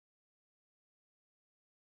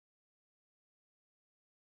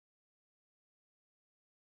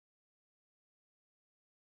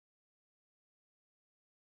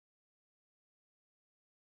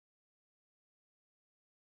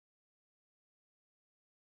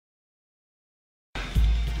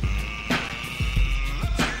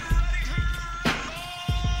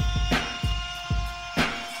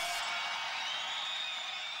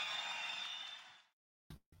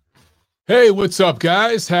Hey, what's up,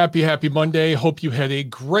 guys? Happy Monday. Hope you had a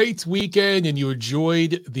great weekend and you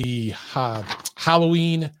enjoyed the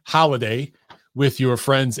Halloween holiday with your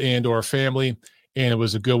friends and or family, and it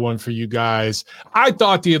was a good one for you guys. I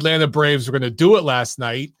thought the Atlanta Braves were going to do it last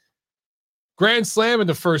night. Grand slam in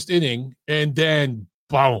the first inning, and then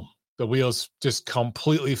boom, the wheels just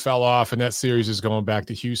completely fell off, and that series is going back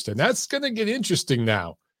to Houston. That's going to get interesting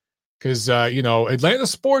now because, Atlanta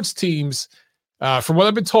sports teams, from what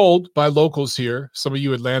I've been told by locals here, some of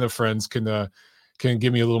you Atlanta friends can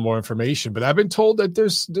give me a little more information. But I've been told that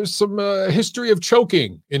there's some history of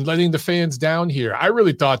choking and letting the fans down here. I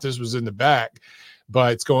really thought this was in the back,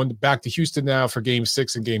 but it's going back to Houston now for Game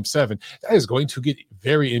 6 and Game 7. That is going to get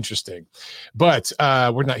very interesting. But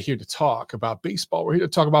we're not here to talk about baseball. We're here to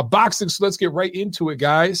talk about boxing. So let's get right into it,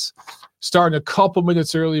 guys. Starting a couple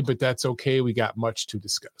minutes early, but that's okay. We got much to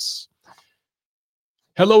discuss.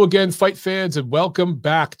 Hello again, fight fans, and welcome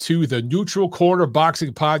back to the Neutral Corner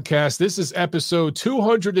Boxing Podcast. This is episode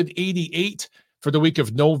 288 for the week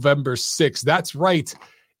of November 6th. That's right.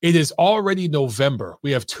 It is already November.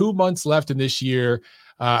 We have 2 months left in this year.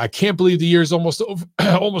 I can't believe the year is almost over.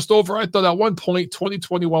 I thought at one point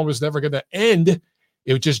 2021 was never going to end.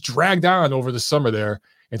 It just dragged on over the summer there.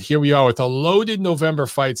 And here we are with a loaded November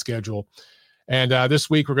fight schedule. And this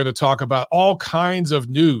week, we're going to talk about all kinds of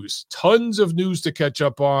news, tons of news to catch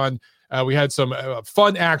up on. We had some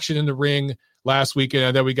fun action in the ring last weekend,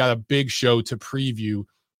 and then we got a big show to preview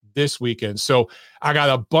this weekend. So I got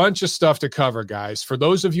a bunch of stuff to cover, guys. For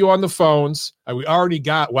those of you on the phones, we already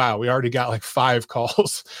got like 5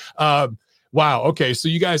 calls. Wow. Okay. So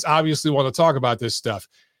you guys obviously want to talk about this stuff.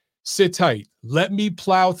 Sit tight. Let me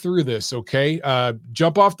plow through this. Okay.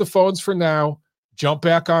 Jump off the phones for now. Jump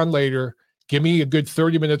back on later. Give me a good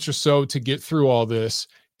 30 minutes or so to get through all this,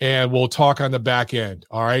 and we'll talk on the back end,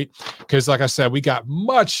 all right? Because like I said, we got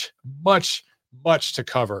much to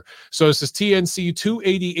cover. So this is TNC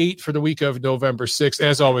 288 for the week of November 6th.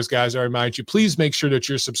 As always, guys, I remind you, please make sure that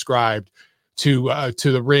you're subscribed to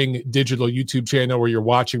the Ring Digital YouTube channel where you're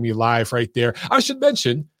watching me live right there. I should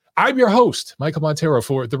mention, I'm your host, Michael Montero,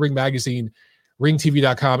 for the Ring Magazine,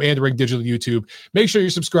 ringtv.com, and the Ring Digital YouTube. Make sure you're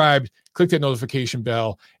subscribed, click that notification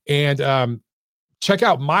bell, and check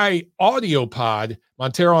out my audio pod,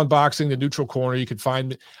 Montero Unboxing, the Neutral Corner. You can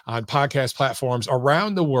find it on podcast platforms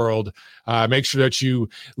around the world. Make sure that you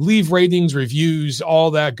leave ratings, reviews, all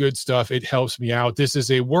that good stuff. It helps me out. This is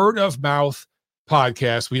a word of mouth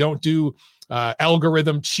podcast. We don't do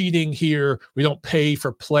algorithm cheating here. We don't pay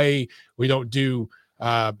for play. We don't do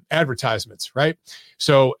advertisements, right?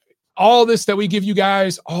 So all this that we give you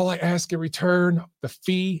guys, all I ask in return, the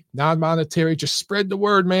fee, non-monetary, just spread the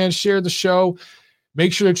word, man. Share the show.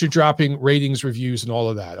 Make sure that you're dropping ratings, reviews, and all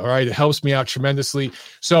of that. All right. It helps me out tremendously.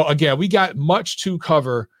 So again, we got much to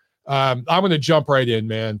cover. I'm going to jump right in,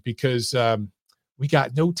 man, because we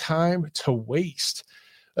got no time to waste.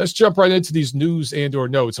 Let's jump right into these news and or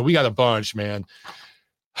notes. So we got a bunch, man.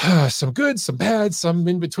 Some good, some bad, some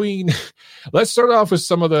in between. Let's start off with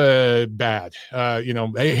some of the bad. I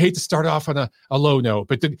hate to start off on a low note,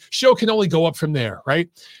 but the show can only go up from there, right?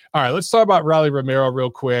 All right, let's talk about Rolly Romero real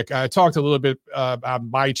quick. I talked a little bit on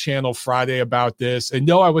my channel Friday about this, and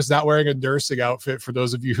no, I was not wearing a nursing outfit. For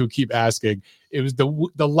those of you who keep asking, it was the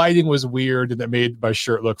lighting was weird, and it made my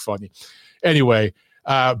shirt look funny. Anyway,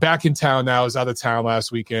 back in town now. I was out of town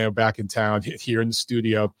last weekend. Back in town here in the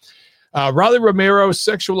studio. Rolly Romero,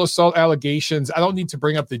 sexual assault allegations. I don't need to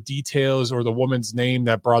bring up the details or the woman's name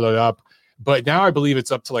that brought it up, but now I believe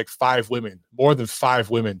it's up to like 5 women, more than 5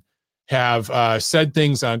 women have said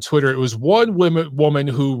things on Twitter. It was one woman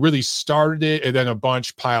who really started it, and then a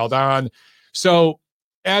bunch piled on. So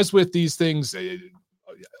as with these things,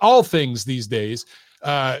 all things these days,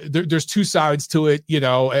 there's 2 sides to it,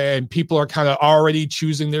 and people are kind of already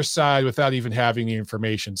choosing their side without even having the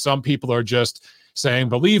information. Some people are just saying,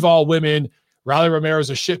 believe all women. Rolly Romero's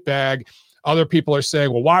a shitbag. Other people are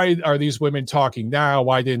saying, well, why are these women talking now?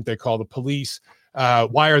 Why didn't they call the police?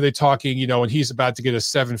 Why are they talking, when he's about to get a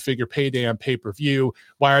 7-figure payday on pay-per-view?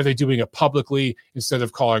 Why are they doing it publicly instead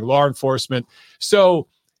of calling law enforcement? So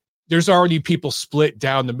there's already people split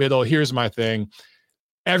down the middle. Here's my thing.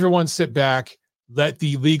 Everyone sit back, let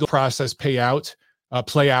the legal process play out.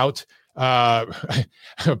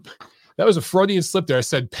 That was a Freudian slip there. I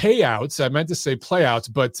said payouts. I meant to say playouts,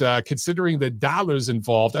 but considering the dollars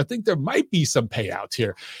involved, I think there might be some payout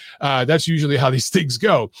here. That's usually how these things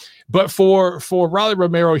go. But for Rolly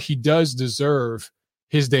Romero, he does deserve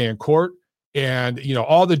his day in court. And,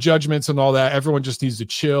 all the judgments and all that, everyone just needs to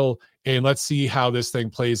chill and let's see how this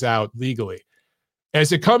thing plays out legally.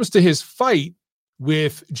 As it comes to his fight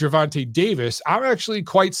with Gervonta Davis, I'm actually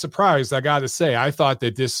quite surprised, I got to say. I thought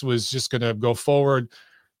that this was just going to go forward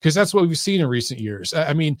because that's what we've seen in recent years.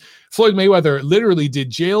 I mean, Floyd Mayweather literally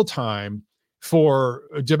did jail time for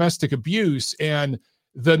domestic abuse, and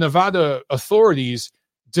the Nevada authorities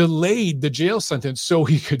delayed the jail sentence so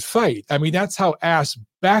he could fight. I mean, that's how ass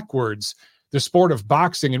backwards the sport of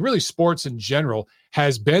boxing and really sports in general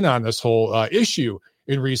has been on this whole issue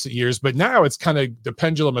in recent years. But now it's kind of the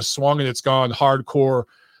pendulum has swung and it's gone hardcore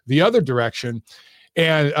the other direction.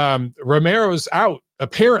 And Romero's out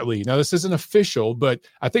apparently. Now, this isn't official, but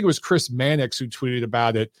I think it was Chris Mannix who tweeted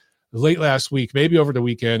about it late last week, maybe over the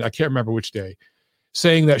weekend. I can't remember which day,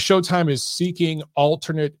 saying that Showtime is seeking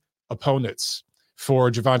alternate opponents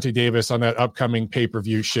for Gervonta Davis on that upcoming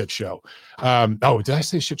pay-per-view shit show. Did I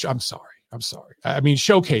say shit show? I'm sorry. I mean,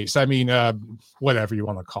 showcase. I mean, whatever you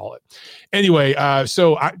want to call it. Anyway, how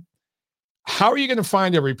are you going to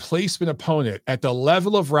find a replacement opponent at the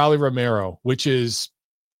level of Rolly Romero, which is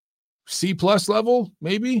C+ level,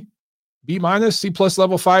 maybe B-, C+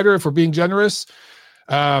 level fighter, if we're being generous?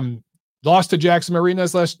 Lost to Jackson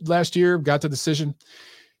Marinas last year, got the decision.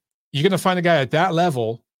 You're going to find a guy at that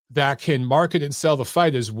level that can market and sell the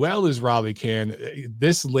fight as well as Rolly can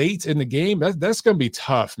this late in the game. That's going to be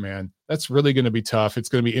tough, man. That's really going to be tough. It's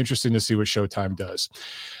going to be interesting to see what Showtime does.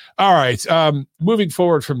 All right. Moving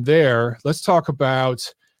forward from there, let's talk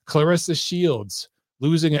about Claressa Shields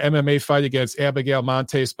losing an MMA fight against Abigail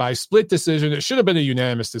Montes by split decision. It should have been a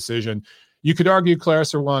unanimous decision. You could argue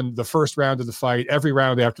Claressa won the first round of the fight. Every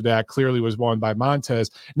round after that clearly was won by Montes.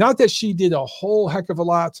 Not that she did a whole heck of a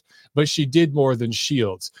lot, but she did more than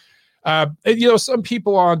Shields. Some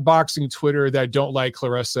people on boxing Twitter that don't like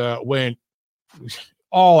Claressa went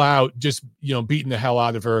all out, just, beating the hell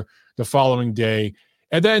out of her the following day.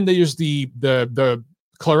 And then there's the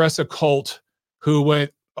Claressa cult who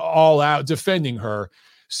went all out defending her.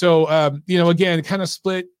 So, again, kind of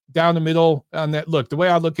split down the middle on that. Look, the way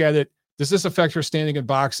I look at it, does this affect her standing in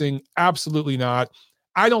boxing? Absolutely not.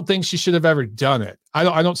 I don't think she should have ever done it.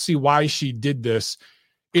 I don't see why she did this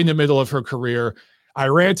in the middle of her career. I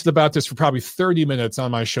ranted about this for probably 30 minutes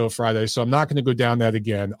on my show Friday, so I'm not going to go down that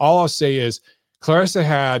again. All I'll say is Claressa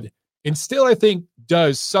had, and still I think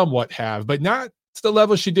does somewhat have, but not to the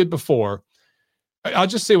level she did before. I'll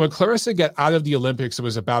just say when Claressa got out of the Olympics and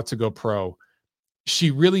was about to go pro,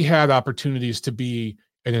 she really had opportunities to be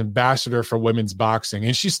an ambassador for women's boxing.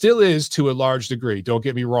 And she still is to a large degree. Don't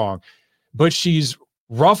get me wrong, but she's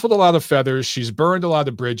ruffled a lot of feathers. She's burned a lot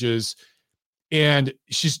of bridges, and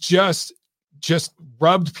she's just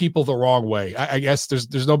rubbed people the wrong way. I guess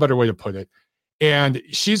there's no better way to put it. And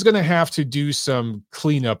she's going to have to do some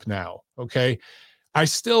cleanup now. Okay. I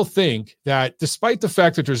still think that despite the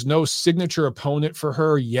fact that there's no signature opponent for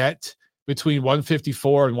her yet between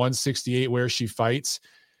 154 and 168 where she fights,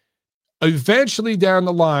 eventually down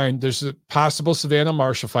the line, there's a possible Savannah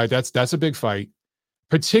Marshall fight. That's a big fight,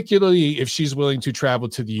 particularly if she's willing to travel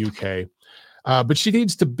to the UK. But she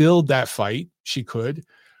needs to build that fight. She could.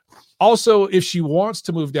 Also, if she wants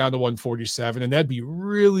to move down to 147, and that'd be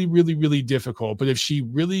really, really, really difficult, but if she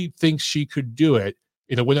really thinks she could do it,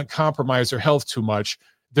 it wouldn't compromise her health too much,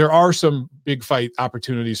 there are some big fight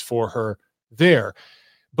opportunities for her there.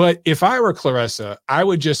 But if I were Claressa, I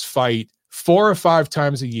would just fight 4 or 5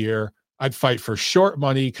 times a year. I'd fight for short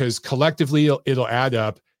money because collectively it'll add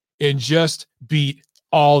up, and just beat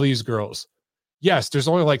all these girls. Yes, there's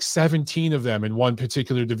only like 17 of them in one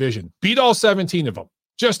particular division. Beat all 17 of them.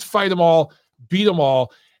 Just fight them all, beat them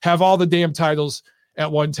all, have all the damn titles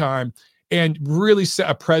at one time, and really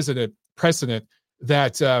set a precedent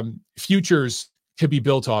that futures can be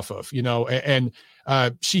built off of, and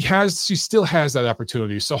she still has that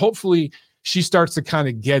opportunity. So hopefully she starts to kind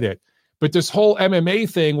of get it. But this whole MMA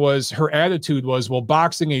thing her attitude was, well,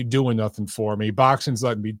 boxing ain't doing nothing for me. Boxing's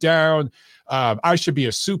letting me down. I should be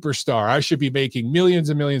a superstar. I should be making millions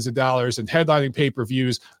and millions of dollars and headlining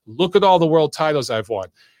pay-per-views. Look at all the world titles I've won.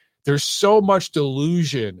 There's so much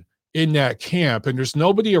delusion in that camp, and there's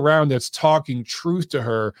nobody around that's talking truth to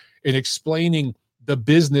her and explaining the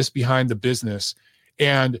business behind the business,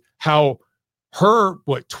 and how her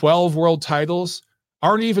 12 world titles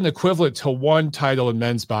aren't even equivalent to one title in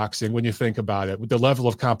men's boxing when you think about it, with the level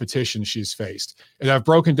of competition she's faced. And I've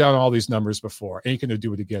broken down all these numbers before. Ain't going to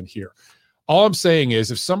do it again here. All I'm saying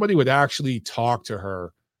is, if somebody would actually talk to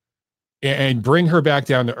her and bring her back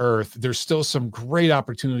down to earth, there's still some great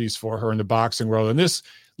opportunities for her in the boxing world. And this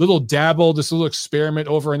little experiment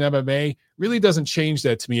over in MMA really doesn't change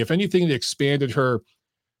that to me. If anything, it expanded her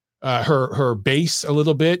base a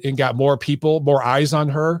little bit and got more people, more eyes on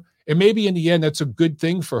her, And maybe in the end, that's a good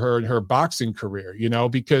thing for her in her boxing career,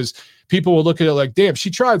 because people will look at it like, damn, she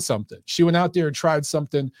tried something. She went out there and tried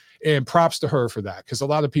something, and props to her for that, because a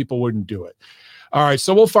lot of people wouldn't do it. All right,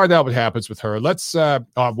 so we'll find out what happens with her. Let's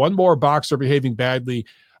one more boxer behaving badly.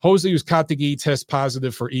 Jose Uzcategui tests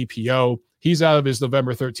positive for EPO. He's out of his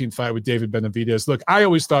November 13th fight with David Benavidez. Look, I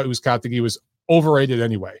always thought Uzcategui was overrated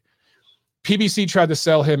anyway. PBC tried to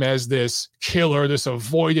sell him as this killer, this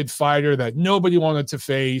avoided fighter that nobody wanted to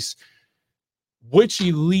face. Which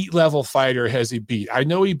elite level fighter has he beat? I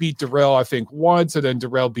know he beat Darrell, I think, once, and then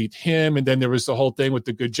Darrell beat him. And then there was the whole thing with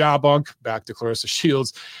the good job unk, back to Clarissa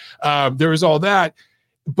Shields. There was all that.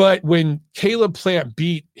 But when Caleb Plant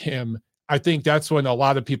beat him, I think that's when a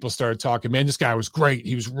lot of people started talking, man, this guy was great.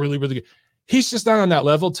 He was really, really good. He's just not on that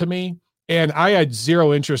level to me. And I had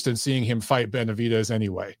zero interest in seeing him fight Benavidez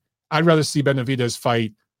anyway. I'd rather see Benavidez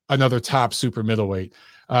fight another top super middleweight.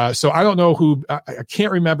 So I don't know who, I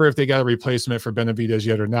can't remember if they got a replacement for Benavidez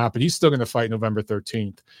yet or not, but he's still going to fight November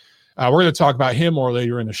 13th. We're going to talk about him more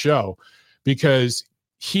later in the show, because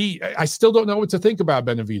I still don't know what to think about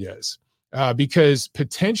Benavidez, because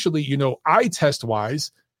potentially, eye test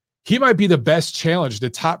wise, he might be the best challenge, the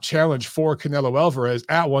top challenge for Canelo Alvarez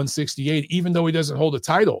at 168, even though he doesn't hold a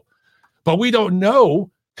title. But we don't know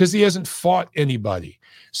because he hasn't fought anybody.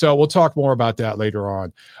 So we'll talk more about that later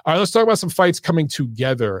on. All right, let's talk about some fights coming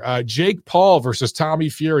together. Jake Paul versus Tommy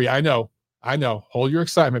Fury. I know. Hold your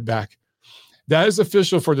excitement back. That is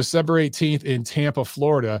official for December 18th in Tampa,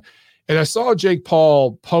 Florida. And I saw Jake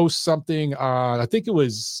Paul post something on, I think it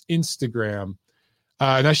was Instagram,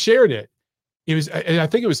 and I shared it. And I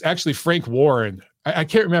think it was actually Frank Warren. I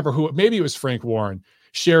can't remember who, maybe it was Frank Warren,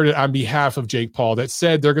 shared it on behalf of Jake Paul, that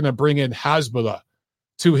said they're going to bring in Hasbulla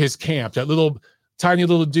to his camp, that tiny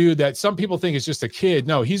little dude that some people think is just a kid.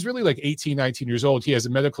 No, he's really like 18, 19 years old. He has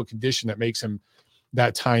a medical condition that makes him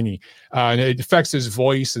that tiny. And it affects his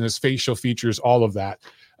voice and his facial features, all of that.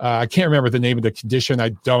 I can't remember the name of the condition.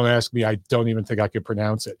 Don't ask me. I don't even think I could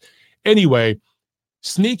pronounce it. Anyway,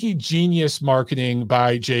 sneaky genius marketing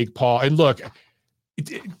by Jake Paul. And look,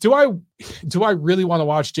 do I really want to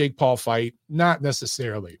watch Jake Paul fight? Not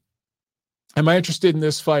necessarily. Am I interested in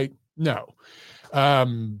this fight? No.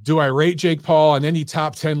 Do I rate Jake Paul on any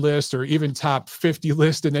top 10 list or even top 50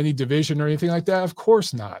 list in any division or anything like that? Of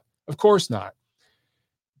course not. Of course not.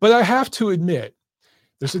 But I have to admit,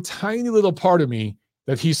 there's a tiny little part of me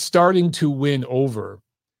that he's starting to win over,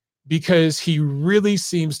 because he really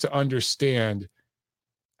seems to understand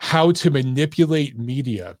how to manipulate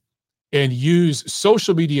media and use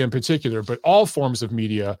social media in particular, but all forms of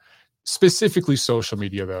media, specifically social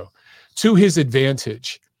media though, to his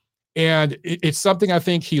advantage. And it's something I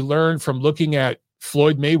think he learned from looking at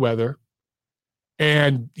Floyd Mayweather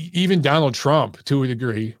and even Donald Trump to a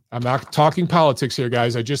degree. I'm not talking politics here,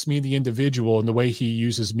 guys. I just mean the individual and the way he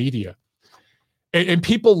uses media. And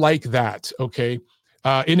people like that, okay?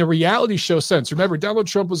 In a reality show sense. Remember, Donald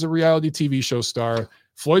Trump was a reality TV show star.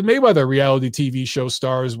 Floyd Mayweather, reality TV show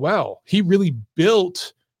star as well. He really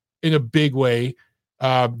built, in a big way,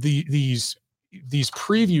 these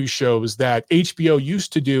preview shows that HBO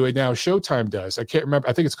used to do and now Showtime does. I can't remember.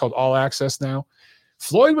 I think it's called All Access now.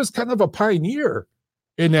 Floyd was kind of a pioneer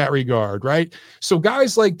in that regard, right? So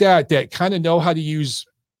guys like that kind of know how to use,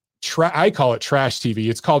 I call it trash TV.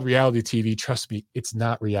 It's called reality TV. Trust me, it's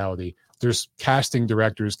not reality. There's casting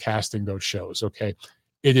directors casting those shows, okay?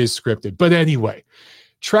 It is scripted. But anyway,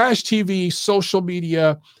 trash TV, social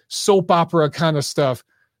media, soap opera kind of stuff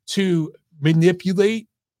to manipulate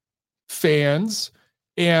fans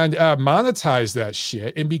and monetize that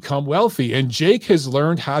shit and become wealthy. And Jake has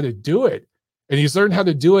learned how to do it. And he's learned how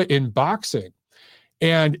to do it in boxing.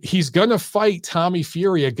 And he's going to fight Tommy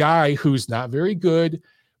Fury, a guy who's not very good,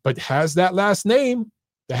 but has that last name,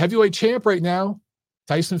 the heavyweight champ right now,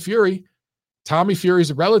 Tyson Fury. Tommy Fury's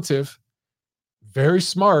a relative, very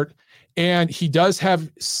smart. And he does have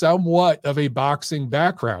somewhat of a boxing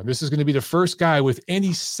background. This is going to be the first guy with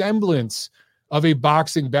any semblance of a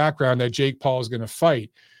boxing background that Jake Paul is going to fight.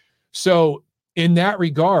 So in that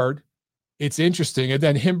regard, it's interesting. And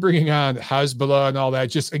then him bringing on Hasbulla and all that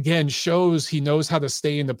just, again, shows he knows how to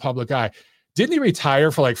stay in the public eye. Didn't he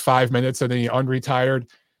retire for like 5 minutes and then he unretired?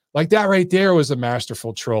 Like that right there was a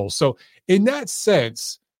masterful troll. So in that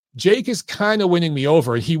sense, Jake is kind of winning me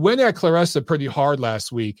over. He went at Claressa pretty hard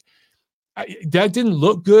last week. That didn't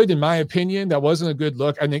look good, in my opinion. That wasn't a good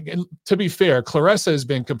look. And to be fair, Claressa has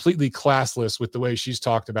been completely classless with the way she's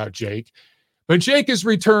talked about Jake. But Jake has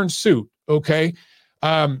returned suit, okay?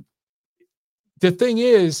 The thing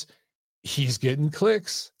is, he's getting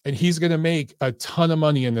clicks, and he's going to make a ton of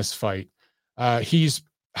money in this fight. He's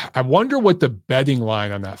I wonder what the betting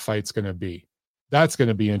line on that fight's going to be. That's going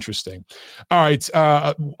to be interesting. All right.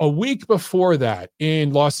 A week before that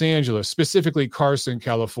in Los Angeles, specifically Carson,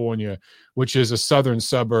 California, which is a southern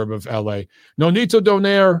suburb of LA, Nonito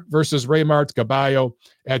Donaire versus Raymart Caballo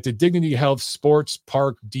at the Dignity Health Sports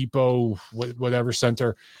Park Depot, whatever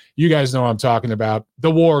center. You guys know what I'm talking about.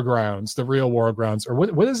 The War Grounds, the real War Grounds. Or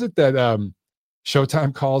what is it that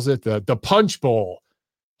Showtime calls it? The Punch Bowl.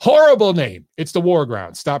 Horrible name. It's the War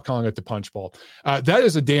Grounds. Stop calling it the Punch Bowl. That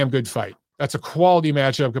is a damn good fight. That's a quality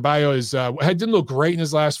matchup. Caballo didn't look great in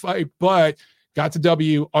his last fight, but got the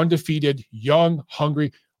W, undefeated, young,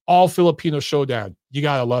 hungry, all Filipino showdown. You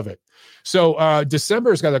got to love it. So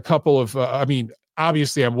December's got a couple of,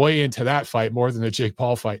 obviously I'm way into that fight more than the Jake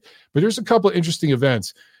Paul fight, but there's a couple of interesting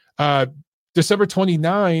events. December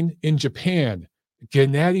 29 in Japan,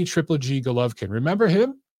 Gennady Triple G Golovkin. Remember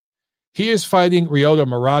him? He is fighting Ryota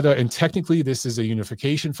Murata, and technically this is a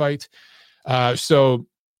unification fight. So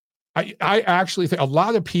I actually think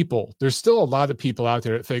there's still a lot of people out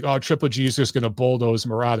there that think, oh, Triple G is just going to bulldoze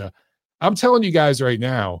Murata. I'm telling you guys right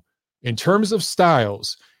now, in terms of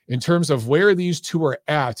styles, in terms of where these two are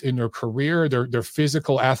at in their career, their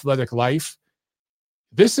physical athletic life,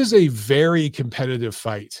 this is a very competitive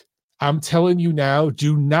fight. I'm telling you now,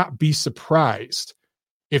 do not be surprised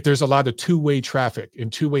if there's a lot of two-way traffic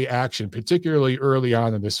and two-way action, particularly early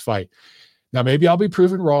on in this fight. Now, maybe I'll be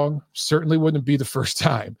proven wrong. Certainly wouldn't be the first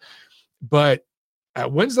time. But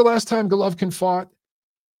when's the last time Golovkin fought?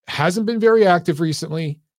 Hasn't been very active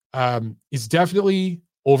recently. He's definitely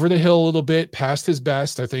over the hill a little bit, past his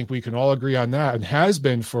best. I think we can all agree on that, and has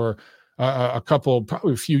been for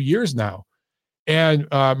probably a few years now. And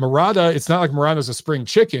Murata, it's not like Murata's a spring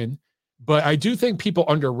chicken, but I do think people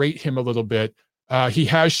underrate him a little bit. He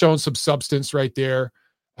has shown some substance right there.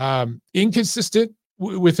 Inconsistent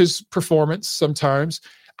with his performance sometimes.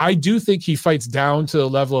 I do think he fights down to the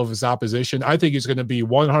level of his opposition. I think he's going to be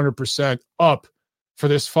 100% up for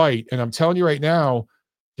this fight. And I'm telling you right now,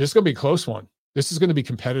 this is going to be a close one. This is going to be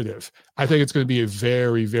competitive. I think it's going to be a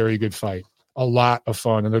very, very good fight. A lot of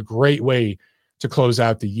fun and a great way to close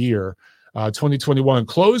out the year. 2021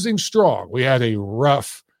 closing strong. We had a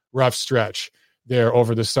rough stretch there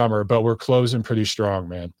over the summer, but we're closing pretty strong,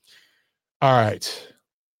 man. All right.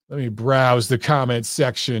 Let me browse the comment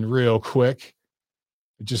section real quick.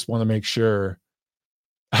 I just want to make sure.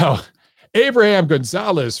 Oh, Abraham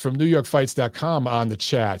Gonzalez from NewYorkFights.com on the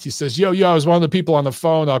chat. He says, yo, I was one of the people on the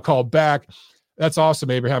phone. I'll call back. That's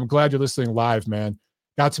awesome, Abraham. I'm glad you're listening live, man.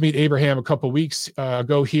 Got to meet Abraham a couple weeks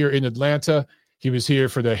ago here in Atlanta. He was here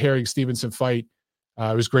for the Herring Stevenson fight.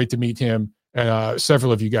 It was great to meet him and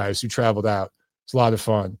several of you guys who traveled out. It's a lot of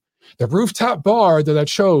fun. The rooftop bar that I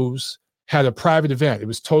chose had a private event. It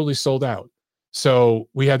was totally sold out. So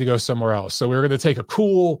we had to go somewhere else. So we were going to take a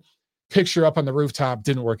cool picture up on the rooftop.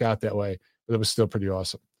 Didn't work out that way, but it was still pretty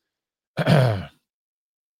awesome. All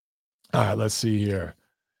right, let's see here.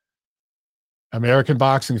 American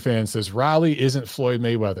Boxing Fan says, Raleigh isn't Floyd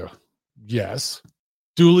Mayweather. Yes,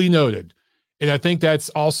 duly noted. And I think that's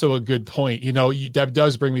also a good point. That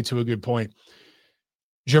does bring me to a good point.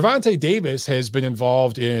 Gervonta Davis has been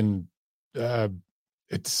involved in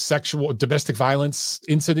sexual domestic violence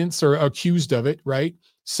incidents or accused of it, right?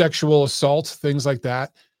 Sexual assault, things like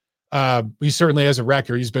that. He certainly has a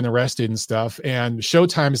record. He's been arrested and stuff. And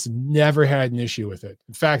Showtime has never had an issue with it.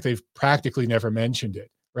 In fact, they've practically never mentioned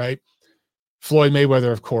it, right? Floyd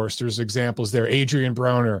Mayweather, of course, there's examples there. Adrian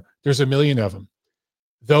Broner, there's a million of them.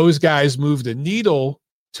 Those guys move the needle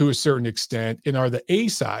to a certain extent and are the A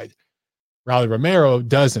side. Raleigh Romero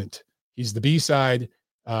doesn't. He's the B side.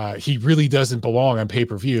 He really doesn't belong on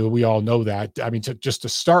pay-per-view. We all know that. I mean, just to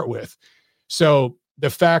start with. So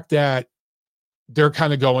the fact that they're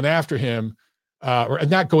kind of going after him, or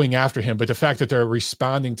not going after him, but the fact that they're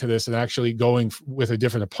responding to this and actually going with a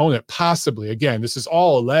different opponent, possibly, again, this is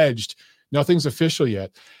all alleged. Nothing's official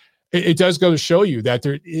yet. It does go to show you that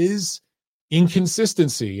there is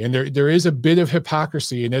inconsistency and there is a bit of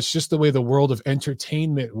hypocrisy, and that's just the way the world of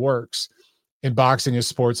entertainment works. And boxing is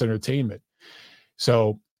sports entertainment.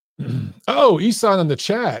 So, Isan on the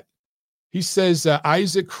chat, he says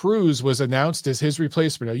Isaac Cruz was announced as his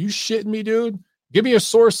replacement. Are you shitting me, dude? Give me a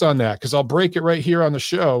source on that, because I'll break it right here on the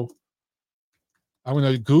show. I'm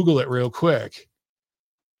going to Google it real quick.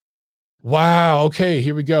 Wow. Okay.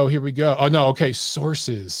 Here we go. Oh, no. Okay.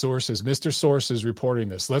 Sources. Mr. Sources reporting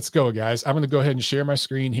this. Let's go, guys. I'm going to go ahead and share my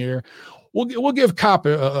screen here. We'll give Cop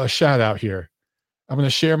a shout out here. I'm going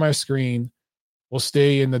to share my screen. We'll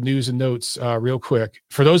stay in the news and notes real quick.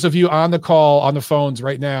 For those of you on the call, on the phones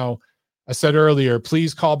right now, I said earlier,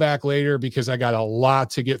 please call back later because I got a lot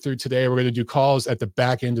to get through today. We're going to do calls at the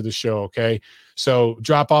back end of the show, okay? So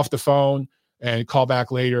drop off the phone and call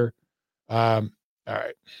back later. All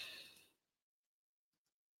right.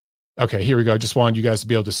 Okay, here we go. I just wanted you guys to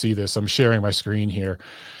be able to see this. I'm sharing my screen here.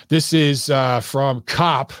 This is from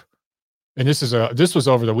COP, and this was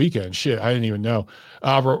over the weekend. Shit, I didn't even know.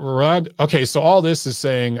 Okay, so all this is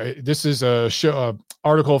saying this is a show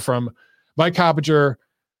article from Mike Coppinger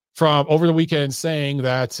from over the weekend saying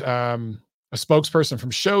that a spokesperson from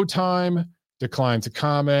Showtime declined to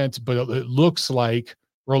comment, but it looks like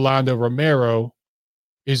Rolando Romero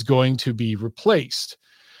is going to be replaced.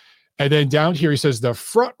 And then down here, he says the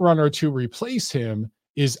front runner to replace him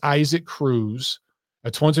is Isaac Cruz,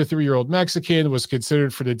 a 23-year-old Mexican, was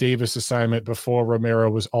considered for the Davis assignment before Romero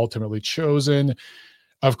was ultimately chosen.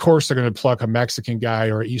 Of course, they're going to pluck a Mexican guy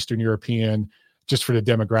or Eastern European just for the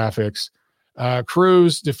demographics.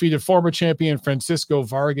 Cruz defeated former champion Francisco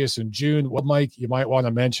Vargas in June. Well, Mike, you might want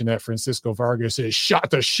to mention that Francisco Vargas is shot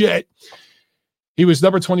to shit. He was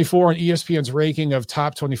number 24 on ESPN's ranking of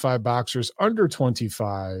top 25 boxers under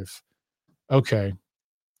 25. Okay.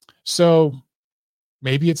 So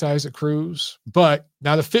maybe it's Isaac Cruz, but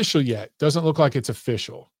not official yet. Doesn't look like it's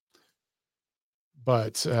official.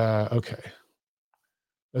 But, okay.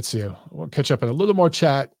 Let's see. We'll catch up in a little more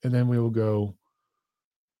chat, and then we will go.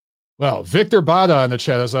 Well, Victor Bada in the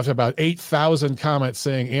chat has left about 8,000 comments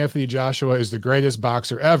saying Anthony Joshua is the greatest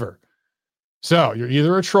boxer ever. So you're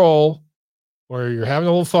either a troll or you're having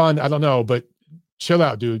a little fun. I don't know, but chill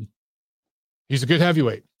out, dude. He's a good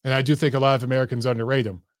heavyweight. And I do think a lot of Americans underrate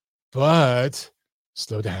him. But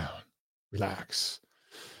slow down. Relax.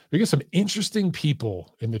 We get some interesting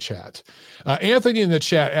people in the chat. Anthony in the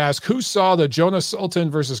chat asked, who saw the Jonas Sultan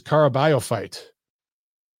versus Caraballo fight?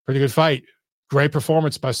 Pretty good fight. Great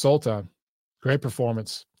performance by Sultan. Great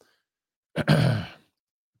performance.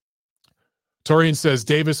 Torian says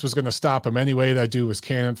Davis was going to stop him anyway. That dude was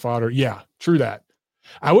cannon fodder. Yeah, true that.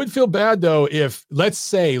 I would feel bad, though, if, let's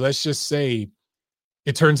just say,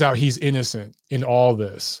 it turns out he's innocent in all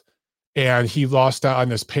this and he lost out on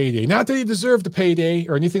this payday. Not that he deserved the payday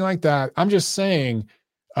or anything like that. I'm just saying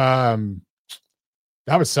that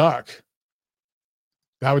would suck.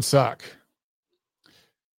 That would suck.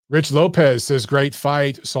 Rich Lopez says, great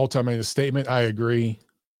fight. Sultan made a statement. I agree.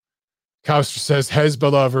 Kauster says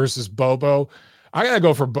Hezbollah versus Bobo. I'm going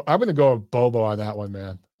to go with Bobo on that one,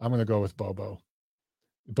 man. I'm going to go with Bobo.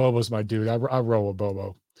 Bobo's my dude. I roll with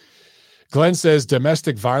Bobo. Glenn says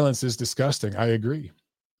domestic violence is disgusting. I agree.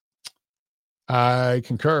 I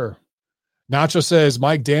concur. Nacho says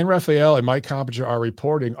Mike, Dan Raphael, and Mike Coppinger are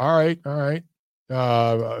reporting. All right.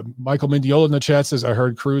 Michael Mendiola in the chat says, I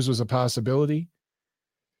heard Cruz was a possibility.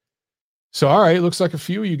 So, all right, looks like a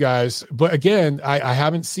few of you guys. But again, I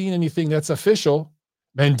haven't seen anything that's official.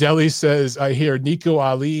 Mandeli says, I hear Nico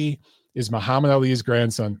Ali is Muhammad Ali's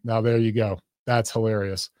grandson. Now, there you go. That's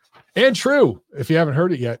hilarious. And true, if you haven't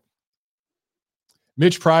heard it yet.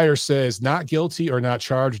 Mitch Pryor says, not guilty or not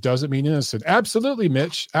charged doesn't mean innocent. Absolutely,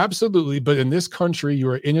 Mitch. Absolutely. But in this country, you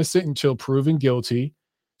are innocent until proven guilty.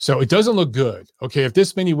 So it doesn't look good. Okay, if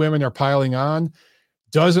this many women are piling on,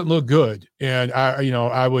 doesn't look good. And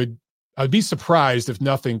I'd be surprised if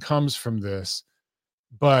nothing comes from this.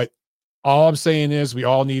 But all I'm saying is we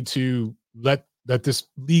all need to let this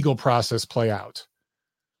legal process play out.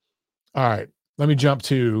 All right, let me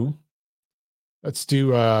let's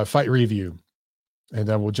do a fight review. And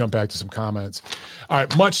then we'll jump back to some comments. All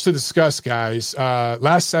right, much to discuss, guys.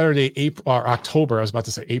 Last Saturday, October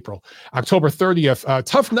 30th,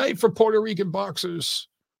 tough night for Puerto Rican boxers.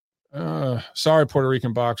 Sorry, Puerto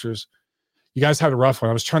Rican boxers. You guys had a rough one.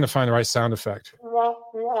 I was trying to find the right sound effect.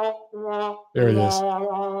 There it is.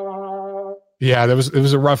 Yeah, it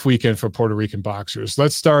was a rough weekend for Puerto Rican boxers.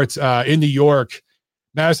 Let's start in New York,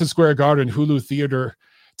 Madison Square Garden, Hulu Theater.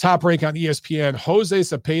 Top rank on ESPN, Jose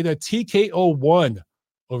Zepeda TKO won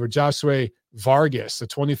over Joshua Vargas, the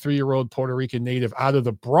 23-year-old Puerto Rican native out of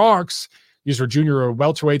the Bronx. These were junior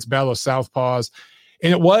welterweights, battle of southpaws.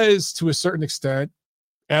 And it was, to a certain extent,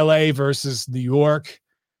 LA versus New York,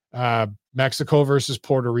 Mexico versus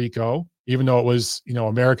Puerto Rico, even though it was,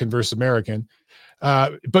 American versus American.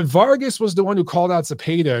 But Vargas was the one who called out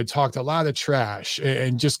Zepeda and talked a lot of trash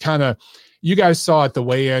and just kind of, you guys saw at the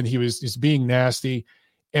weigh-in, he's being nasty.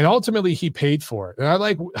 And ultimately, he paid for it. And I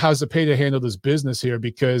like how Zepeda handled his business here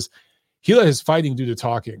because he let his fighting do the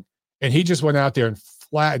talking. And he just went out there and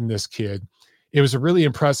flattened this kid. It was a really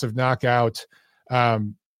impressive knockout.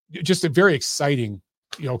 Just a very exciting,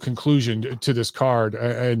 conclusion to this card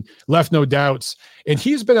and left no doubts. And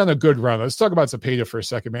he's been on a good run. Let's talk about Zepeda for a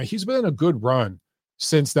second, man. He's been on a good run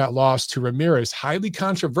since that loss to Ramirez, highly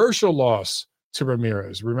controversial loss to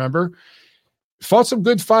Ramirez. Remember, fought some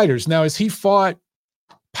good fighters. Now, has he fought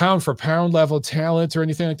pound for pound level talent or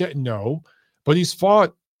anything like that? No, but he's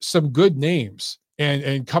fought some good names,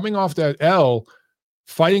 and coming off that L,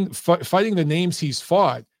 fighting the names he's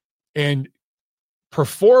fought and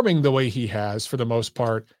performing the way he has for the most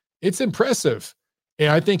part, it's impressive. And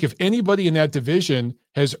I think if anybody in that division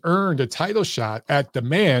has earned a title shot at the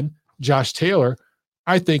man, Josh Taylor,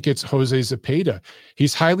 I think it's Jose Zepeda.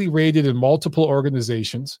 He's highly rated in multiple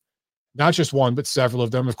organizations, not just one, but several of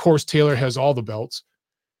them. Of course, Taylor has all the belts.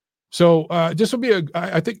 So this would be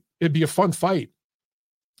I think it'd be a fun fight.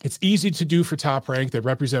 It's easy to do for Top Rank. They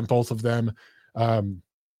represent both of them.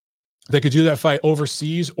 They could do that fight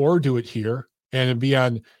overseas or do it here. And it'd be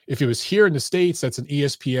on, if it was here in the States, that's an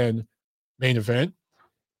ESPN main event.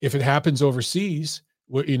 If it happens overseas,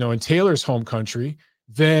 in Taylor's home country,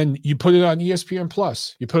 then you put it on ESPN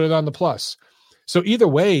Plus. You put it on the Plus. So either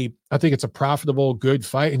way, I think it's a profitable, good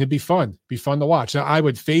fight, and it'd be fun. Be fun to watch. Now, I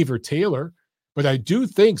would favor Taylor, but I do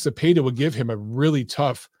think Zepeda would give him a really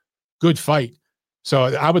tough, good fight. So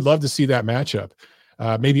I would love to see that matchup.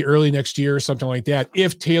 Maybe early next year or something like that,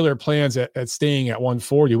 if Taylor plans at staying at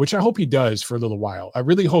 140, which I hope he does for a little while. I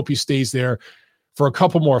really hope he stays there for a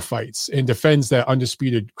couple more fights and defends that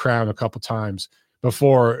undisputed crown a couple times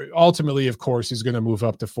before ultimately, of course, he's going to move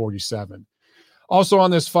up to 47. Also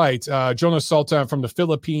on this fight, Jonas Sultan from the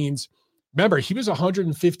Philippines. Remember, he was a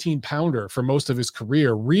 115-pounder for most of his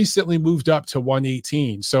career, recently moved up to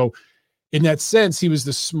 118. So in that sense, he was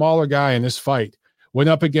the smaller guy in this fight. Went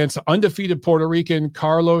up against undefeated Puerto Rican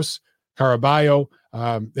Carlos Caraballo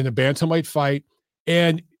in a bantamweight fight.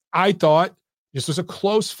 And I thought this was a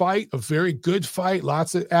close fight, a very good fight,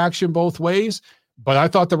 lots of action both ways. But I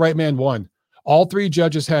thought the right man won. All three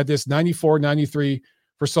judges had this 94-93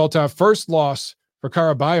 for Sultan. First loss for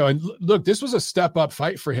Caraballo. And look, this was a step-up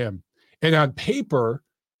fight for him. And on paper,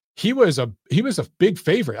 he was a big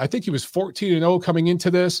favorite. I think he was 14-0 coming into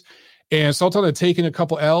this. And Sultan had taken a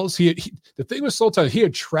couple L's. The thing with Sultan, he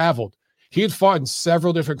had traveled. He had fought in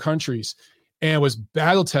several different countries and was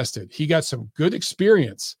battle-tested. He got some good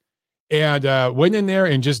experience and went in there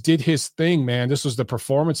and just did his thing, man. This was the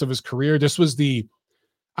performance of his career. This was the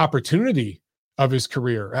opportunity of his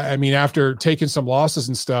career. I mean, after taking some losses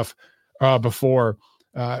and stuff before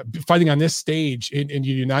fighting on this stage in the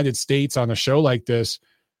United States on a show like this,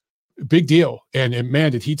 big deal. And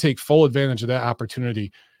man, did he take full advantage of that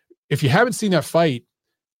opportunity. If you haven't seen that fight,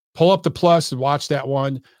 pull up the Plus and watch that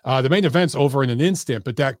one. The main event's over in an instant,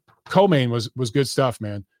 but that co-main was good stuff,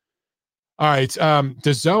 man. All right.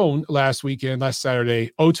 The Zone last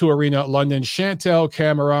Saturday, O2 Arena, London, Chantel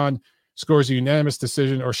Cameron scores a unanimous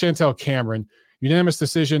decision, or Chantel Cameron, unanimous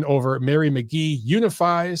decision over Mary McGee,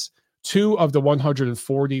 unifies 2 of the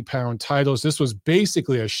 140-pound titles. This was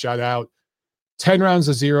basically a shutout, 10 rounds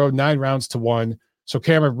to 0, 9 rounds to 1. So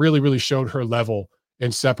Cameron really, really showed her level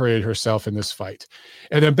and separated herself in this fight.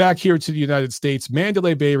 And then back here to the United States,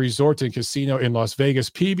 Mandalay Bay Resort and Casino in Las Vegas,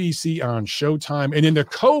 PBC on Showtime. And in the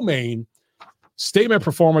co-main, statement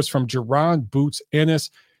performance from Jaron Boots Ennis,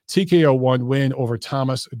 TKO 1 win over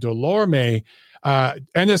Thomas Delorme.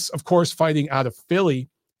 Ennis, of course, fighting out of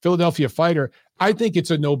Philadelphia fighter. I think it's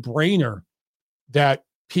a no-brainer that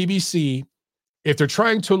PBC, if they're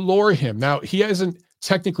trying to lure him, now he hasn't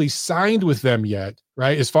technically signed with them yet,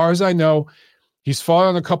 right? As far as I know, he's fought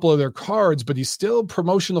on a couple of their cards, but he's still a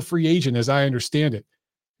promotional free agent, as I understand it.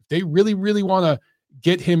 If they really, really want to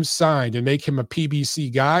get him signed and make him a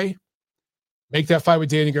PBC guy, make that fight with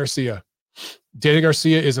Danny Garcia. Danny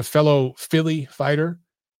Garcia is a fellow Philly fighter,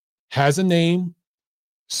 has a name,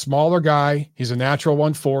 smaller guy. He's a natural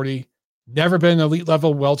 140, never been an elite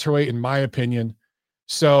level welterweight, in my opinion.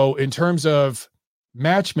 So in terms of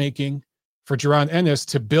matchmaking for Jaron Ennis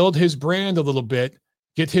to build his brand a little bit,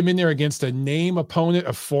 get him in there against a name opponent,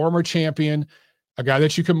 a former champion, a guy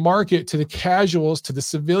that you can market to the casuals, to the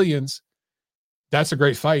civilians, that's a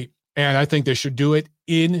great fight. And I think they should do it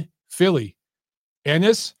in Philly.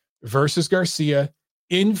 Ennis versus Garcia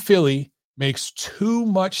in Philly makes too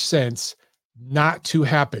much sense not to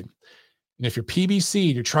happen. And if you're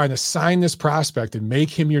PBC, you're trying to sign this prospect and make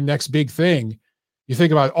him your next big thing, you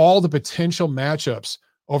think about all the potential matchups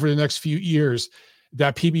over the next few years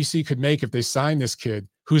that PBC could make if they sign this kid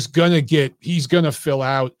he's going to fill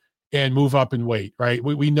out and move up in weight, right?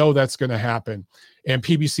 We know that's going to happen. And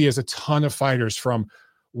PBC has a ton of fighters from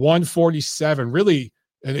 147, really,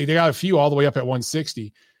 and they got a few all the way up at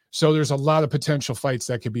 160. So there's a lot of potential fights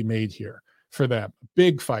that could be made here for them.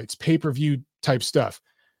 Big fights, pay-per-view type stuff.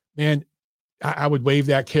 Man, I would wave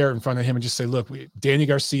that carrot in front of him and just say, look, Danny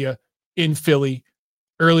Garcia in Philly,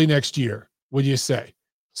 early next year. What do you say?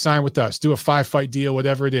 Sign with us, do a 5-fight deal,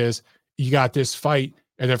 whatever it is. You got this fight,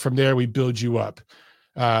 and then from there we build you up.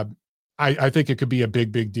 I think it could be a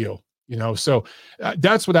big, big deal. So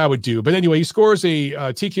that's what I would do. But anyway, he scores a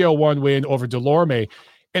TKO 1 win over Delorme,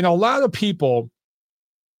 and a lot of people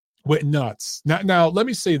went nuts. Now let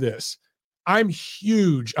me say this. I'm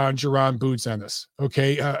huge on Jaron Boots Ennis.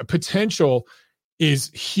 Okay. Potential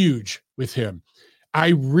is huge with him. I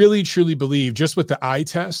really, truly believe just with the eye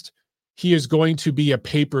test, he is going to be a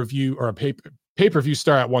pay-per-view or a pay-per-view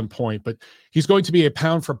star at one point, but he's going to be a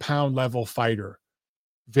pound for pound level fighter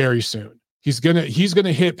very soon. He's going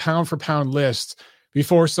to hit pound for pound lists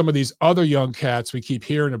before some of these other young cats we keep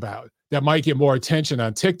hearing about that might get more attention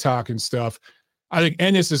on TikTok and stuff. I think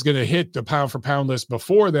Ennis is going to hit the pound for pound list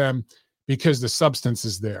before them because the substance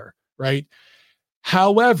is there, right?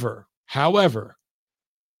 However,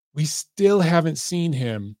 we still haven't seen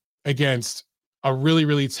him against a really,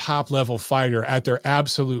 really top level fighter at their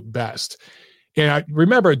absolute best. And I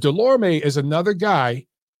remember Delorme is another guy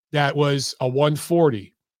that was a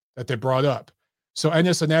 140 that they brought up. So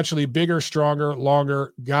Ennis, a naturally bigger, stronger,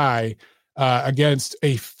 longer guy against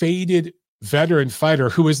a faded veteran fighter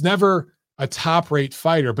who was never a top-rate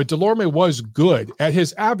fighter, but Delorme was good at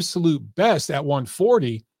his absolute best at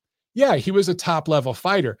 140. Yeah, he was a top-level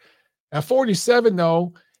fighter. At 47,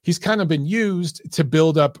 though, he's kind of been used to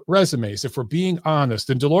build up resumes, if we're being honest.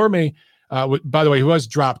 And Delorme, by the way, who was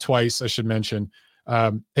dropped twice, I should mention,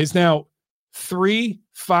 is now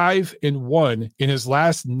 3-5-1 in his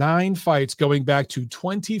last 9 fights going back to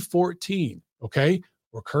 2014. Okay,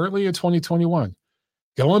 we're currently in 2021.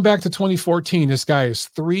 Going back to 2014, this guy is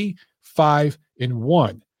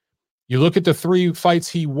 3-5-1. You look at the 3 fights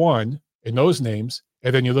he won in those names,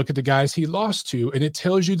 and then you look at the guys he lost to, and it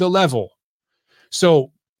tells you the level.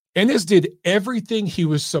 So Ennis did everything he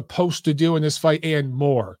was supposed to do in this fight and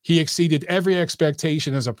more. He exceeded every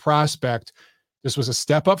expectation as a prospect. This was a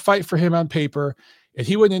step-up fight for him on paper, and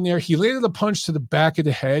he went in there. He landed a punch to the back of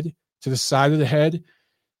the head, to the side of the head.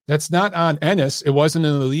 That's not on Ennis. It wasn't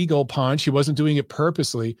an illegal punch. He wasn't doing it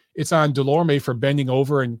purposely. It's on Delorme for bending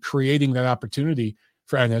over and creating that opportunity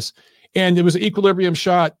for Ennis. And it was an equilibrium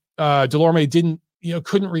shot. Delorme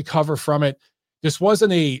couldn't recover from it. This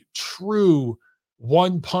wasn't a true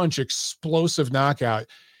one-punch explosive knockout.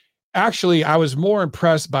 Actually, I was more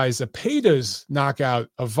impressed by Zepeda's knockout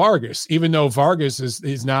of Vargas, even though Vargas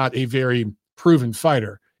is not a very proven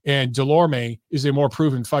fighter, and Delorme is a more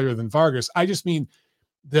proven fighter than Vargas. I just mean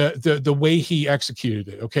the way he executed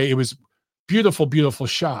it. Okay, it was beautiful, beautiful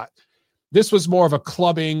shot. This was more of a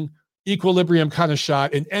clubbing equilibrium kind of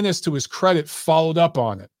shot, and Ennis, to his credit, followed up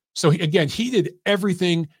on it. So he did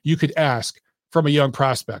everything you could ask from a young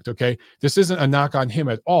prospect. Okay, this isn't a knock on him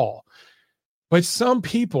at all, but some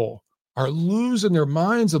people are losing their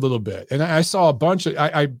minds a little bit. And I saw a bunch of,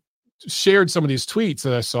 I shared some of these tweets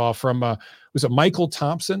that I saw from, was it Michael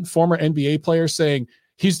Thompson, former NBA player, saying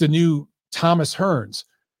he's the new Thomas Hearns.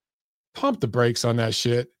 Pump the brakes on that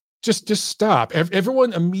shit. Just stop.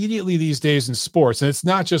 Everyone immediately these days in sports, and it's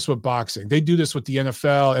not just with boxing. They do this with the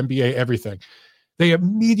NFL, NBA, everything. They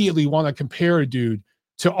immediately want to compare a dude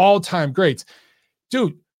to all-time greats.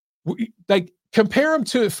 Dude, compare him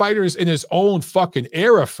to fighters in his own fucking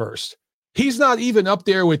era first. He's not even up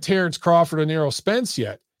there with Terrence Crawford and Errol Spence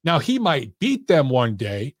yet. Now, he might beat them one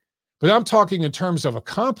day, but I'm talking in terms of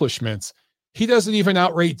accomplishments. He doesn't even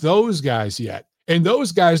outrate those guys yet. And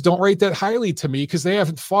those guys don't rate that highly to me because they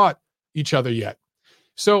haven't fought each other yet.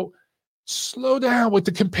 So slow down with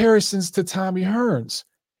the comparisons to Tommy Hearns.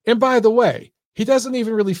 And by the way, he doesn't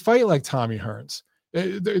even really fight like Tommy Hearns.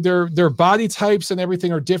 Their body types and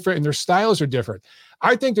everything are different, and their styles are different.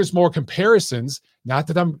 I think there's more comparisons. Not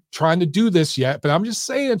that I'm trying to do this yet, but I'm just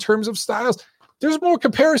saying in terms of styles, there's more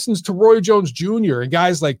comparisons to Roy Jones Jr. and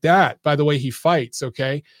guys like that by the way he fights,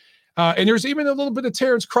 okay? And there's even a little bit of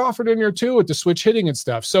Terrence Crawford in there too with the switch hitting and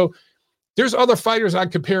stuff. So there's other fighters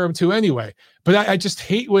I'd compare him to anyway. But I just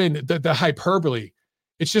hate when the hyperbole.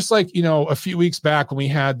 It's just like, a few weeks back when we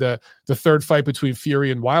had the third fight between Fury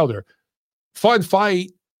and Wilder. Fun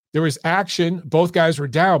fight. There was action. Both guys were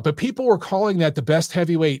down, but people were calling that the best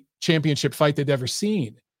heavyweight championship fight they'd ever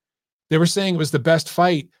seen. They were saying it was the best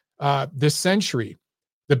fight this century,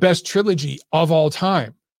 the best trilogy of all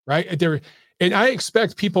time, right? And I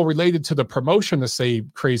expect people related to the promotion to say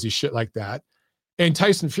crazy shit like that. And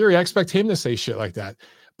Tyson Fury, I expect him to say shit like that.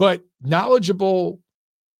 But knowledgeable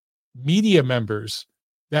media members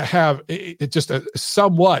that have just a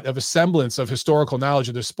somewhat of a semblance of historical knowledge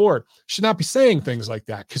of the sport should not be saying things like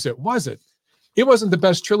that, because it wasn't. It wasn't the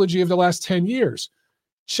best trilogy of the last 10 years.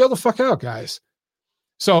 Chill the fuck out, guys.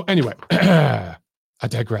 So anyway, I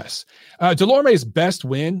digress. Delorme's best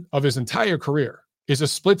win of his entire career is a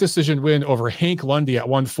split decision win over Hank Lundy at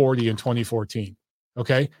 140 in 2014.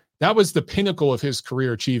 Okay. That was the pinnacle of his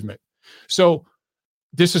career achievement. So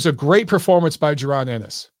this is a great performance by Jaron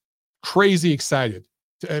Ennis. Crazy excited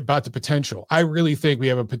about the potential. I really think we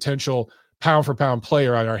have a potential pound for pound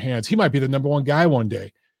player on our hands. He might be the number one guy one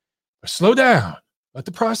day. But slow down. Let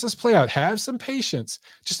the process play out. Have some patience.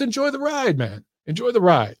 Just enjoy the ride, man. Enjoy the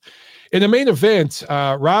ride. In the main event,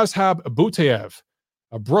 Razhab Butaev,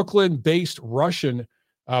 a Brooklyn-based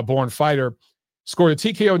Russian-born fighter, scored a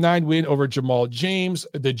TKO 9 win over Jamal James.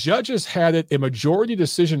 The judges had it a majority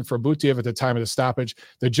decision for Butaev at the time of the stoppage.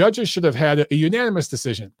 The judges should have had a unanimous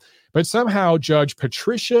decision. But somehow Judge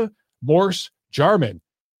Patricia Morse-Jarman,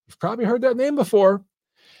 you've probably heard that name before,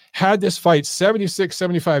 had this fight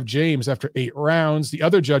 76-75 James after 8 rounds. The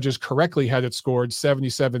other judges correctly had it scored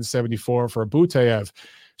 77-74 for Butaev.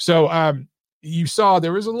 So you saw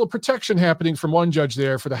there was a little protection happening from one judge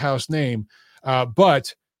there for the house name,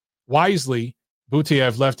 but wisely,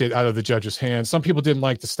 Butaev left it out of the judge's hands. Some people didn't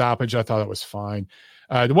like the stoppage. I thought it was fine.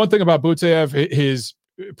 The one thing about Butaev, his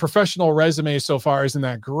professional resume so far isn't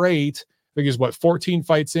that great. I think he's 14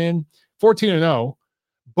 fights in, 14-0,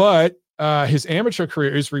 but his amateur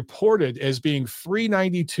career is reported as being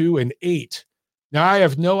 392-8. Now, I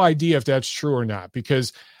have no idea if that's true or not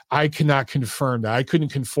because I cannot confirm that. I couldn't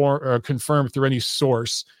confirm through any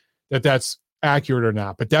source that that's accurate or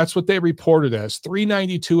not, but that's what they reported as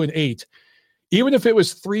 392-8. Even if it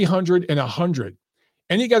was 300-100,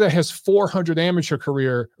 any guy that has 400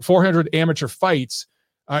 amateur fights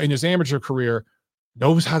in his amateur career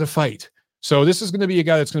knows how to fight. So this is going to be a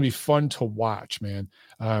guy that's going to be fun to watch, man.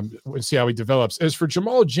 We'll see how he develops. As for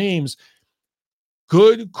Jamal James,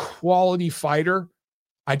 good quality fighter.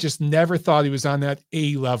 I just never thought he was on that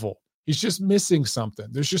A level. He's just missing something.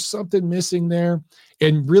 There's just something missing there.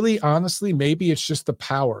 And really, honestly, maybe it's just the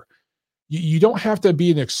power. You don't have to be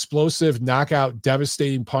an explosive, knockout,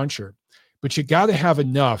 devastating puncher, but you got to have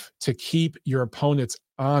enough to keep your opponents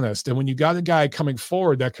honest. And when you got a guy coming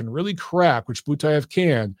forward that can really crack, which Butaev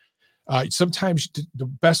can, sometimes the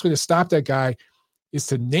best way to stop that guy is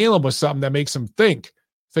to nail him with something that makes him think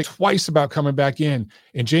twice about coming back in.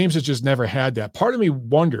 And James has just never had that. Part of me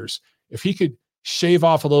wonders if he could shave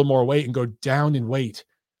off a little more weight and go down in weight,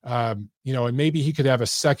 and maybe he could have a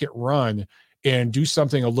second run and do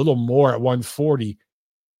something a little more at 140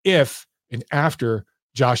 if and after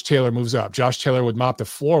Josh Taylor moves up. Josh Taylor would mop the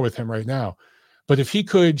floor with him right now. But if he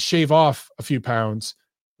could shave off a few pounds,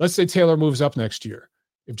 let's say Taylor moves up next year.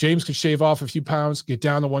 If James could shave off a few pounds, get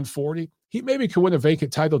down to 140, he maybe could win a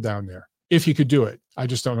vacant title down there if he could do it. I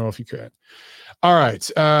just don't know if he could. All right.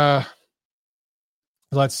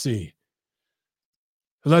 Let's see.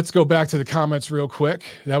 Let's go back to the comments real quick.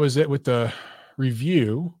 That was it with the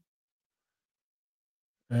review.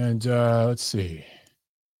 And let's see.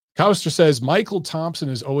 Kauster says, Michael Thompson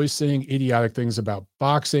is always saying idiotic things about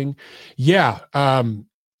boxing. Yeah.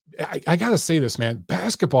 I got to say this, man.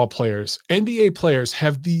 Basketball players, NBA players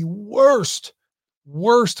have the worst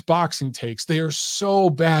boxing takes. They are so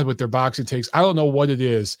bad with their boxing takes. I don't know what it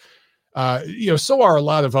is. So are a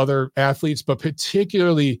lot of other athletes, but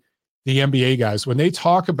particularly the NBA guys. When they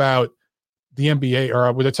talk about the NBA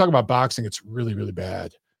or when they talk about boxing, it's really, really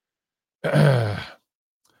bad.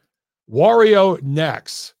 Wario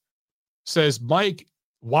Next says, Mike,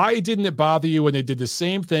 why didn't it bother you when they did the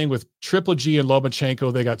same thing with Triple G and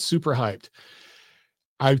Lomachenko? They got super hyped.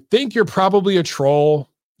 I think you're probably a troll.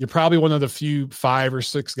 You're probably one of the few 5 or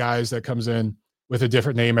 6 guys that comes in with a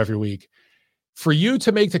different name every week. For you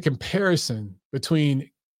to make the comparison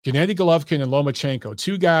between Gennady Golovkin and Lomachenko,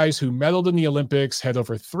 2 guys who medaled in the Olympics, had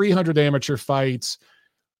over 300 amateur fights.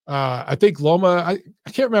 I think Loma,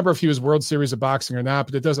 I can't remember if he was World Series of Boxing or not,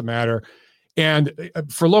 but it doesn't matter. And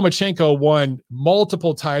for Lomachenko, won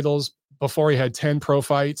multiple titles before he had 10 pro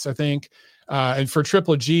fights, I think. And for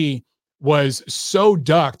Triple G, was so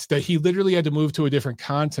ducked that he literally had to move to a different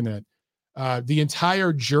continent. The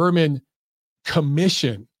entire German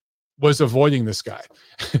commission was avoiding this guy,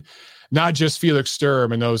 not just Felix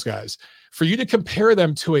Sturm and those guys. For you to compare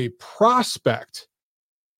them to a prospect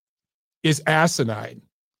is asinine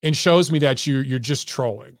and shows me that you're just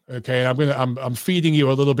trolling. Okay. And I'm feeding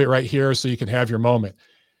you a little bit right here so you can have your moment.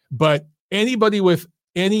 But anybody with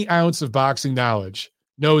any ounce of boxing knowledge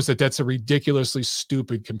knows that that's a ridiculously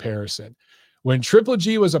stupid comparison. When Triple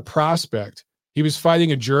G was a prospect, he was fighting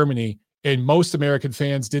in Germany and most American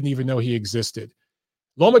fans didn't even know he existed.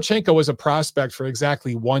 Lomachenko was a prospect for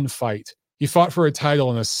exactly 1 fight. He fought for a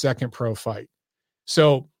title in a second pro fight.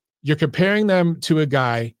 So you're comparing them to a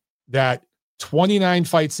guy that 29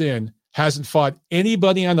 fights in hasn't fought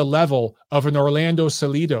anybody on the level of an Orlando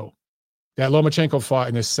Salido that Lomachenko fought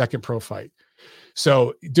in his second pro fight.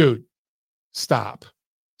 So, dude, stop.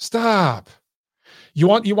 You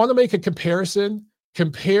want to make a comparison?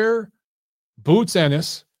 Compare Boots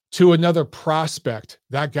Ennis to another prospect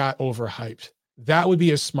that got overhyped. That would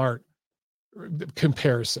be a smart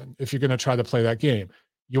comparison if you're going to try to play that game.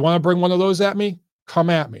 You want to bring one of those at me? Come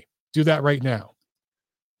at me. Do that right now.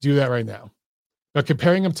 But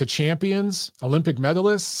comparing them to champions, Olympic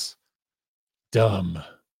medalists, dumb.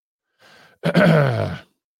 All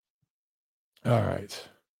right.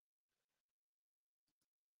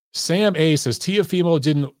 Sam A says Teofimo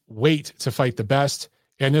didn't wait to fight the best,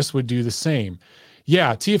 and this would do the same.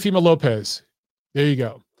 Yeah, Teofimo Lopez. There you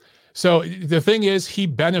go. So the thing is, he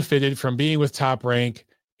benefited from being with Top Rank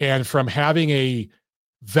and from having a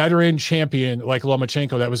veteran champion like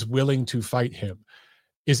Lomachenko that was willing to fight him.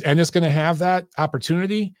 Is Ennis going to have that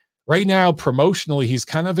opportunity? Right now, promotionally, he's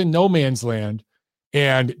kind of in no man's land.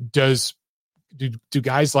 And do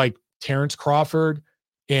guys like Terrence Crawford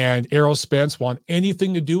and Errol Spence want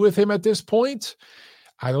anything to do with him at this point?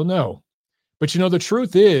 I don't know. But the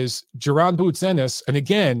truth is, Jaron Boots Ennis, and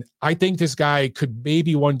again, I think this guy could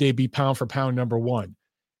maybe one day be pound for pound number one.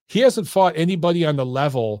 He hasn't fought anybody on the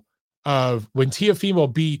level of when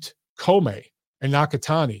Teofimo beat Kome and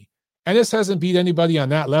Nakatani. Ennis hasn't beat anybody on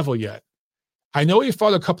that level yet. I know he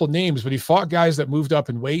fought a couple names, but he fought guys that moved up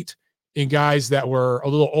in weight and guys that were a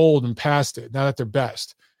little old and past it, not at their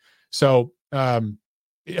best. So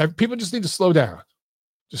people just need to slow down.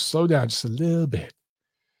 Just slow down just a little bit.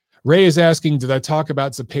 Ray is asking, did I talk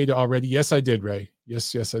about Zepeda already? Yes, I did, Ray.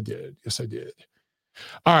 Yes, I did.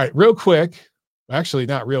 All right, real quick. Actually,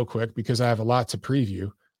 not real quick because I have a lot to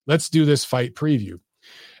preview. Let's do this fight preview.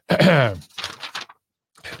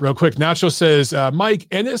 Real quick, Nacho says, Mike,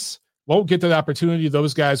 Ennis won't get that opportunity.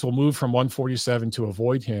 Those guys will move from 147 to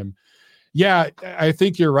avoid him. Yeah, I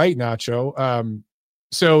think you're right, Nacho.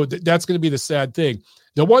 So that's going to be the sad thing.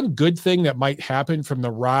 The one good thing that might happen from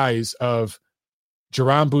the rise of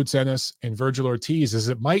Jaron Boots Ennis and Virgil Ortiz is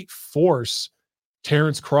it might force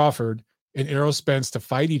Terrence Crawford and Errol Spence to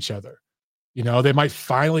fight each other. They might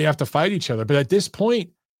finally have to fight each other. But at this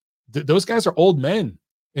point, those guys are old men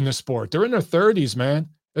in the sport. They're in their 30s, man.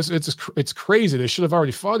 It's crazy. They should have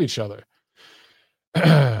already fought each other.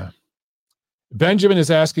 Benjamin is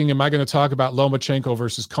asking, am I going to talk about Lomachenko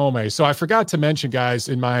versus Kome? So I forgot to mention, guys,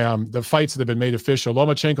 in my the fights that have been made official,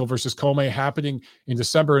 Lomachenko versus Kome happening in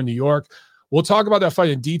December in New York. We'll talk about that fight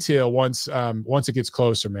in detail once it gets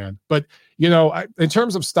closer, man. But, in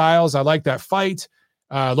terms of styles, I like that fight.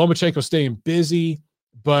 Lomachenko staying busy,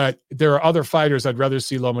 but there are other fighters I'd rather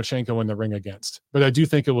see Lomachenko in the ring against. But I do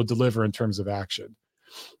think it will deliver in terms of action.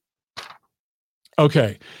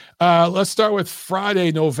 Okay, let's start with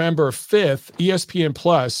Friday, November 5th. ESPN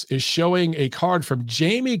Plus is showing a card from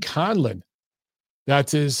Jamie Conlon.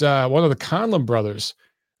 That is one of the Conlon brothers,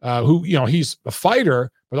 who, he's a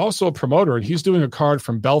fighter, but also a promoter, and he's doing a card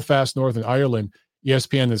from Belfast, Northern Ireland.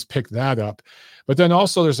 ESPN has picked that up. But then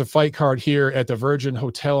also there's a fight card here at the Virgin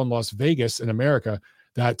Hotel in Las Vegas in America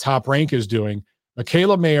that Top Rank is doing.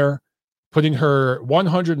 Michaela Mayer putting her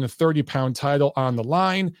 130-pound title on the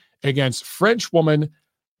line against French woman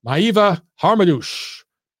Maïva Hamadouche.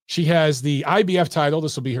 She has the IBF title.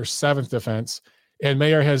 This will be her 7th defense. And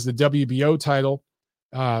Mayer has the WBO title.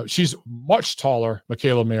 She's much taller,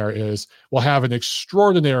 Michaela Mayer is. Will have an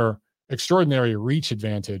extraordinary reach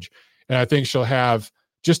advantage. And I think she'll have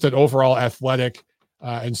just an overall athletic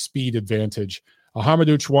and speed advantage.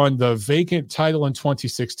 Hamadouche won the vacant title in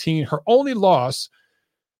 2016. Her only loss,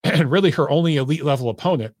 and really her only elite level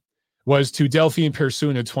opponent, was to Delphine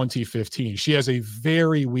Persoon in 2015. She has a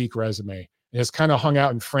very weak resume and has kind of hung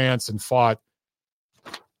out in France and fought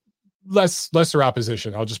lesser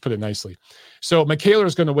opposition. I'll just put it nicely. So Michaela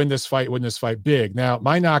is going to win this fight big. Now,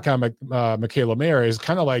 my knock on Michaela Mayer is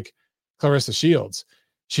kind of like Clarissa Shields.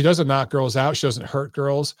 She doesn't knock girls out. She doesn't hurt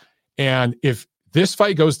girls. And if this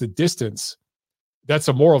fight goes the distance, that's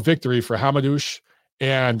a moral victory for Hamadouche.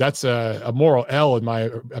 And that's a moral L, in my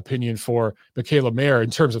opinion, for Michaela Mayer in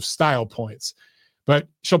terms of style points. But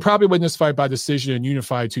she'll probably win this fight by decision and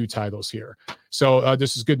unify 2 titles here. So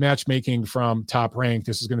this is good matchmaking from Top Rank.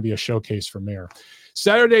 This is going to be a showcase for Mayer.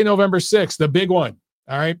 Saturday, November 6th, the big one.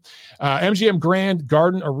 All right. MGM Grand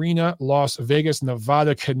Garden Arena, Las Vegas,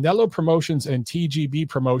 Nevada. Canelo Promotions and TGB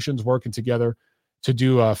Promotions working together to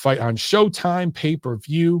do a fight on Showtime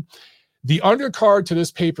pay-per-view. The undercard to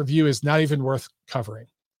this pay-per-view is not even worth covering.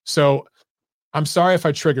 So I'm sorry if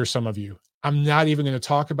I trigger some of you. I'm not even going to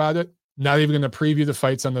talk about it. Not even going to preview the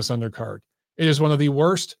fights on this undercard. It is one of the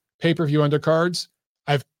worst pay-per-view undercards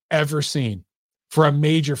I've ever seen for a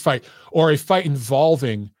major fight or a fight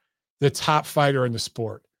involving the top fighter in the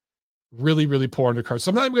sport. Really, really poor undercard. So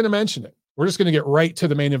I'm not even going to mention it. We're just going to get right to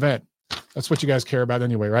the main event. That's what you guys care about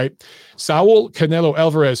anyway, right? Saul Canelo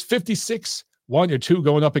Alvarez, 56-1-2,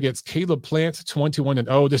 going up against Caleb Plant,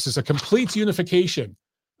 21-0. This is a complete unification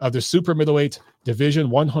of the super middleweight division,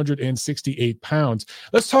 168 pounds.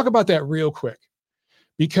 Let's talk about that real quick,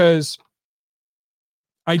 because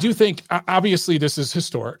I do think, obviously, this is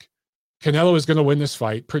historic. Canelo is going to win this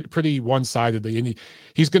fight pretty one-sidedly, and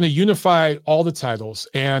he's going to unify all the titles.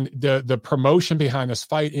 And the promotion behind this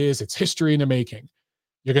fight is it's history in the making.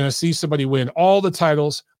 You're going to see somebody win all the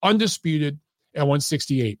titles, undisputed, at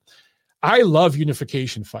 168. I love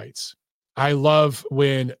unification fights. I love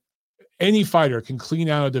when any fighter can clean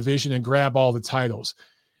out a division and grab all the titles.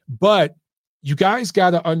 But you guys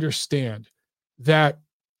got to understand that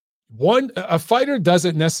a fighter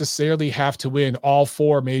doesn't necessarily have to win all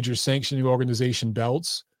 4 major sanctioning organization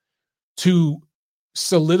belts to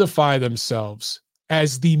solidify themselves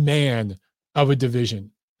as the man of a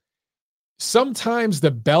division. Sometimes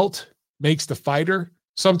the belt makes the fighter.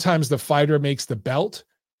 Sometimes the fighter makes the belt.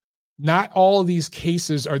 Not all of these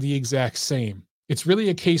cases are the exact same. It's really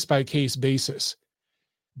a case-by-case basis.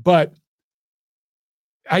 But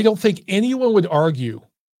I don't think anyone would argue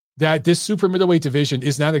that this super middleweight division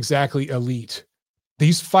is not exactly elite.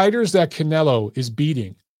 These fighters that Canelo is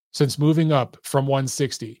beating since moving up from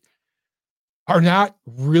 160 are not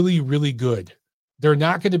really, really good. They're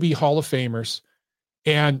not going to be Hall of Famers.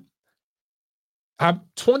 And I'm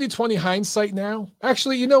 2020 hindsight now.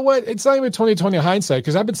 Actually, you know what? It's not even 2020 hindsight,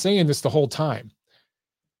 because I've been saying this the whole time.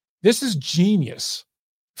 This is genius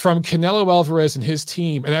from Canelo Alvarez and his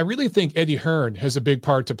team. And I really think Eddie Hearn has a big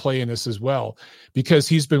part to play in this as well, because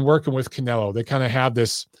he's been working with Canelo. They kind of have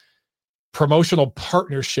this promotional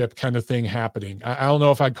partnership kind of thing happening. I don't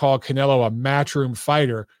know if I'd call Canelo a matchroom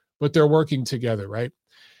fighter, but they're working together, right?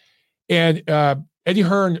 And Eddie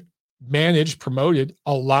Hearn promoted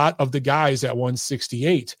a lot of the guys at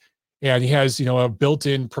 168. And he has, a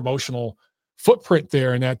built-in promotional footprint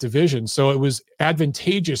there in that division. So it was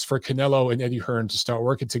advantageous for Canelo and Eddie Hearn to start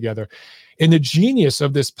working together. And the genius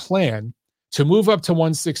of this plan to move up to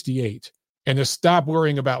 168 and to stop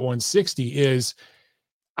worrying about 160 is,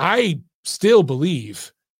 I still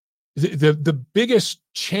believe the biggest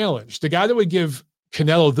challenge, the guy that would give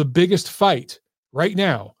Canelo the biggest fight right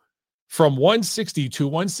now from 160 to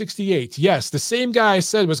 168. Yes, the same guy I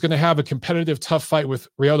said was going to have a competitive, tough fight with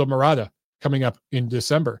Riyaldo Murata coming up in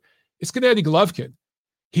December. It's Gennady Golovkin.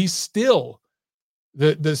 He's still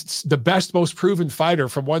the best, most proven fighter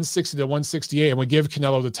from 160 to 168 and would give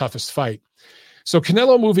Canelo the toughest fight. So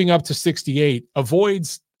Canelo moving up to 68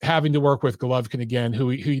 avoids having to work with Golovkin again, who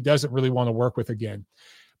he doesn't really want to work with again.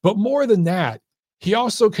 But more than that, he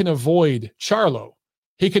also can avoid Charlo.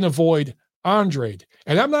 He can avoid Andrade.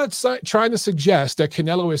 And I'm not trying to suggest that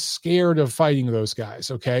Canelo is scared of fighting those guys,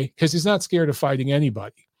 okay? Because he's not scared of fighting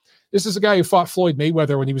anybody. This is a guy who fought Floyd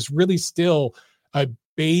Mayweather when he was really still a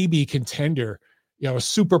baby contender, a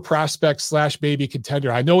super prospect / baby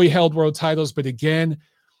contender. I know he held world titles, but again,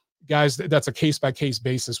 guys, that's a case-by-case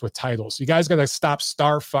basis with titles. You guys got to stop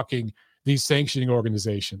star fucking these sanctioning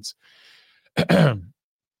organizations.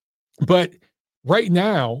 But right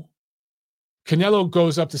now, Canelo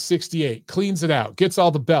goes up to 68, cleans it out, gets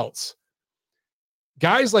all the belts.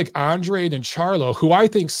 Guys like Andrade and Charlo, who I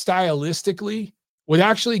think stylistically would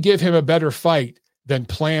actually give him a better fight than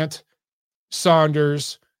Plant,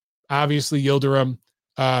 Saunders, obviously Yildirim,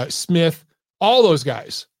 Smith, all those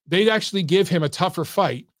guys. They'd actually give him a tougher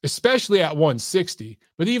fight, especially at 160,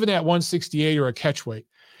 but even at 168 or a catchweight,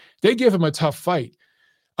 they give him a tough fight,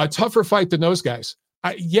 a tougher fight than those guys.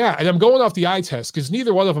 And I'm going off the eye test because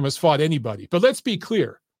neither one of them has fought anybody. But let's be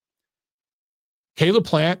clear. Caleb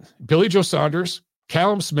Plant, Billy Joe Saunders,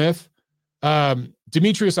 Callum Smith,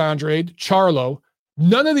 Demetrius Andrade, Charlo,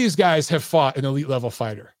 none of these guys have fought an elite level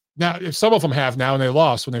fighter. Now, if some of them have now and they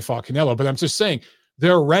lost when they fought Canelo, but I'm just saying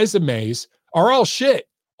their resumes are all shit.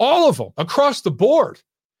 All of them across the board.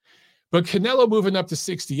 But Canelo moving up to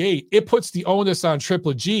 68, it puts the onus on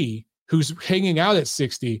Triple G, who's hanging out at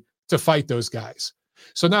 60, to fight those guys.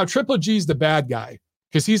 So now Triple G's the bad guy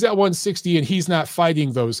because he's at 160 and he's not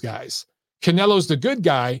fighting those guys. Canelo's the good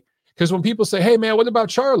guy because when people say, hey, man, what about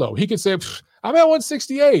Charlo? He can say, I'm at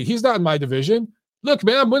 168. He's not in my division. Look,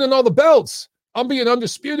 man, I'm winning all the belts. I'm being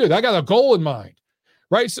undisputed. I got a goal in mind,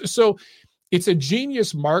 right? So it's a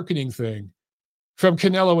genius marketing thing from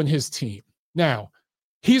Canelo and his team. Now,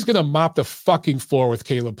 he's going to mop the fucking floor with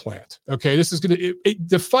Caleb Plant. Okay, this is going to,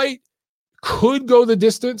 the fight could go the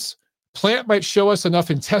distance. Plant might show us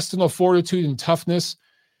enough intestinal fortitude and toughness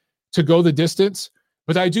to go the distance,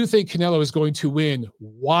 but I do think Canelo is going to win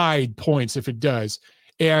wide points if it does.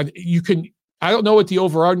 And I don't know what the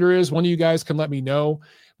over-under is. One of you guys can let me know,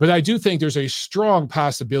 but I do think there's a strong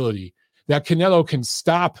possibility that Canelo can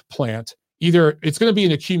stop Plant. Either it's going to be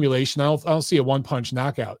an accumulation. I don't see a one-punch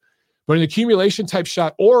knockout, but an accumulation type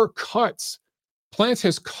shot or cuts. Plant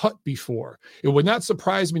has cut before. It would not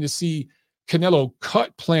surprise me to see Canelo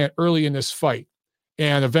cut Plant early in this fight,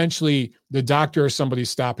 and eventually the doctor or somebody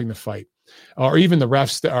stopping the fight, or even the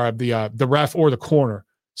the ref or the corner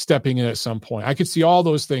stepping in at some point. I could see all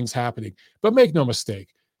those things happening, but make no mistake,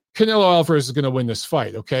 Canelo Alvarez is going to win this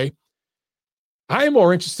fight. Okay, I am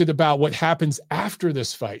more interested about what happens after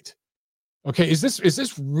this fight. Okay, is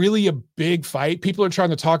this really a big fight? People are trying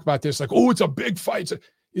to talk about this like, oh, it's a big fight.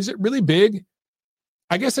 Is it really big?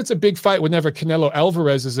 I guess it's a big fight whenever Canelo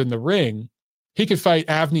Alvarez is in the ring. He could fight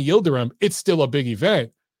Avni Yildirim. It's still a big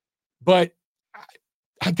event. But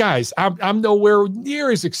guys, I'm nowhere near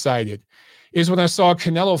as excited as when I saw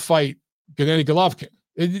Canelo fight Gennady Golovkin.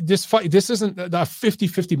 This isn't a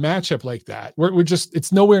 50-50 matchup like that.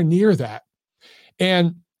 It's nowhere near that.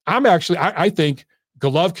 And I think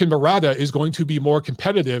Golovkin Murata is going to be more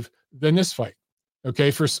competitive than this fight.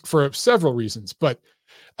 Okay, for several reasons. But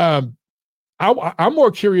I'm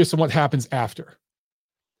more curious on what happens after.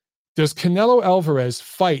 Does Canelo Alvarez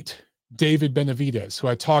fight David Benavidez, who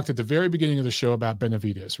I talked at the very beginning of the show about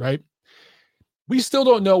Benavidez, right? We still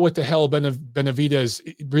don't know what the hell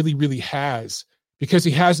Benavidez really, really has, because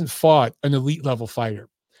he hasn't fought an elite level fighter.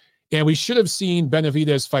 And we should have seen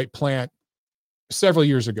Benavidez fight Plant several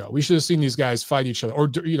years ago. We should have seen these guys fight each other, or,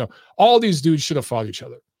 all these dudes should have fought each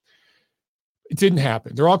other. It didn't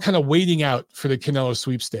happen. They're all kind of waiting out for the Canelo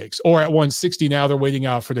sweepstakes, or at 160 now they're waiting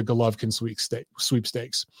out for the Golovkin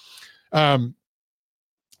sweepstakes. And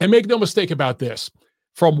make no mistake about this.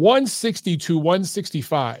 From 160 to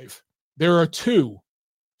 165, there are two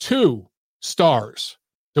stars.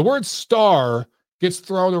 The word star gets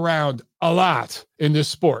thrown around a lot in this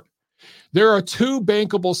sport. There are two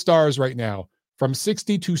bankable stars right now from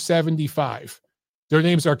 60 to 75. Their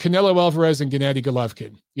names are Canelo Alvarez and Gennady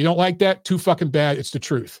Golovkin. You don't like that? Too fucking bad. It's the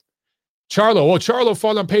truth. Charlo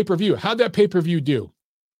fought on pay-per-view. How'd that pay-per-view do?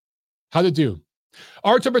 How'd it do?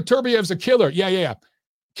 Artur Beterbiev's a killer. Yeah.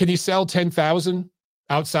 Can he sell 10,000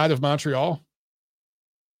 outside of Montreal?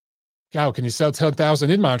 How can he sell 10,000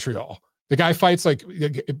 in Montreal? The guy fights like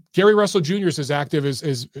Gary Russell Jr. is as active as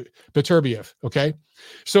Beterbiev. Okay.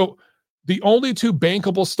 So the only two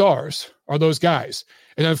bankable stars are those guys.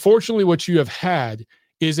 And unfortunately, what you have had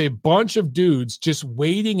is a bunch of dudes just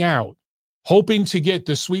waiting out, hoping to get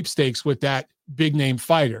the sweepstakes with that big name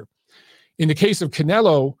fighter. In the case of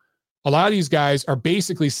Canelo, a lot of these guys are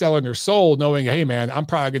basically selling their soul, knowing, hey, man, I'm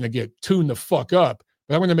probably going to get tuned the fuck up,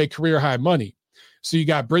 but I'm going to make career high money. So you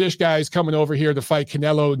got British guys coming over here to fight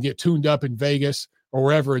Canelo and get tuned up in Vegas or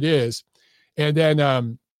wherever it is. And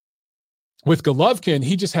then with Golovkin,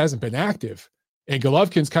 he just hasn't been active. And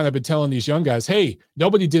Golovkin's kind of been telling these young guys, hey,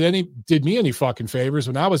 nobody did me any fucking favors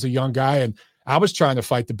when I was a young guy and I was trying to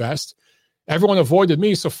fight the best. Everyone avoided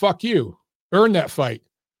me, so fuck you. Earn that fight.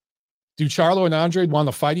 Do Charlo and Andre want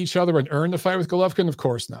to fight each other and earn the fight with Golovkin? Of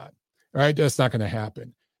course not. All right, that's not going to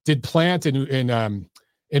happen. Did Plant and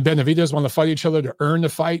Benavidez want to fight each other to earn the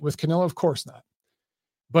fight with Canelo? Of course not.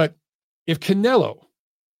 But if Canelo,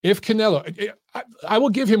 I will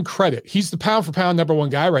give him credit. He's the pound for pound number one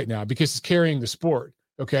guy right now because he's carrying the sport.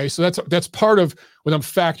 Okay, so that's part of what I'm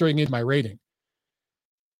factoring in my rating.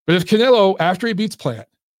 But if Canelo, after he beats Plant,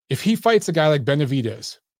 if he fights a guy like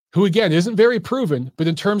Benavidez, who again isn't very proven, but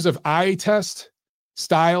in terms of eye test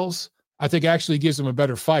styles, I think actually gives him a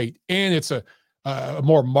better fight, and it's a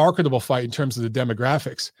more marketable fight in terms of the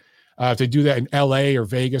demographics. If they do that in LA or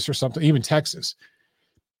Vegas or something, even Texas,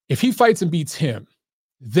 if he fights and beats him,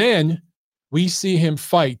 then we see him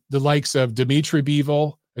fight the likes of Dmitry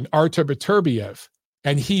Bivol and Artur Beterbiev,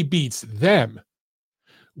 and he beats them.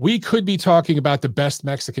 We could be talking about the best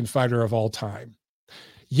Mexican fighter of all time.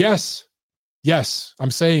 Yes,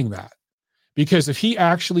 I'm saying that. Because if he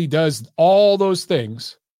actually does all those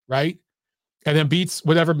things, right, and then beats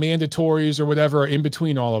whatever mandatories or whatever are in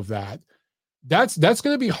between all of that, that's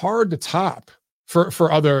going to be hard to top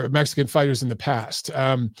for other Mexican fighters in the past.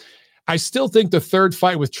 I still think the third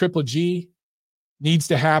fight with Triple G needs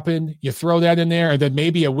to happen. You throw that in there, and then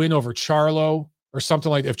maybe a win over Charlo or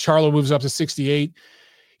something like that. If Charlo moves up to 68,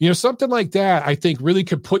 something like that, I think really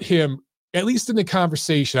could put him at least in the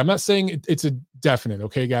conversation. I'm not saying it's a definite,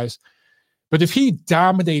 okay, guys? But if he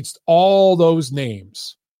dominates all those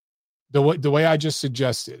names, the way I just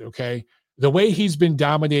suggested, okay, the way he's been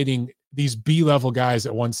dominating these B-level guys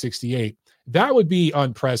at 168, that would be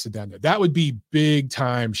unprecedented. That would be big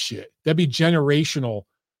time shit. That'd be generational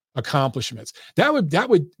accomplishments. That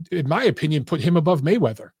would, in my opinion, put him above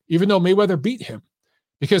Mayweather, even though Mayweather beat him,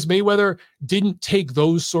 because Mayweather didn't take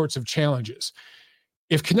those sorts of challenges.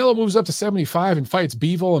 If Canelo moves up to 75 and fights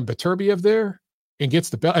Bivol and Beterbiev there and gets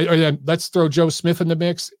the belt, or then let's throw Joe Smith in the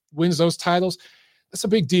mix, wins those titles, that's a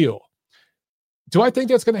big deal. Do I think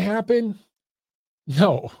that's going to happen?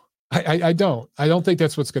 No, I don't. I don't think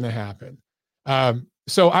that's what's going to happen.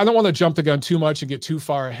 So I don't want to jump the gun too much and get too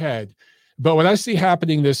far ahead. But what I see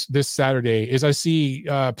happening this Saturday is I see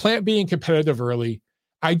Plant being competitive early.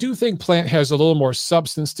 I do think Plant has a little more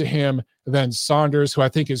substance to him than Saunders, who I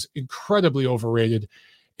think is incredibly overrated,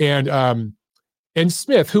 and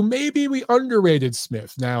Smith, who maybe we underrated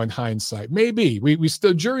Smith now in hindsight. Maybe we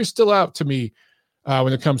still, jury's still out to me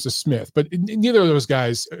when it comes to Smith, but neither of those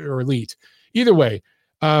guys are elite. Either way,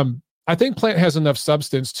 I think Plant has enough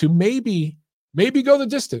substance to maybe go the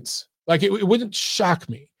distance. Like it wouldn't shock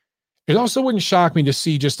me. It also wouldn't shock me to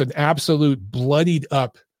see just an absolute bloodied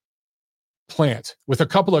up Plant with a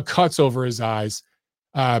couple of cuts over his eyes,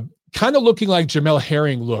 kind of looking like Jamel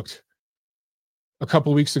Herring looked a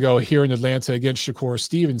couple of weeks ago here in Atlanta against Shakur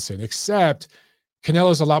Stevenson, except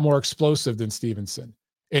Canelo's a lot more explosive than Stevenson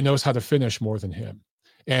and knows how to finish more than him,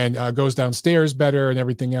 and goes downstairs better and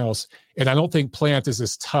everything else. And I don't think Plant is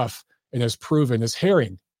as tough and as proven as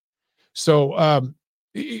Herring. So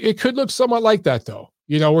it could look somewhat like that, though,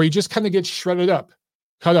 where he just kind of gets shredded up,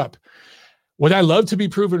 cut up. Would I love to be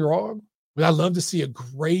proven wrong? Would I love to see a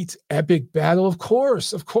great epic battle? Of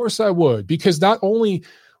course I would, because not only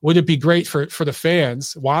would it be great for the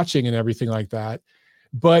fans watching and everything like that,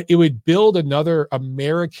 but it would build another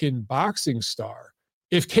American boxing star.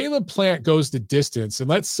 If Caleb Plant goes the distance, and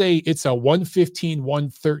let's say it's a 115,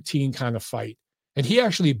 113 kind of fight, and he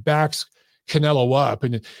actually backs Canelo up,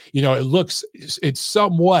 and it's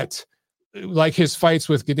somewhat like his fights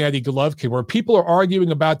with Gennady Golovkin, where people are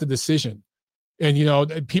arguing about the decision.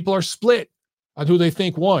 And, people are split on who they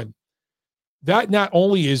think won. That not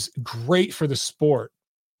only is great for the sport,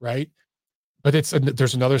 right? But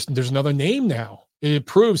there's another name now. It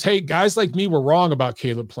proves, hey, guys like me were wrong about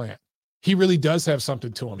Caleb Plant. He really does have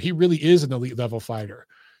something to him. He really is an elite level fighter.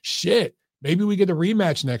 Shit, maybe we get a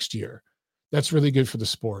rematch next year. That's really good for the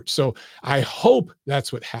sport. So I hope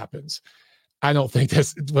that's what happens. I don't think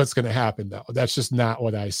that's what's going to happen, though. That's just not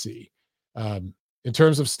what I see. In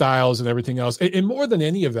terms of styles and everything else. And more than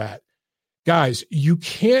any of that, guys, you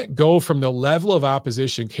can't go from the level of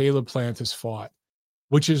opposition Caleb Plant has fought,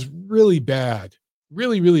 which is really bad,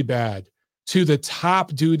 really, really bad, to the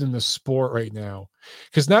top dude in the sport right now.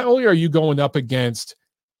 Because not only are you going up against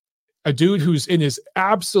a dude who's in his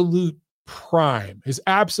absolute prime, his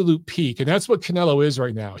absolute peak, and that's what Canelo is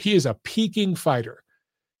right now. He is a peaking fighter.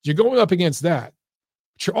 You're going up against that,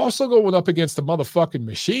 but you're also going up against the motherfucking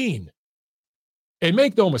machine. And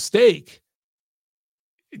make no mistake,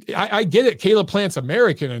 I get it. Caleb Plant's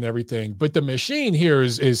American and everything, but the machine here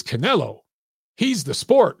is Canelo. He's the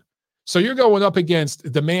sport. So you're going up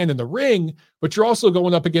against the man in the ring, but you're also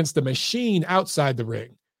going up against the machine outside the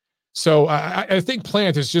ring. So I think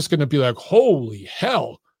Plant is just going to be like, holy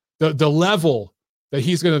hell, the level that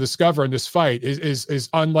he's going to discover in this fight is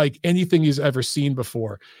unlike anything he's ever seen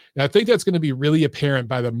before. And I think that's going to be really apparent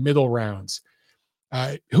by the middle rounds.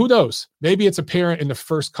 Who knows? Maybe it's apparent in the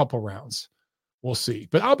first couple rounds. We'll see.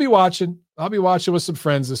 But I'll be watching. With some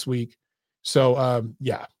friends this week. So,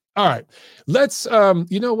 yeah. All right. Let's,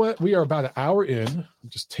 you know what? We are about an hour in. I'm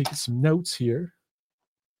just taking some notes here.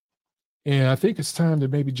 And I think it's time to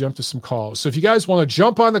maybe jump to some calls. So if you guys want to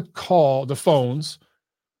jump on the phones,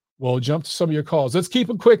 we'll jump to some of your calls. Let's keep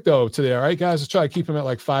them quick, though, today. All right, guys? Let's try to keep them at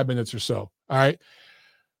like 5 minutes or so. All right.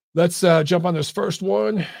 Let's jump on this first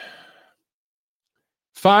one.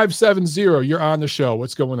 570, you're on the show.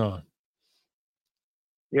 What's going on?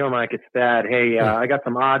 Mike, it's Thad. Hey, I got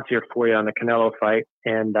some odds here for you on the Canelo fight,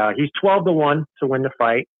 and he's 12-1 to win the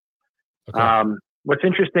fight. Okay. What's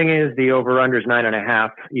interesting is the over/under is 9.5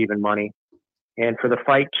 even money, and for the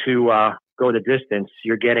fight to go the distance,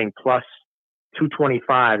 you're getting plus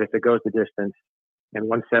 225 if it goes the distance, and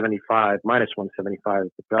 175 minus 175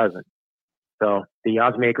 if it doesn't. So the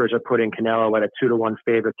odds makers are putting Canelo at a 2-1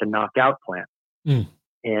 favorite to knock out Plant.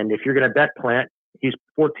 And if you're going to bet Plant, he's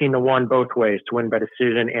 14-1 both ways to win by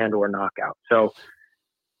decision and or knockout. So,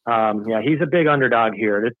 he's a big underdog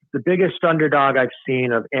here. It's the biggest underdog I've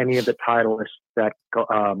seen of any of the titleists that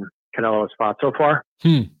Canelo has fought so far.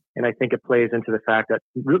 And I think it plays into the fact that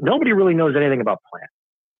nobody really knows anything about Plant.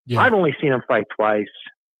 Yeah. I've only seen him fight twice.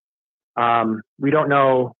 We don't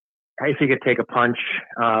know if he could take a punch.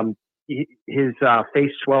 his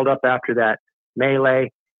face swelled up after that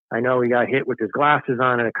melee. I know he got hit with his glasses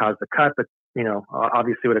on and it caused the cut, but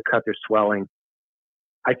obviously with a cut, there's swelling.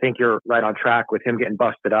 I think you're right on track with him getting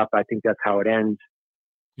busted up. I think that's how it ends.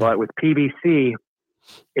 But with PBC,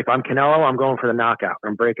 if I'm Canelo, I'm going for the knockout.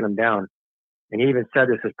 I'm breaking him down. And he even said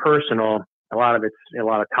this is personal. A lot of it's a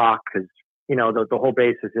lot of talk because, the whole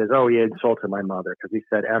basis is, he insulted my mother because he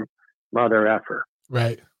said, mother effer.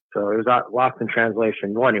 Right. So it was lost in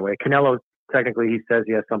translation. Well, anyway, Canelo, technically, he says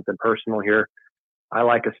he has something personal here. I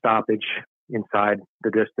like a stoppage inside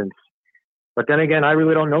the distance. But then again, I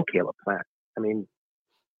really don't know Caleb Plant. I mean,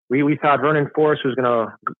 we thought Vernon Forrest was going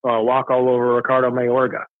to walk all over Ricardo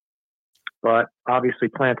Mayorga. But obviously,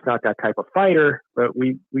 Plant's not that type of fighter. But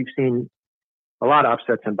we've seen a lot of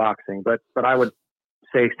upsets in boxing. But I would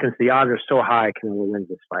say since the odds are so high, Canelo wins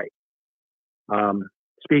this fight.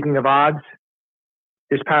 Speaking of odds,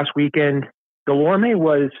 this past weekend, Delorme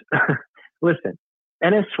was, listen,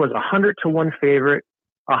 Ennis was 100-1 favorite,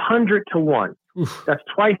 100-1. Oof. That's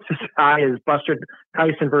twice as high as Buster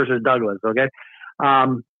Tyson versus Douglas, okay?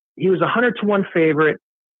 He was 100-1 favorite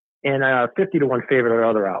and 50-1 favorite at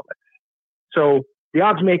other outlets. So the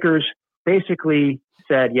odds makers basically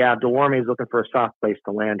said, Delorme is looking for a soft place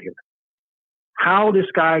to land here. How this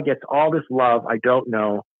guy gets all this love, I don't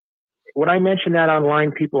know. When I mentioned that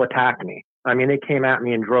online, people attacked me. I mean, they came at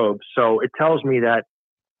me in droves. So it tells me that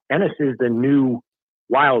Ennis is the new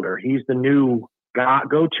Wilder. He's the new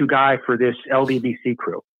go-to guy for this LDBC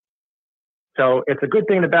crew. So it's a good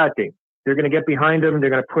thing and a bad thing. They're going to get behind him. They're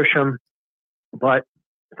going to push him. But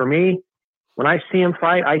for me, when I see him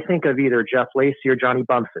fight, I think of either Jeff Lacey or Johnny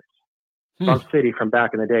Bumphis. Bump City from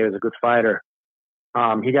back in the day was a good fighter.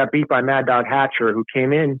 He got beat by Mad Dog Hatcher, who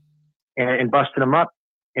came in and busted him up.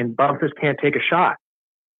 And Bumphis can't take a shot.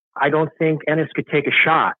 I don't think Ennis could take a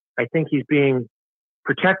shot. I think he's being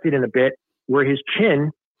protected in a bit where his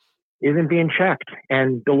chin isn't being checked.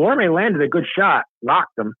 And Delorme landed a good shot,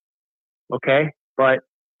 knocked him. Okay. But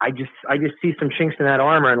I just see some chinks in that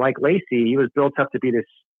armor. And like Lacey, he was built up to be this,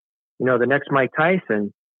 the next Mike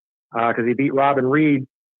Tyson, because he beat Robin Reed,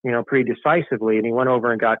 pretty decisively. And he went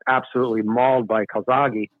over and got absolutely mauled by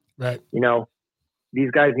Calzaghe. Right.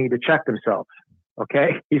 These guys need to check themselves.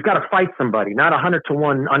 Okay. He's got to fight somebody, not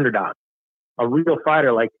 100-1 underdog, a real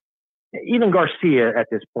fighter. Like even Garcia at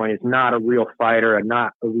this point is not a real fighter and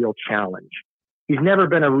not a real challenge. He's never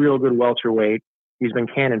been a real good welterweight. He's been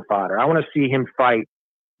cannon fodder. I want to see him fight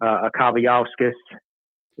a Kavaliauskas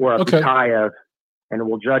or a Butayev, and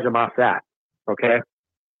we'll judge him off that. Okay.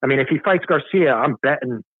 I mean, if he fights Garcia, I'm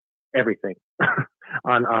betting everything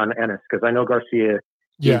on Ennis because I know Garcia,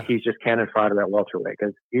 he's just cannon fodder at welterweight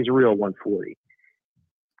because he's a real 140.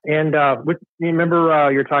 And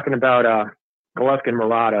remember you're talking about Golovkin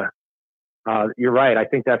Murata. You're right. I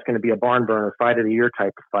think that's going to be a barn burner, fight of the year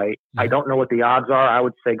type of fight. Mm-hmm. I don't know what the odds are. I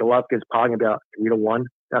would say Golovkin's probably about 3-1.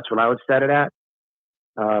 That's what I would set it at.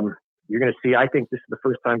 You're going to see. I think this is the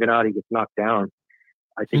first time Gennady gets knocked down.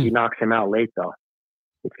 I think he knocks him out late though.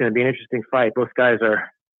 It's going to be an interesting fight. Both guys are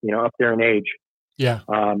up there in age. Yeah.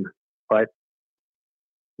 But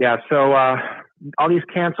yeah. So all these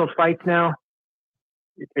canceled fights now.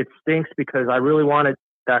 It stinks because I really wanted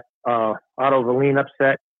that Otto Wallin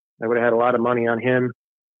upset. I would have had a lot of money on him.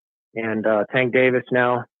 And Tank Davis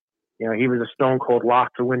now, he was a stone cold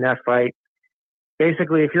lock to win that fight.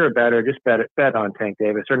 Basically, if you're a bettor, just bet on Tank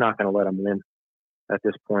Davis. They're not going to let him win at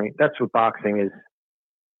this point. That's what boxing is,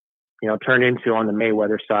 turned into on the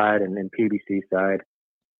Mayweather side and PBC side.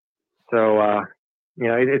 So,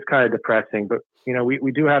 it's kind of depressing. But,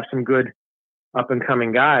 we do have some good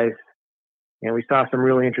up-and-coming guys. And we saw some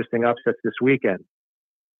really interesting upsets this weekend.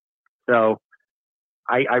 So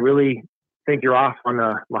I really think you're off on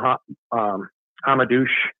the Hamadouche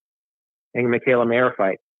and Michaela Mayer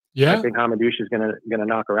fight. Yeah. I think Hamadouche is gonna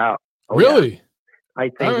knock her out. Oh, really? Yeah. I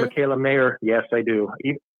think Michaela Mayer, yes, I do.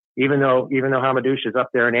 Even though Hamadouche is up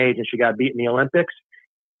there in age and she got beat in the Olympics,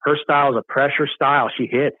 her style is a pressure style. She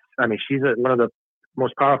hits. I mean, she's one of the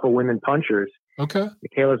most powerful women punchers. Okay.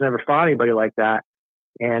 Michaela's never fought anybody like that.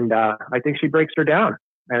 And I think she breaks her down.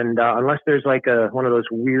 And unless there's like one of those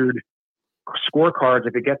weird scorecards,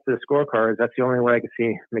 if it gets to the scorecards, that's the only way I can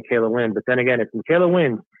see Michaela win. But then again, if Michaela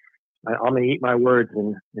wins, I'm going to eat my words,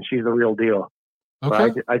 and she's the real deal. Okay.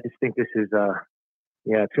 But I just think this is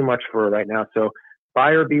too much for her right now. So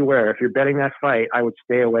buyer beware. If you're betting that fight, I would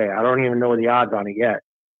stay away. I don't even know the odds on it yet.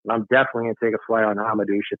 And I'm definitely going to take a flyer on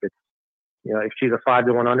Hamadouche if it's if she's a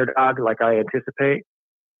 5-1 underdog like I anticipate.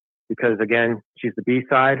 Because again, she's the B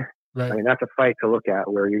side. Right. I mean, that's a fight to look at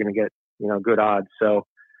where you're going to get, good odds. So,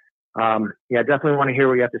 definitely want to hear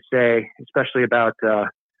what you have to say, especially about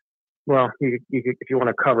well, if you want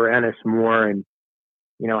to cover Ennis more and,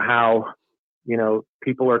 how,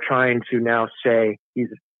 people are trying to now say he's,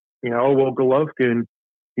 oh, well, Golovkin,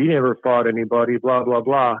 he never fought anybody, blah, blah,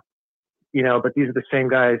 blah. But these are the same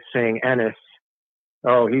guys saying Ennis,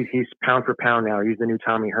 oh, he's pound for pound now. He's the new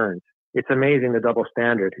Tommy Hearns. It's amazing, the double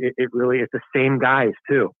standard. It really, it's the same guys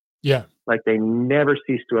too. Yeah. Like they never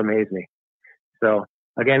cease to amaze me. So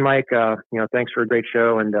again, Mike, thanks for a great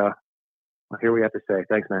show. And I'll hear what you have to say.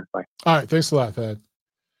 Thanks, man. Bye. All right. Thanks a lot, Thad.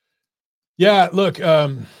 Yeah, look,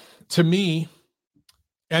 to me,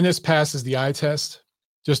 Ennis passes the eye test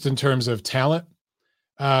just in terms of talent.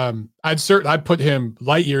 I'd put him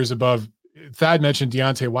light years above. Thad mentioned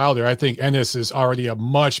Deontay Wilder. I think Ennis is already a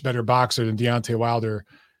much better boxer than Deontay Wilder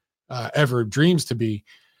ever dreams to be.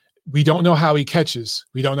 We don't know how he catches.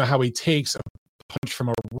 We don't know how he takes a punch from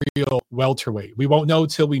a real welterweight. We won't know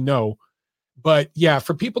till we know. But yeah,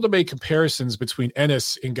 for people to make comparisons between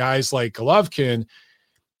Ennis and guys like Golovkin,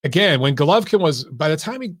 again, when Golovkin by the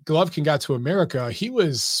time Golovkin got to America, he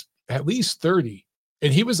was at least 30,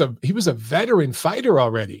 and he was a veteran fighter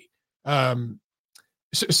already.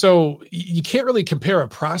 So you can't really compare a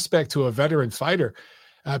prospect to a veteran fighter.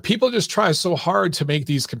 People just try so hard to make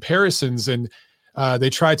these comparisons, and they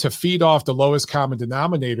try to feed off the lowest common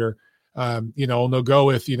denominator. And they'll go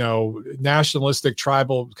with, nationalistic,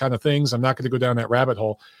 tribal kind of things. I'm not going to go down that rabbit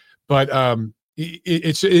hole, but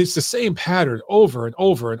it's the same pattern over and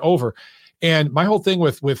over and over. And my whole thing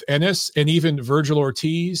with Ennis and even Virgil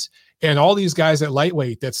Ortiz and all these guys at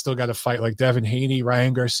lightweight that still got to fight, like Devin Haney,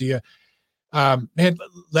 Ryan Garcia, man,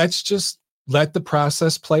 let's just let the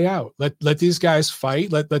process play out. Let these guys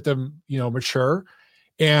fight. Let them, mature.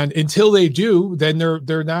 And until they do, then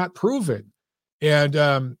they're not proven.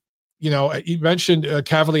 And, you mentioned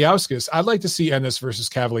Kavaliauskas. I'd like to see Ennis versus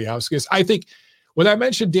Kavaliauskas. I think when I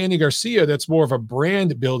mentioned Danny Garcia, that's more of a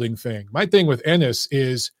brand building thing. My thing with Ennis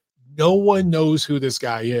is no one knows who this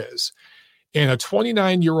guy is. And a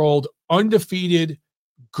 29-year-old, undefeated,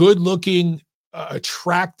 good-looking,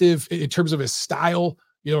 attractive in terms of his style,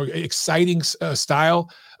 exciting style,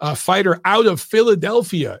 fighter out of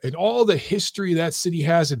Philadelphia and all the history that city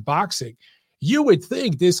has in boxing, you would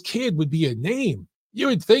think this kid would be a name. You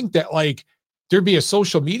would think that there'd be a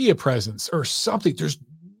social media presence or something. There's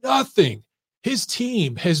nothing. His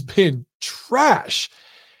team has been trash.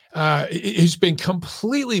 It's been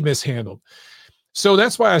completely mishandled. So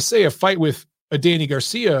that's why I say a fight with a Danny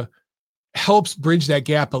Garcia helps bridge that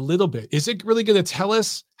gap a little bit. Is it really going to tell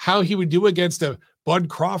us how he would do against a Bud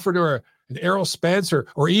Crawford or an Errol Spence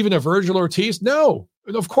or even a Virgil Ortiz? No,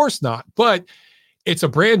 of course not. But it's a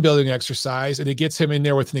brand building exercise, and it gets him in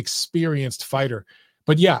there with an experienced fighter.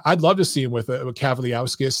 But yeah, I'd love to see him with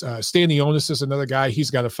Kavaliauskas. Stanionis is another guy. He's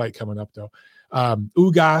got a fight coming up though.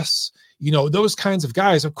 Ugas, those kinds of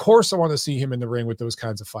guys. Of course, I want to see him in the ring with those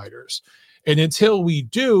kinds of fighters. And until we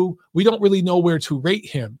do, we don't really know where to rate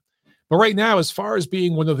him. But right now, as far as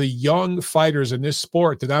being one of the young fighters in this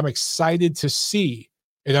sport that I'm excited to see,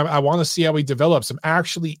 and I want to see how he develops, I'm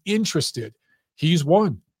actually interested. He's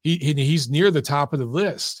one. He's near the top of the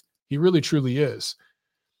list. He really, truly is.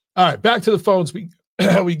 All right, back to the phones. We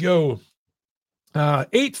go.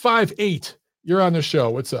 858, you're on the show.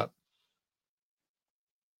 What's up?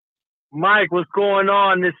 Mike, what's going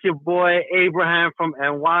on? This your boy Abraham from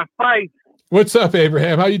NY Fights. What's up,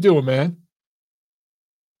 Abraham? How you doing, man?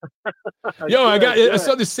 Yo, I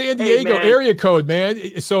saw the San Diego area code,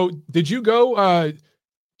 man. So did you go?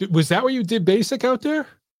 Was that where you did basic out there?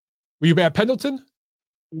 Were you at Pendleton?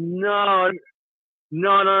 No.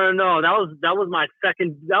 That was my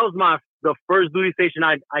second. That was the first duty station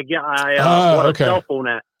I bought a cell phone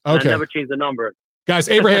at. Okay. I never changed the number. Guys,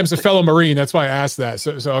 Abraham's a fellow Marine. That's why I asked that.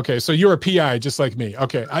 So okay. So you're a PI just like me.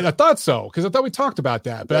 Okay. I thought so because I thought we talked about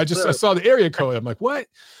that, but I saw the area code. I'm like, what?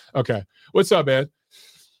 Okay. What's up, man?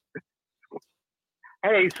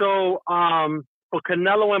 Hey, so for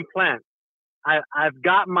Canelo and Plant, I've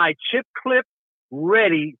got my chip clip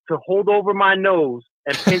ready to hold over my nose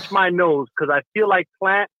and pinch my nose because I feel like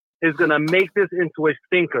Plant is going to make this into a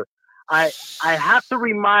stinker. I have to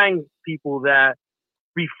remind people that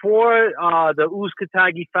before the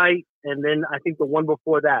Uzcategui fight, and then I think the one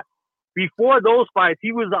before that, before those fights,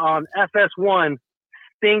 he was on FS1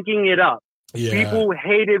 stinking it up. Yeah. People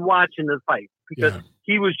hated watching this fight because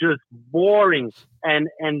he was just boring, and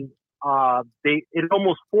it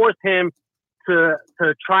almost forced him to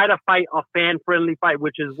try to fight a fan-friendly fight,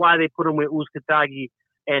 which is why they put him with Uzcategui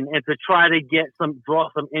and to try to draw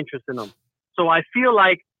some interest in him. So I feel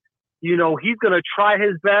like, he's going to try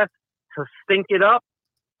his best to stink it up,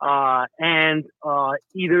 and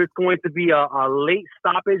either it's going to be a late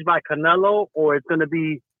stoppage by Canelo or it's going to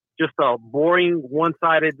be just a boring,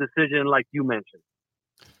 one-sided decision like you mentioned.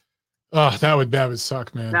 Oh, that would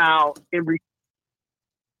suck, man. Now, in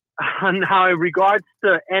regards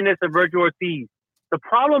to Ennis and Vergil Ortiz, the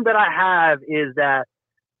problem that I have is that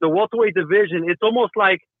the welterweight division, it's almost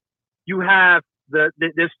like you have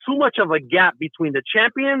there's too much of a gap between the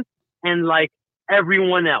champions and like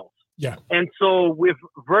everyone else. Yeah. And so with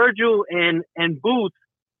Vergil and Boots,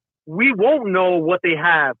 we won't know what they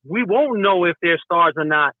have. We won't know if they're stars or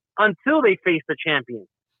not until they face the champion.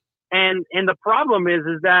 And the problem is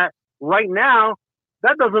that right now,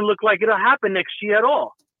 that doesn't look like it'll happen next year at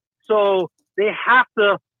all. So they have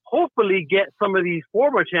to hopefully get some of these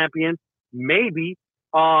former champions. Maybe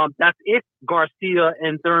that's if Garcia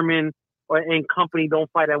and Thurman and company don't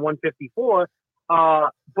fight at 154.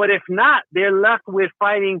 But if not, they're left with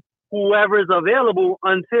fighting whoever's available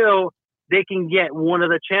until they can get one of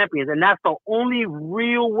the champions. And that's the only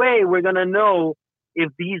real way we're going to know if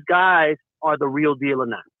these guys are the real deal or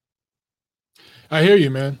not. I hear you,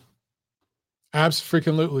 man.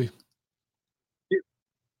 Absolutely.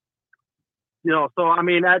 So I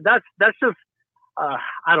mean, that's just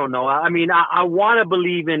I don't know. I mean, I want to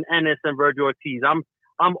believe in Ennis and Vergil Ortiz.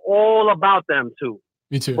 I'm all about them too.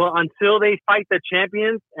 Me too. But until they fight the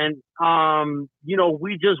champions, and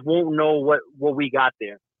we just won't know what we got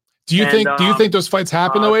there. Do you think those fights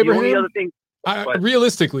happen though, Abraham? The only other thing,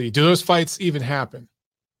 realistically, do those fights even happen?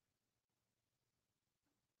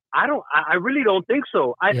 I really don't think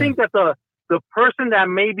so. I think that the person that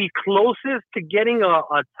may be closest to getting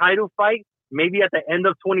a title fight, maybe at the end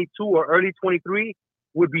of 22 or early 23,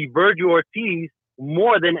 would be Vergil Ortiz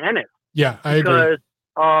more than Ennis. Yeah, I agree.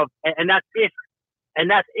 And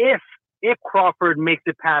that's if Crawford makes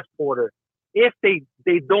it past Porter. If they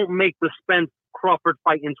don't make the Spence Crawford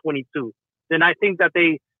fight in 22, then I think that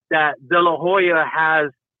De La Hoya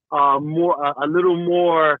has a little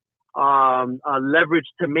more leverage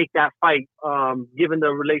to make that fight, given the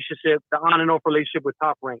on and off relationship with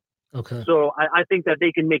Top Rank. Okay. So I think that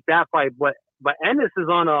they can make that fight, but Ennis is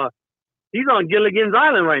he's on Gilligan's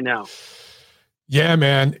Island right now. Yeah,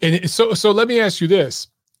 man. And so let me ask you this.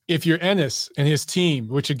 If you're Ennis and his team,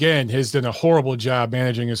 which again has done a horrible job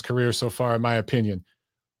managing his career so far, in my opinion,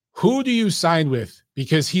 who do you sign with?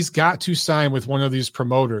 Because he's got to sign with one of these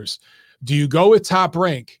promoters. Do you go with Top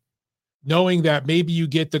Rank, knowing that maybe you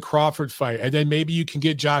get the Crawford fight, and then maybe you can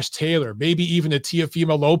get Josh Taylor, maybe even a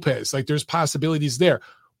Teofimo Lopez? Like, there's possibilities there.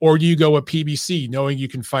 Or do you go with PBC, knowing you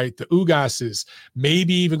can fight the Ugases,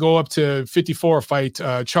 maybe even go up to 54, fight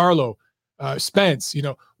Charlo, Spence?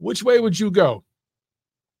 Which way would you go?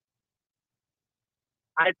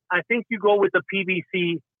 I think you go with the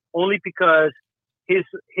PBC only because his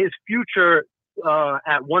future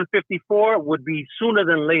at 154 would be sooner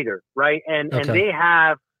than later, right? And they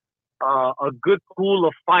have a good pool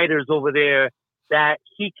of fighters over there that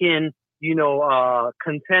he can,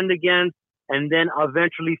 contend against and then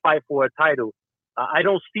eventually fight for a title. I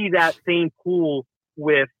don't see that same pool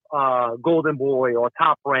with Golden Boy or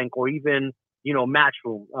Top Rank or even,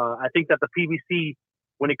 Matchroom. I think that the PBC,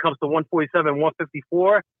 when it comes to 147,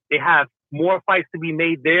 154, they have more fights to be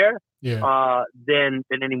made there than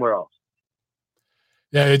anywhere else.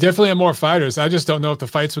 Yeah, they definitely have more fighters. I just don't know if the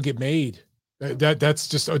fights will get made.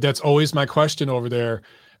 That's always my question over there.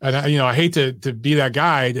 And I hate to be that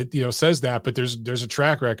guy that says that, but there's a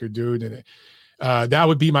track record, dude, and that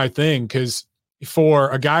would be my thing. Because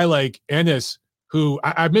for a guy like Ennis, who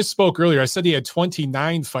I misspoke earlier, I said he had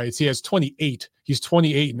 29 fights. He has 28. He's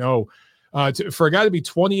 28-0. For a guy to be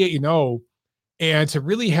 28-0 and to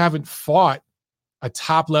really haven't fought a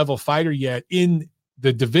top level fighter yet in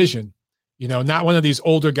the division, not one of these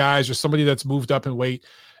older guys or somebody that's moved up in weight.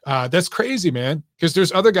 That's crazy, man. Because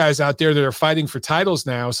there's other guys out there that are fighting for titles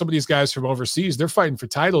now. Some of these guys from overseas, they're fighting for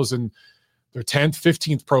titles in their 10th,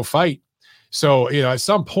 15th pro fight. So, at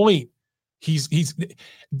some point,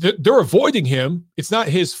 they're avoiding him. It's not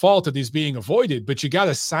his fault that he's being avoided, but you got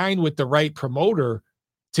to sign with the right promoter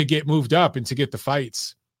to get moved up and to get the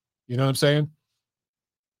fights. You know what I'm saying?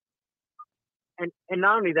 And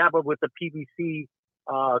not only that, but with the PBC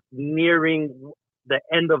nearing the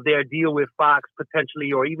end of their deal with Fox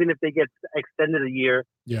potentially, or even if they get extended a year,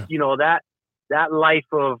 that life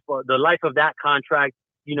of the life of that contract,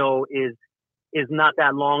 is not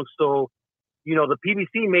that long. So, the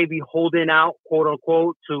PBC may be holding out, quote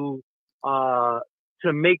unquote, to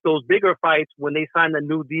make those bigger fights when they sign the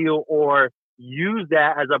new deal, or use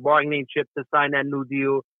that as a bargaining chip to sign that new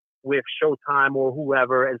deal with Showtime or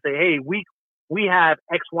whoever and say, hey, we have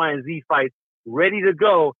X, Y, and Z fights ready to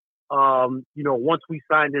go, once we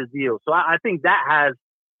sign this deal. So I think that has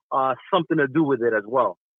something to do with it as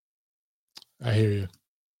well. I hear you.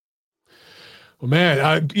 Well,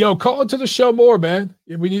 man, call into the show more, man.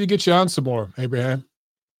 We need to get you on some more, Abraham.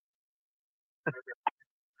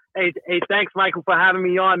 Hey, thanks, Michael, for having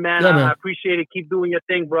me on, man. Yeah, man. I appreciate it. Keep doing your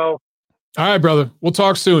thing, bro. All right, brother. We'll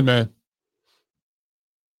talk soon, man.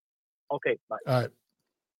 Okay, bye. All right.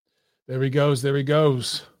 There he goes.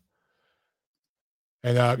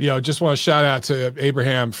 And, just want to shout out to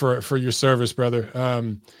Abraham for your service, brother.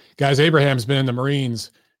 Guys, Abraham's been in the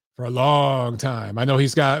Marines for a long time. I know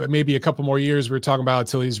he's got maybe a couple more years we're talking about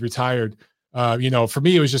until he's retired. For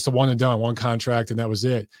me, it was just a one and done, one contract, and that was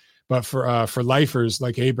it. But for lifers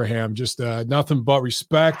like Abraham, just nothing but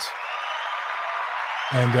respect.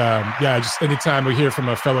 And just anytime we hear from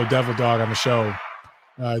a fellow Devil Dog on the show,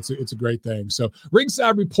 it's a great thing. So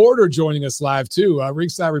Ringside Reporter joining us live too.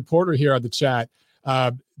 Ringside Reporter here on the chat.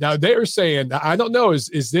 Now they are saying, I don't know,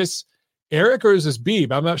 is this Eric or is this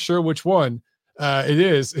Beeb? I'm not sure which one it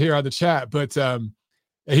is here on the chat, but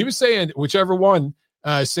he was saying whichever one,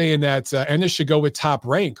 saying that Ennis should go with Top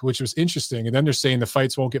Rank, which was interesting. And then they're saying the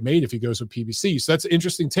fights won't get made if he goes with PBC. So that's an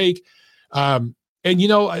interesting take. And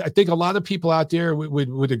I think a lot of people out there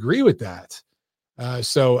would agree with that.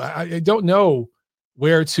 So I don't know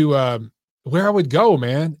where I would go,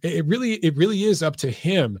 man. It really is up to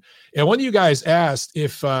him. And one of you guys asked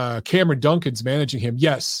if Cameron Duncan's managing him.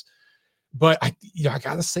 Yes. But I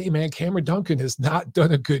gotta say, man, Cameron Duncan has not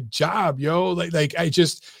done a good job, yo.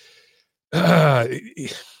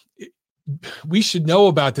 We should know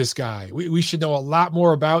about this guy. We should know a lot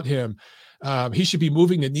more about him. He should be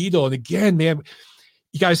moving the needle. And again, man,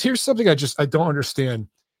 you guys, here's something I don't understand.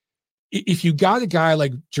 If you got a guy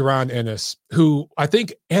like Jaron Ennis, who I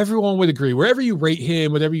think everyone would agree, wherever you rate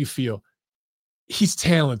him, whatever you feel, he's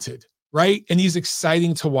talented, right? And he's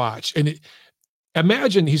exciting to watch. And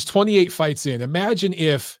imagine he's 28 fights in. Imagine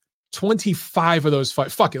if 25 of those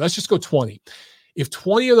fights, fuck it, let's just go 20. If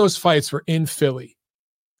 20 of those fights were in Philly,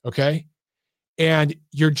 okay, and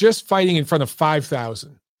you're just fighting in front of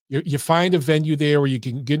 5,000, you find a venue there where you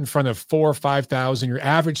can get in front of 4,000 or 5,000. Your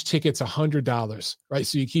average ticket's $100, right?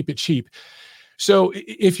 So you keep it cheap. So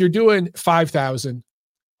if you're doing 5,000,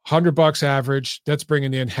 $100 average, that's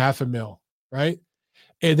bringing in $500,000, right?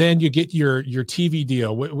 And then you get your TV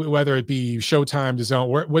deal, whether it be Showtime,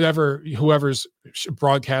 DAZN, whatever, whoever's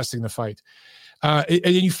broadcasting the fight. And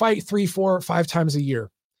then you fight 3, 4, 5 times a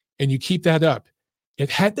year, and you keep that up. And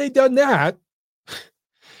had they done that,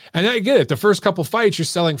 and I get it, the first couple fights, you're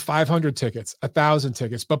selling 500 tickets, 1,000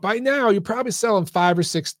 tickets. But by now, you're probably selling 5,000 or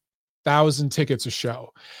 6,000 tickets a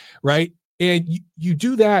show, right? And you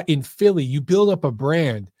do that in Philly. You build up a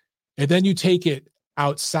brand, and then you take it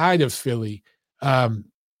outside of Philly.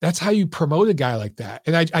 That's how you promote a guy like that.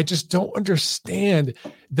 And I just don't understand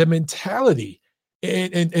the mentality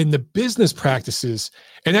and the business practices.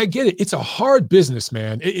 And I get it. It's a hard business,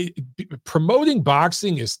 man. Promoting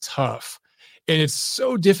boxing is tough. And it's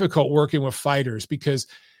so difficult working with fighters because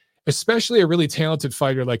especially a really talented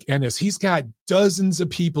fighter like Ennis, he's got dozens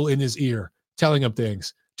of people in his ear telling him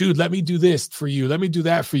things. Dude, let me do this for you. Let me do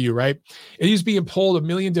that for you, right? And he's being pulled a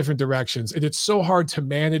million different directions. And it's so hard to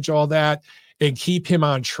manage all that and keep him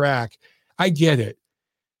on track. I get it.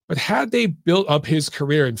 But had they built up his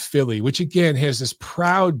career in Philly, which again has this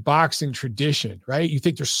proud boxing tradition, right? You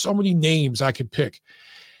think there's so many names I could pick.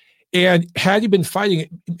 And had he been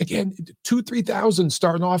fighting, again, 2,000, 3,000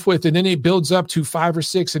 starting off with, and then it builds up to 5,000 or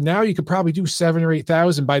 6,000, and now you could probably do 7,000 or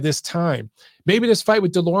 8,000 by this time. Maybe this fight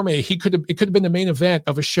with Delorme, it could have been the main event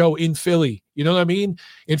of a show in Philly. You know what I mean?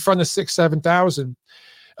 In front of 6,000, 7,000.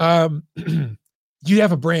 You'd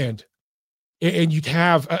have a brand, and you'd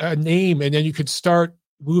have a name, and then you could start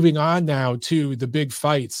moving on now to the big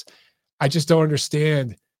fights. I just don't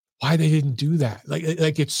understand why they didn't do that.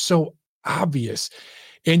 Like it's so obvious.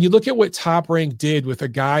 And you look at what Top Rank did with a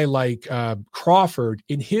guy like Crawford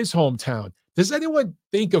in his hometown. Does anyone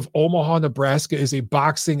think of Omaha, Nebraska as a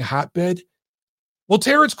boxing hotbed? Well,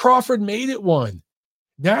 Terrence Crawford made it one.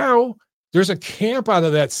 Now there's a camp out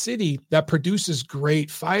of that city that produces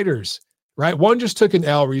great fighters, right? One just took an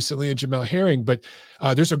L recently in Jamel Herring, but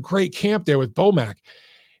there's a great camp there with Bomac.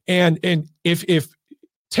 And if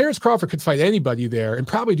Terrence Crawford could fight anybody there and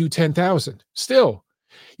probably do 10,000 still.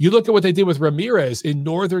 You look at what they did with Ramirez in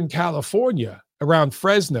Northern California around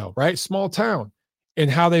Fresno, right? Small town,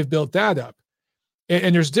 and how they've built that up.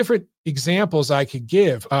 And there's different examples I could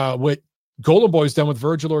give. What Golden Boy's done with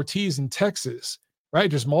Virgil Ortiz in Texas, right?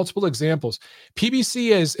 There's multiple examples.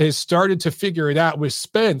 PBC has started to figure it out with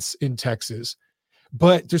Spence in Texas.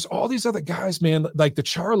 But there's all these other guys, man, like the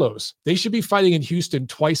Charlos. They should be fighting in Houston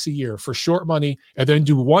twice a year for short money and then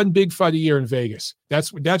do one big fight a year in Vegas.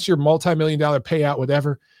 That's your multi-million-dollar payout,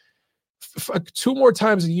 whatever. 2 more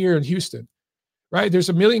times a year in Houston. right? There's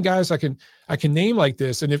a million guys I can name like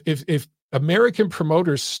this. And if American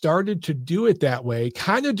promoters started to do it that way,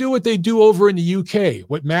 kind of do what they do over in the UK,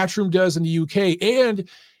 what Matchroom does in the UK, and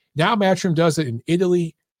now Matchroom does it in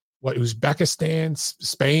Italy, Uzbekistan,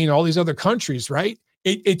 Spain, all these other countries, right?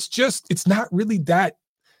 It's not really that,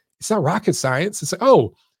 it's not rocket science. It's like,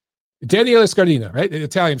 oh, Daniele Scardina, right? An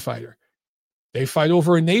Italian fighter. They fight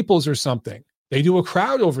over in Naples or something. They do a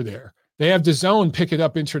crowd over there. They have DAZN pick it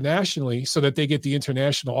up internationally so that they get the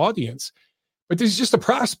international audience. But this is just a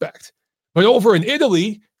prospect. But over in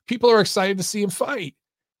Italy, people are excited to see him fight.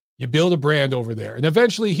 You build a brand over there. And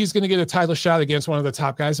eventually he's going to get a title shot against one of the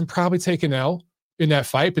top guys and probably take an L in that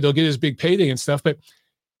fight, but he'll get his big payday and stuff. But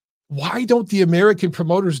why don't the American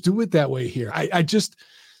promoters do it that way here? It just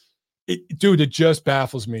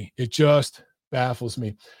baffles me. It just baffles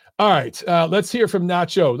me. All right, let's hear from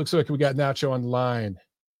Nacho. Looks like we got Nacho on the line.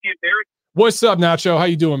 Hey, Derek. What's up, Nacho? How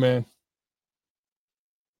you doing, man?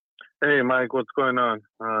 Hey, Mike, what's going on?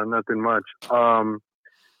 Nothing much.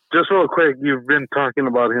 Just real quick, you've been talking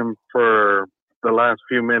about him for the last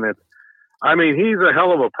few minutes. I mean, he's a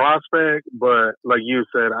hell of a prospect, but like you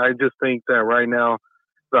said, I just think that right now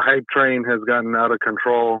the hype train has gotten out of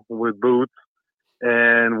control with Boots,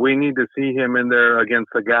 and we need to see him in there against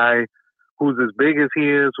a guy who's as big as he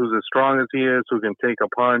is, who's as strong as he is, who can take a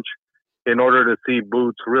punch in order to see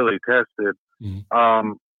Boots really tested.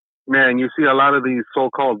 Mm-hmm. Man, you see a lot of these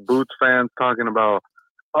so-called Boots fans talking about,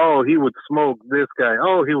 oh, he would smoke this guy.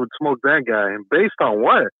 Oh, he would smoke that guy. And based on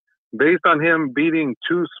what? Based on him beating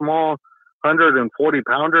two small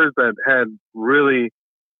 140-pounders that had really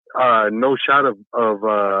no shot of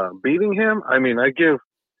beating him? I mean, I give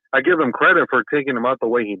him credit for taking him out the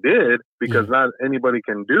way he did, because not anybody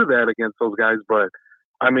can do that against those guys. But,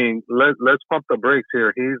 I mean, let's pump the brakes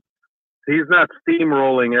here. He's not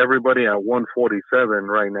steamrolling everybody at 147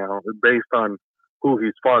 right now based on who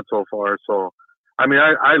he's fought so far. So, I mean,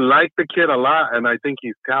 I like the kid a lot, and I think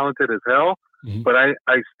he's talented as hell, but I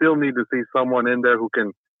still need to see someone in there who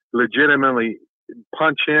can legitimately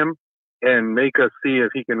punch him and make us see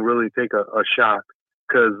if he can really take a shot.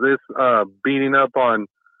 Because this beating up on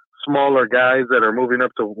smaller guys that are moving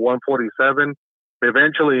up to 147,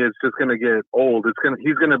 eventually it's just going to get old.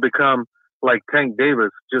 He's going to become like Tank Davis,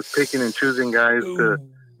 just picking and choosing guys to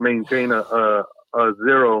maintain a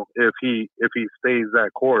zero if he stays that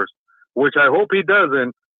course, which I hope he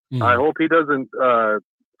doesn't. I hope he doesn't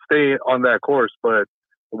stay on that course, but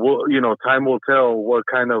time will tell what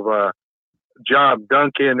kind of job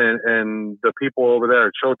Duncan and the people over there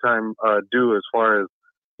at Showtime do as far as,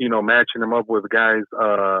 matching him up with guys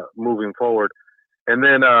moving forward. And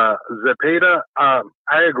then Zepeda,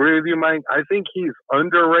 I agree with you, Mike. I think he's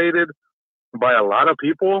underrated by a lot of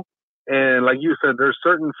people. And like you said, there's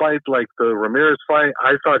certain fights like the Ramirez fight.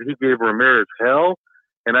 I thought he gave Ramirez hell.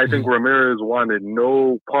 And I think Ramirez wanted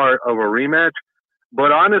no part of a rematch.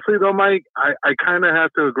 But honestly, though, Mike, I kind of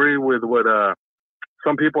have to agree with what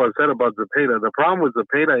some people have said about Zepeda. The problem with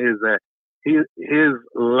Zepeda is that his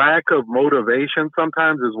lack of motivation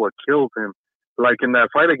sometimes is what kills him. Like in that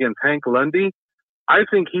fight against Hank Lundy, I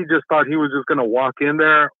think he just thought he was just going to walk in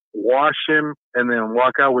there, wash him, and then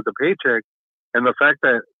walk out with the paycheck. And the fact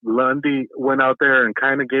that Lundy went out there and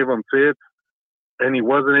kind of gave him fits and he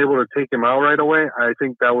wasn't able to take him out right away, I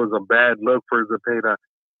think that was a bad look for Zepeda.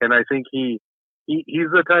 And I think he's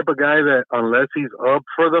the type of guy that unless he's up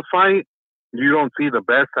for the fight, you don't see the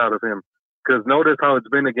best out of him. Because notice how it's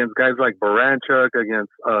been against guys like Baranchuk,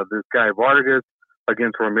 against this guy Vargas,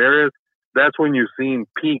 against Ramirez. That's when you've seen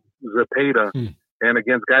peak Zepeda. And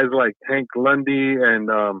against guys like Hank Lundy and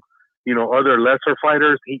other lesser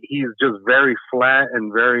fighters, he's just very flat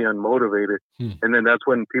and very unmotivated. And then that's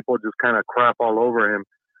when people just kind of crap all over him.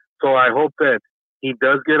 So I hope that he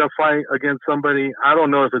does get a fight against somebody. I don't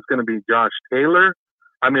know if it's going to be Josh Taylor.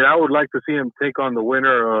 I mean, I would like to see him take on the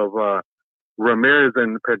winner of Ramirez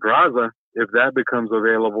and Pedraza if that becomes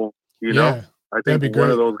available. I think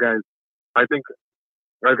one of those guys. I think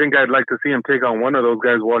I'd like to see him take on one of those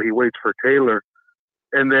guys while he waits for Taylor.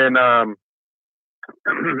 And then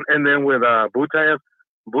with Butaev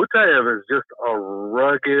is just a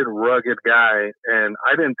rugged guy, and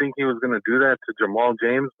I didn't think he was going to do that to Jamal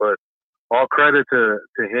James, but all credit to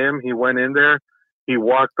him. He went in there, he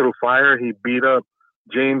walked through fire, he beat up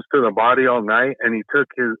James to the body all night, and he took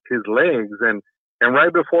his legs. And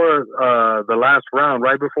right before the last round,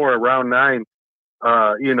 right before round 9,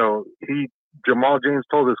 Jamal James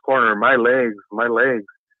told his corner, my legs.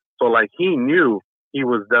 So like he knew he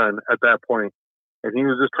was done at that point. And he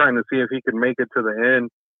was just trying to see if he could make it to the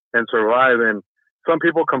end and survive. And some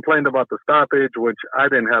people complained about the stoppage, which I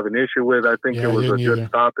didn't have an issue with. I think it was a good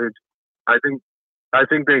stoppage. I think I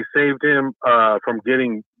think they saved him from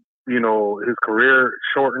getting, his career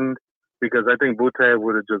shortened, because I think Butaev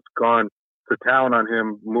would have just gone to town on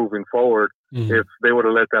him moving forward if they would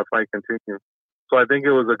have let that fight continue. So I think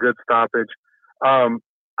it was a good stoppage.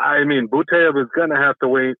 Butaev is going to have to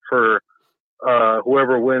wait for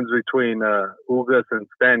whoever wins between Ugas and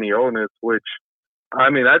Stanionis, which, I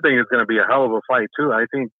think it's going to be a hell of a fight, too. I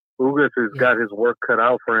think Ugas has got his work cut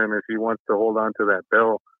out for him if he wants to hold on to that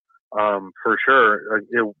belt. For sure.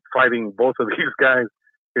 Fighting both of these guys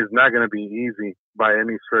is not going to be easy by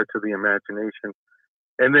any stretch of the imagination.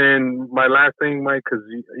 And then my last thing, Mike, because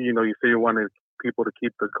you say you wanted people to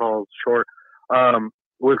keep the calls short.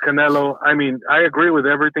 With Canelo, I agree with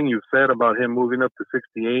everything you've said about him moving up to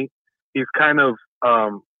 68. He's kind of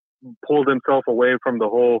pulled himself away from the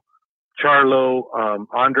whole Charlo,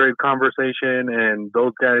 Andre conversation, and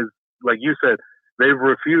those guys, like you said, they've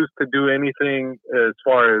refused to do anything as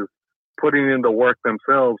far as putting in the work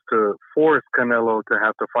themselves to force Canelo to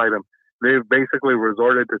have to fight him. They've basically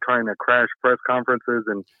resorted to trying to crash press conferences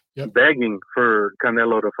and begging for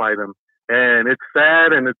Canelo to fight him. And it's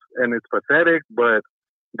sad and it's pathetic, but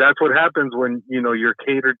that's what happens when, you're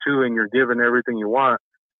catered to and you're given everything you want.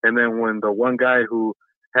 And then when the one guy who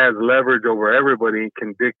has leverage over everybody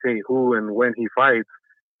can dictate who and when he fights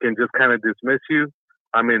can just kind of dismiss you,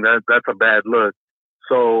 that's a bad look.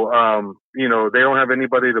 So, they don't have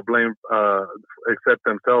anybody to blame except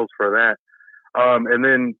themselves for that. And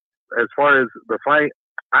then as far as the fight,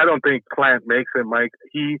 I don't think Plant makes it, Mike.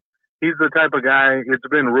 He's the type of guy, it's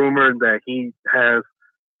been rumored that he has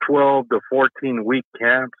 12 to 14 week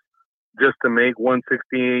camps just to make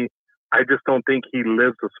 168. I just don't think he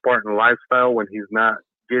lives a Spartan lifestyle when he's not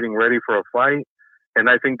getting ready for a fight. And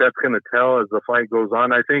I think that's going to tell as the fight goes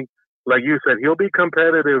on. I think, like you said, he'll be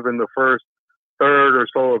competitive in the first third or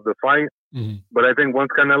so of the fight. Mm-hmm. But I think once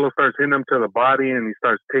Canelo starts hitting him to the body and he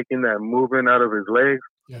starts taking that movement out of his legs,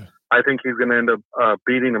 I think he's going to end up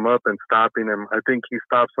beating him up and stopping him. I think he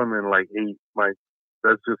stops him in like 8, Mike.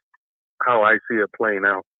 That's just how I see it playing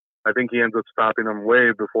out. I think he ends up stopping him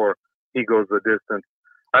way before he goes the distance.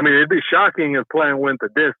 It'd be shocking if Plant went the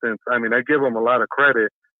distance. I give him a lot of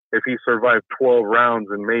credit if he survived 12 rounds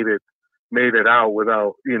and made it out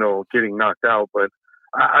without, getting knocked out. But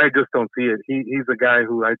I just don't see it. He's a guy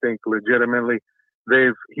who I think legitimately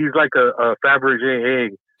he's like a Fabergé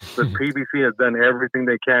egg. The PBC has done everything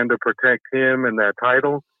they can to protect him and that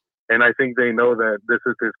title. And I think they know that this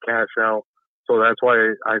is his cash out. So that's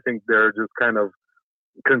why I think they're just kind of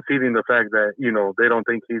conceding the fact that, they don't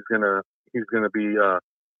think he's gonna be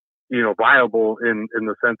viable in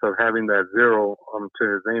the sense of having that 0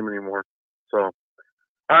 to his name anymore. So, all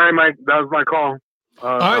right, Mike, that was my call.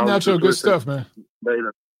 All right, Nacho, good stuff, man.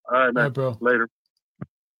 Later. All right, man. All right, bro. Later.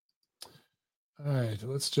 All right,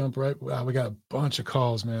 let's jump right. Wow, we got a bunch of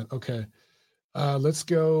calls, man. Okay. Let's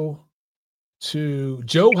go to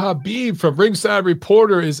Joe Habib from Ringside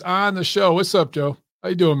Reporter is on the show. What's up, Joe? How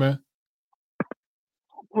you doing, man?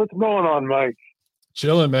 What's going on, Mike?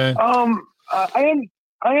 Chilling, man.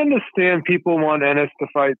 I understand people want Ennis to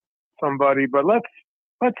fight somebody, but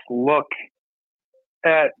let's look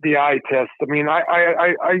at the eye test.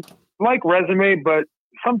 I like resume, but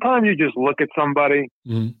sometimes you just look at somebody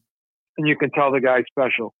and you can tell the guy's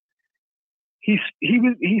special. He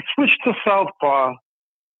switched to southpaw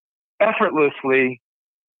effortlessly,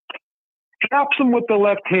 taps him with the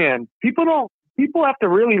left hand. People have to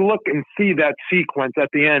really look and see that sequence at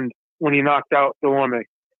the end when he knocked out Delorme.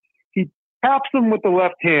 He taps him with the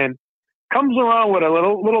left hand, comes around with a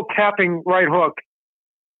little tapping right hook,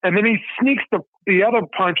 and then he sneaks the other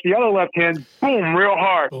punch, the other left hand, boom, real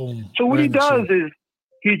hard. Boom. So what he does is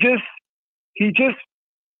he just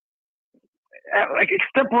like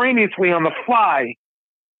extemporaneously on the fly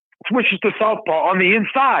switches to southpaw on the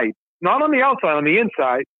inside, not on the outside, on the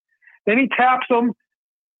inside. Then he taps him,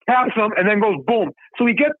 and then goes boom. So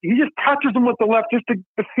he just touches him with the left just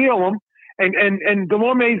to feel him, and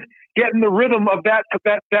Delorme's getting the rhythm of that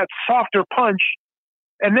softer punch,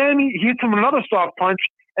 and then he hits him another soft punch,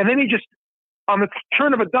 and then he just on the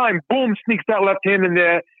turn of a dime, boom, sneaks that left hand in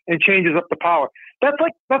there and changes up the power. That's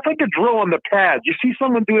like a drill on the pads. You see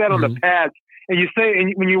someone do that on the pads, and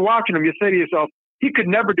when you're watching him, you say to yourself, he could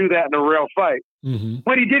never do that in a real fight. Mm-hmm.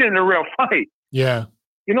 But he did it in a real fight. Yeah.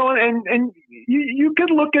 And you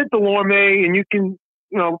could look at Delorme and you can,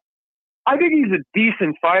 I think he's a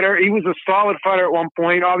decent fighter. He was a solid fighter at one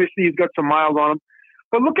point. Obviously, he's got some miles on him.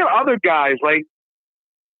 But look at other guys like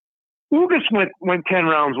Ugas went 10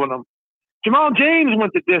 rounds with him. Jamal James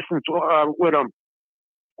went the distance with him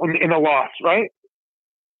in a loss, right?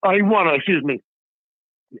 He won, excuse me.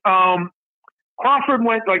 Crawford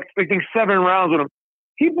went I think 7 rounds with him.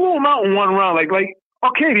 he blew him out in one round. Like,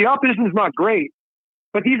 okay, the opposition's not great,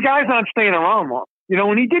 but these guys aren't staying around long. You know,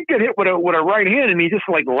 when he did get hit with a right hand, and he just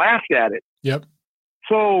like laughed at it. Yep.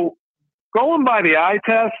 So going by the eye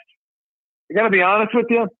test, I got to be honest with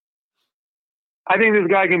you. I think this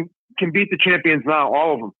guy can beat the champions now,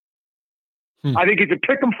 all of them. I think it's a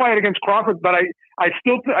pick-em fight against Crawford, but I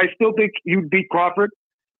still think he would beat Crawford.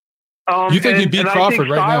 You think he'd beat Crawford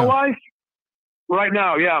right now? Right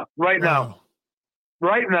now, yeah, right now.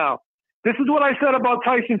 This is what I said about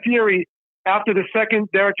Tyson Fury after the second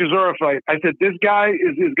Derek Chisora fight. I said, this guy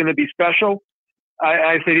is going to be special.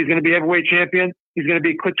 I said he's going to be heavyweight champion. He's going to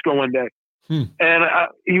be Klitschko one day. And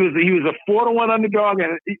he was a 4-1 underdog.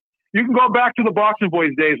 And you can go back to the Boxing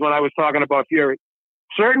Boys days when I was talking about Fury.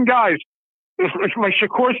 Certain guys, like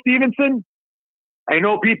Shakur Stevenson, I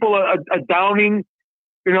know people are downing,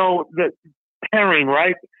 you know, the pairing,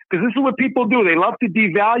 right? Because this is what people do. They love to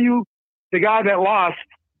devalue the guy that lost.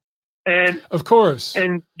 And of course,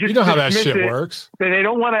 and just you know how that shit works. They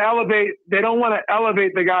don't want to elevate. They don't want to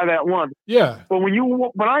elevate the guy that won. Yeah. But when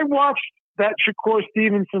I watched that Shakur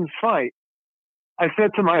Stevenson fight, I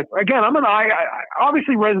said to I'm an eye.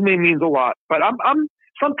 Obviously, resume means a lot, but I'm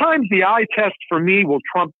sometimes the eye test for me will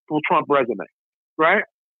trump resume, right?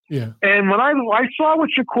 Yeah. And when I saw what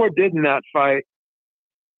Shakur did in that fight,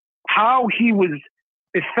 how he was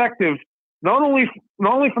effective, not only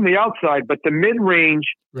from the outside, but the mid range,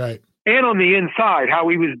 right, and on the inside, how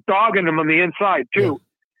he was dogging him on the inside too.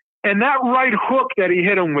 Yeah. And that right hook that he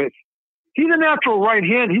hit him with, he's a natural right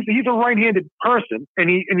hand. He's a right-handed person, and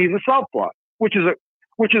he's a southpaw, which is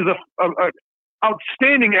a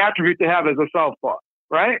outstanding attribute to have as a southpaw,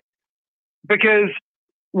 right? Because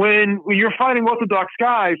when you're fighting orthodox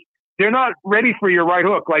guys, they're not ready for your right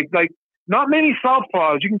hook. Like not many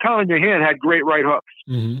southpaws you can count on your hand had great right hooks.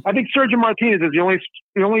 Mm-hmm. I think Sergio Martinez is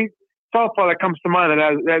the only southpaw that comes to mind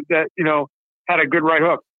that you know had a good right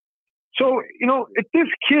hook. So you know if this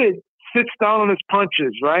kid sits down on his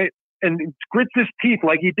punches, right, and grits his teeth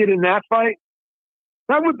like he did in that fight,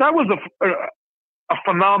 that was a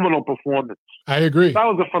phenomenal performance. I agree. That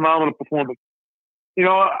was a phenomenal performance. You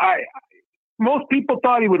know, most people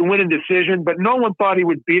thought he would win in decision, but no one thought he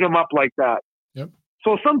would beat him up like that. Yep.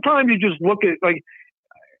 So sometimes you just look at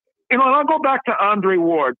and I'll go back to Andre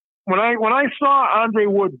Ward. When I saw Andre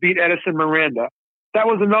Ward beat Edison Miranda, that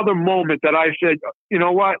was another moment that I said, you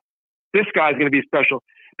know what, this guy's going to be special.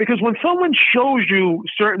 Because when someone shows you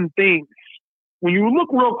certain things, when you look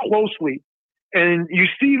real closely and you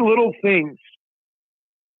see little things,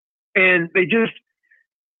 and they just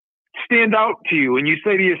stand out to you, and you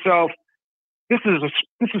say to yourself, "This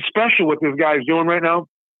is special what this guy's doing right now."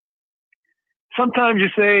 Sometimes you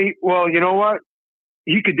say, "Well, you know what?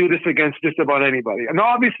 He could do this against just about anybody." And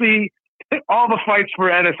obviously, all the fights for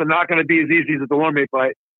Ennis are not going to be as easy as the Delorme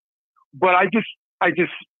fight. But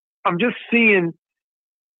I'm just seeing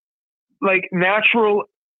like natural,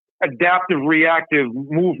 adaptive, reactive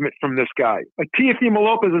movement from this guy. Like Teofimo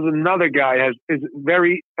Lopez is another guy is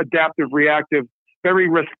very adaptive, reactive, very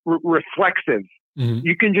reflexive. Mm-hmm.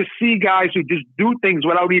 You can just see guys who just do things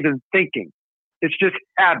without even thinking. It's just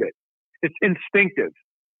habit. It's instinctive.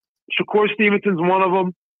 Shakur Stevenson's one of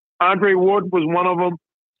them. Andre Ward was one of them.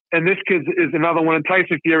 And this kid is another one. And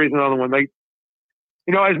Tyson Fury is another one. Like,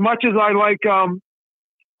 you know, as much as I like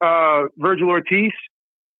Virgil Ortiz,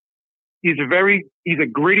 he's a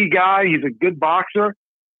gritty guy. He's a good boxer,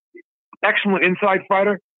 excellent inside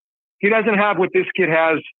fighter. He doesn't have what this kid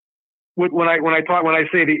has. When I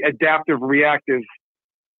say the adaptive, reactive.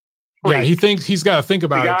 Yeah, he thinks he's got to think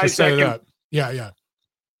about it to set it up. Yeah.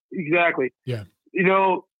 Exactly. Yeah. You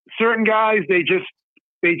know, certain guys they just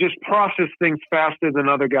process things faster than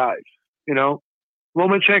other guys. You know,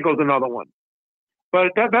 Lomachenko's another one.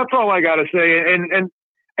 But that's all I got to say. And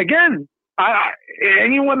again,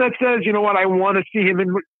 anyone that says, you know what, I want to see him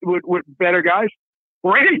in with better guys,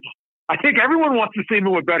 great. I think everyone wants to see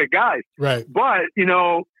him with better guys. Right. But, you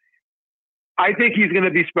know, I think he's going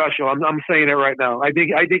to be special. I'm saying it right now. I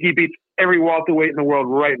think he beats every welterweight in the world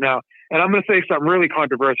right now. And I'm going to say something really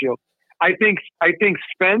controversial. I think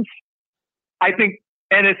Spence, I think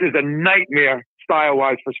Ennis is a nightmare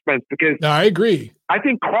style-wise for Spence because no, I agree. I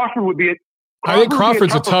think Crawford would be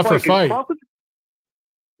Crawford's a tougher fight.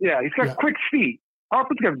 Yeah, he's got quick feet.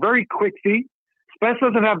 Crawford's got very quick feet. Spence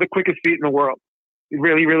doesn't have the quickest feet in the world. He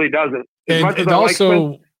really doesn't. And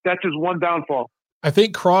also, Spence, that's his one downfall. I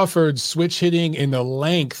think Crawford's switch hitting and the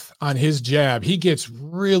length on his jab, he gets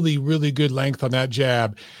really, really good length on that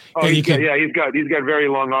jab. Oh, and he's got very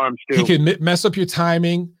long arms too. He can mess up your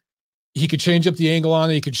timing. He could change up the angle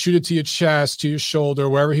on it. He could shoot it to your chest, to your shoulder,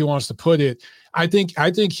 wherever he wants to put it. I think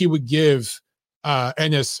he would give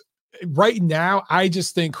Ennis. Right now, I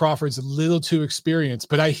just think Crawford's a little too experienced,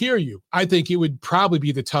 but I hear you. I think it would probably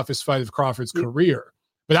be the toughest fight of Crawford's career.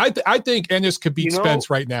 But I think Ennis could beat Spence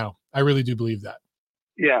right now. I really do believe that.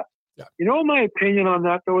 Yeah. You know what my opinion on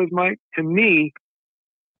that, though, is, Mike? To me,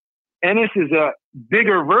 Ennis is a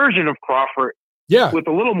bigger version of Crawford with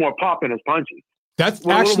a little more pop in his punches. That's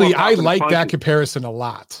actually, I like that comparison a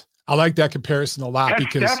lot. I like that comparison a lot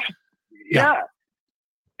because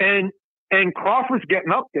And Crawford's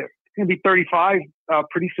getting up there. He's going to be 35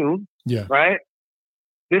 pretty soon. Yeah. Right?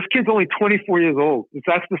 This kid's only 24 years old.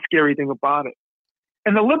 That's the scary thing about it.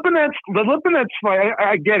 And the Lipinets fight,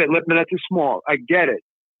 I get it. Lipinets is small. I get it.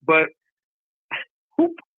 But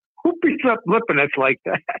who beats up Lipinets like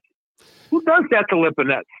that? Who does that to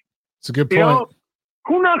Lipinets? It's a good point.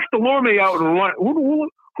 Who knocks Delorme out in one? Who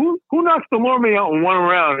knocks Delorme out in one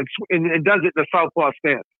round and does it in the southpaw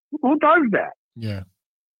stance? Who does that? Yeah.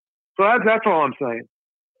 So that's all I'm saying.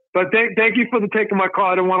 But thank you for taking my call.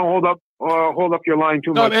 I didn't want to hold up your line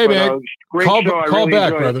too much. Hey, man. Great call show. Call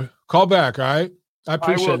back, brother. Call back, all right? I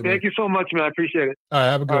appreciate it. Thank you so much, man. I appreciate it. All right,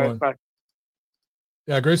 have a good one. Bye.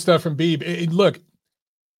 Yeah, great stuff from Beeb. Look,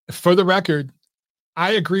 for the record,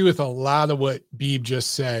 I agree with a lot of what Beeb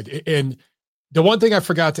just said. And the one thing I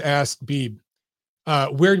forgot to ask Beeb,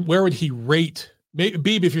 where would he rate?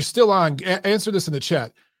 Beeb, if you're still on, answer this in the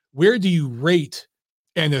chat. Where do you rate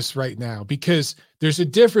Ennis right now? Because there's a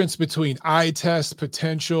difference between eye test,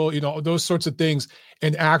 potential, those sorts of things,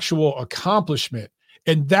 and actual accomplishment.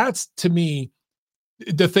 And that's, to me,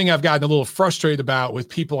 the thing I've gotten a little frustrated about with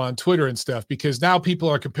people on Twitter and stuff, because now people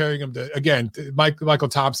are comparing him to, again, Michael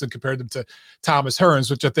Thompson compared them to Thomas Hearns,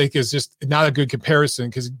 which I think is just not a good comparison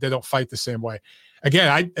because they don't fight the same way.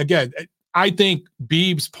 I think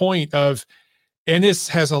Beeb's point of Ennis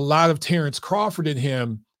has a lot of Terrence Crawford in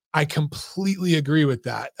him. I completely agree with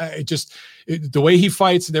that. The way he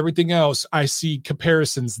fights and everything else, I see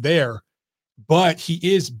comparisons there, but he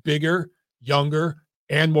is bigger, younger,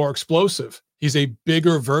 and more explosive. He's a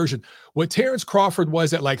bigger version. What Terrence Crawford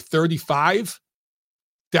was at like 35,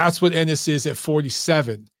 that's what Ennis is at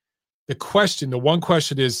 47. The one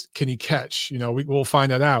question is, can he catch? We'll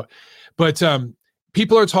find that out. But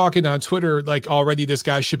people are talking on Twitter like already this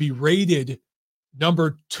guy should be rated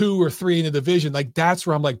number 2 or 3 in the division. Like, that's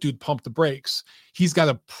where I'm like, dude, pump the brakes. He's got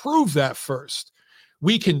to prove that first.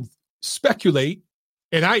 We can speculate.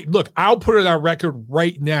 And I'll put it on record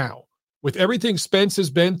right now with everything Spence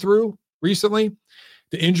has been through recently,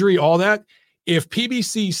 the injury, all that. If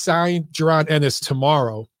PBC signed Jaron Ennis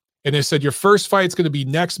tomorrow and they said your first fight's going to be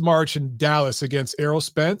next March in Dallas against Errol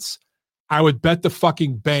Spence, I would bet the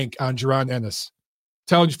fucking bank on Jaron Ennis.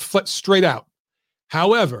 Telling you straight out.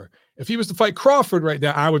 However, if he was to fight Crawford right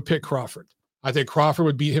now, I would pick Crawford. I think Crawford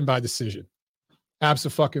would beat him by decision.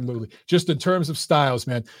 Absolutely. Just in terms of styles,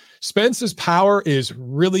 man. Spence's power is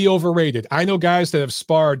really overrated. I know guys that have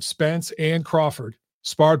sparred Spence and Crawford,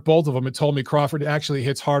 sparred both of them, and told me Crawford actually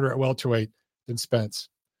hits harder at welterweight than Spence.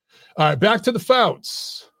 All right, back to the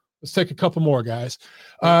Fouts. Let's take a couple more, guys.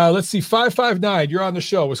 Let's see. 559, you're on the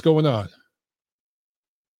show. What's going on?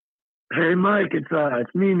 Hey, Mike,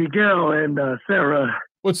 it's me, Miguel, and Sarah.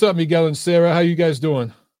 What's up, Miguel and Sarah? How you guys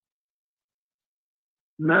doing?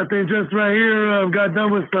 Nothing, just right here. Got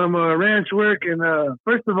done with some ranch work, and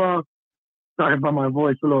first of all, sorry about my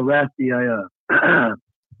voice, a little raspy. I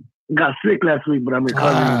got sick last week, but I'm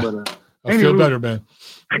recovering. I feel better, man.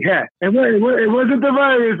 Yeah, it wasn't the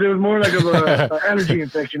virus. It was more like an allergy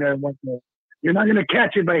infection. You're not gonna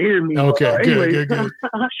catch it by hearing me. Okay, anyway, good.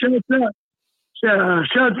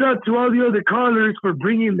 Shouts out to all the other callers for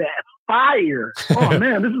bringing that fire. Oh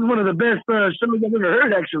man, this is one of the best shows I've ever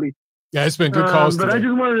heard, actually. Yeah, it's been good calls but today. I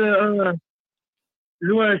just wanted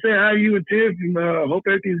to say hi to you and Tiff, and hope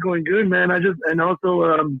everything's going good, man. I just want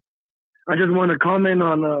to comment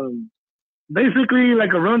on basically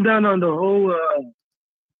like a rundown on the whole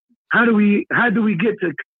how do we get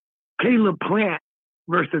to Caleb Plant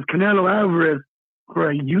versus Canelo Alvarez for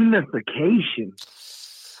a unification?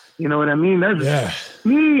 You know what I mean? That's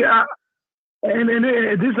me. And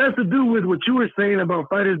this has to do with what you were saying about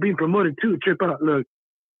fighters being promoted too. Trip out. Look,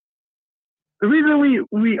 the reason I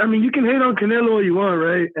mean, you can hate on Canelo all you want,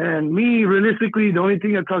 right? And me, realistically, the only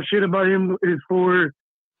thing I talk shit about him is for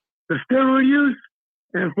the steroid use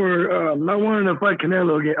and for not wanting to fight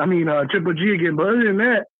Canelo again. I mean, Triple G again. But other than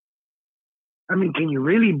that, I mean, can you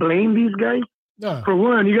really blame these guys? No. For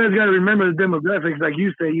one, you guys got to remember the demographics. Like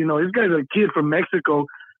you say, this guy's a kid from Mexico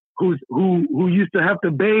who used to have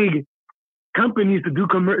to beg companies to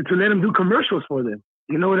let him do commercials for them.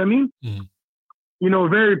 You know what I mean? Mm-hmm.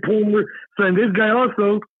 Very poor. So, and this guy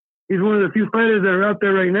also, he's one of the few fighters that are out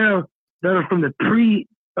there right now that are from the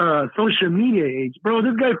social media age. Bro,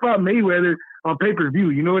 this guy fought Mayweather on pay-per-view.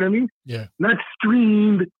 You know what I mean? Yeah. Not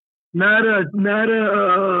streamed, not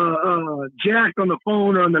jacked on the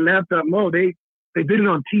phone or on the laptop. No, they did it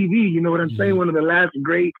on TV. You know what I'm saying? One of the last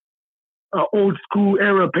great old school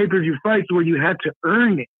era pay-per-view fights where you had to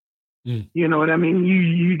earn it. You know what I mean?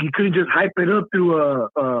 You couldn't just hype it up through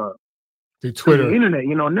Twitter, through the internet.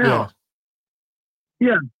 You know, now,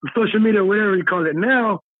 yeah, social media, whatever you call it.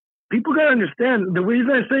 Now, people gotta understand, the reason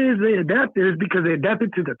I say is they adapted is because they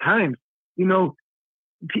adapted to the times. You know,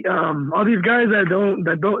 all these guys that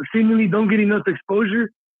don't seemingly don't get enough exposure.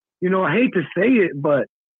 You know, I hate to say it, but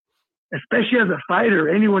especially as a fighter,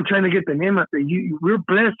 anyone trying to get the name out there, we're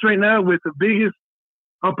blessed right now with the biggest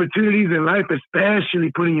opportunities in life,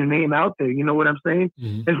 especially putting your name out there. You know what I'm saying?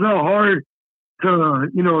 It's not hard to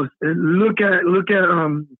look at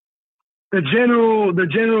the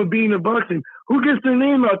general being of boxing. Who gets their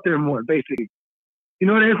name out there more, basically? You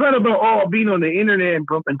know, it's not about being on the internet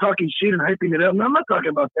and talking shit and hyping it up. No, I'm not talking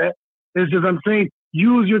about that. It's just I'm saying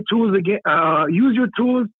use your tools again. Use your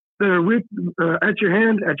tools that are at your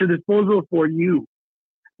hand, at your disposal for you.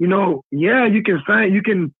 You know, yeah, you can sign, you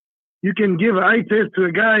can give an eye test to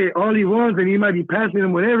a guy all he wants, and he might be passing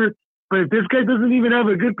him whatever. But if this guy doesn't even have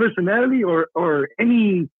a good personality or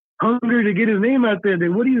any hunger to get his name out there,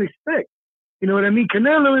 then what do you expect? You know what I mean?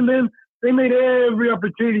 Canelo and them, they made every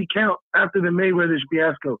opportunity count after the Mayweather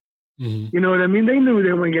fiasco. You know what I mean? They knew they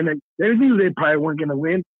probably weren't gonna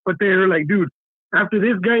win, but they were like, dude, after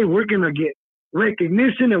this guy, we're gonna get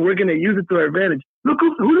recognition and we're gonna use it to our advantage. Look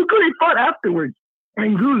who they fought afterwards.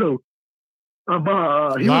 Angulo. He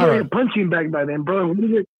was already punching bag by then, bro. What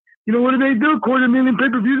did they do? 250,000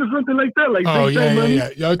 pay-per-views or something like that? Like,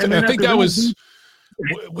 yeah. I think that was.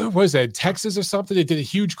 Where was that? Texas or something? They did a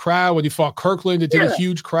huge crowd when he fought Kirkland. They did a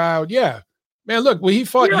huge crowd. Yeah, man. Look, when he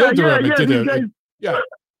fought Yildirim,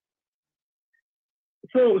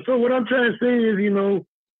 So what I'm trying to say is, you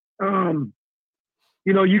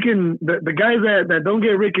can the guys that don't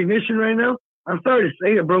get recognition right now. I'm sorry to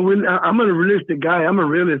say it, bro. I'm a realistic guy. I'm a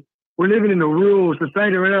realist. We're living in a rural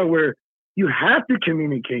society right now where you have to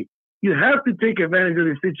communicate. You have to take advantage of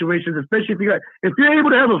these situations, especially if you're able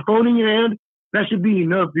to have a phone in your hand. That should be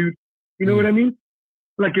enough, dude. You know what I mean?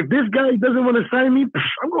 Like, if this guy doesn't want to sign me,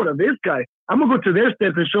 I'm going to this guy. I'm going to go to their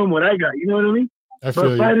steps and show them what I got. You know what I mean?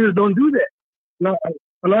 But fighters don't do that.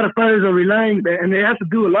 A lot of fighters are relying, and they have to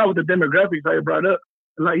do a lot with the demographics that you brought up.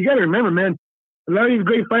 You got to remember, man, a lot of these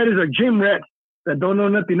great fighters are gym rats that don't know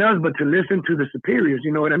nothing else but to listen to the superiors.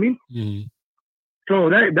 You know what I mean? So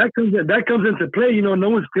that comes into play. You know, no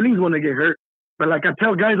one's feelings want to get hurt. But like I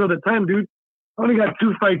tell guys all the time, dude, I only got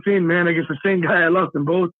 2 fights in, man, against the same guy. I lost them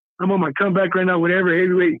both. I'm on my comeback right now, whatever,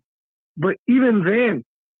 heavyweight. But even then,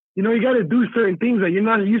 you know, you got to do certain things that you're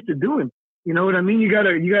not used to doing. You know what I mean? You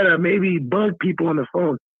gotta maybe bug people on the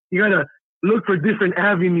phone. You gotta look for different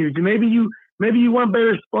avenues. Maybe you want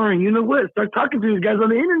better sparring. You know what? Start talking to these guys on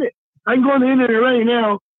the internet. I can go on the internet right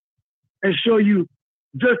now and show you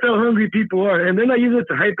just how hungry people are. And they're not using it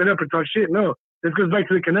to hype it up or talk shit. No, this goes back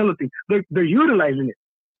to the Canelo thing. They're utilizing it.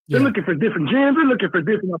 They're looking for different gyms. They're looking for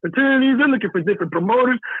different opportunities. They're looking for different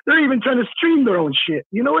promoters. They're even trying to stream their own shit.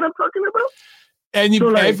 You know what I'm talking about? And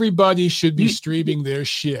everybody should be streaming their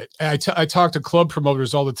shit. I talk to club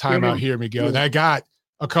promoters all the time out here, Miguel, and I got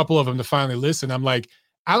a couple of them to finally listen. I'm like,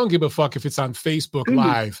 I don't give a fuck if it's on Facebook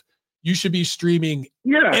Live. You should be streaming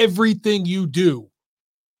everything you do.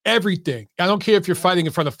 Everything. I don't care if you're fighting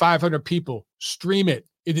in front of 500 people. Stream it.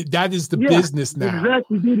 That is the business now.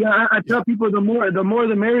 Exactly, dude. I tell people the more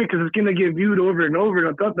the merrier, because it's gonna get viewed over and over. And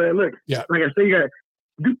on top of that, look, like I say, you gotta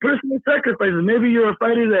do personal sacrifices. Maybe you're a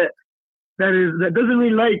fighter that doesn't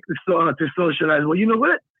really like to socialize. Well, you know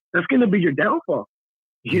what? That's gonna be your downfall.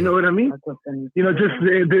 You know what I mean? You know, just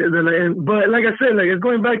but like I said, like it's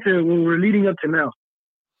going back to when we're leading up to now.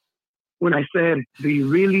 When I said, do you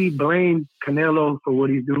really blame Canelo for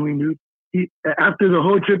what he's doing, dude? After the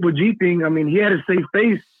whole Triple G thing, I mean, he had a safe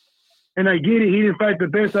face, and I get it. He didn't fight the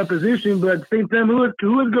best opposition, but at the same time, who has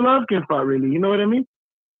Golovkin fought, really? You know what I mean?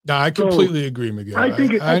 No, I completely agree, Miguel. I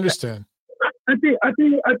understand. I think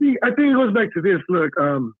it goes back to this. Look,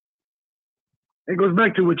 it goes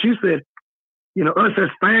back to what you said. You know, us as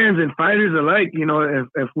fans and fighters alike. You know,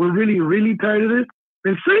 if we're really, really tired of this,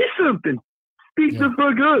 then say something. Speak the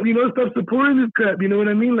fuck up. You know, stop supporting this crap. You know what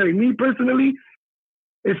I mean? Like me personally.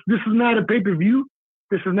 This is not a pay-per-view.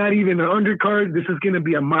 This is not even an undercard. This is going to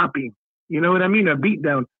be a mopping. You know what I mean? A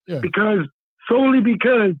beatdown. Yeah. Solely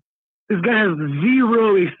because this guy has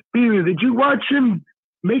zero experience. Did you watch him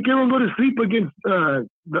make everyone go to sleep against the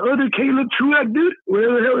other Caleb Truax dude?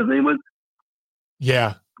 Whatever the hell his name was?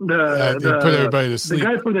 Yeah. the put everybody to the sleep.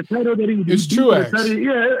 guy for the title that he It's beat Truex. for the title,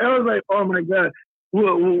 yeah, I was like, oh my god,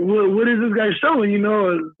 what is this guy showing? You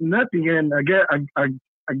know, nothing. And I guess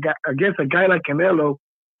a guy like Canelo,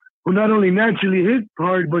 who not only naturally hits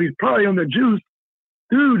hard, but he's probably on the juice,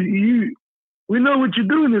 dude. We know what you're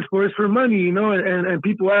doing this for. It's for money, you know. And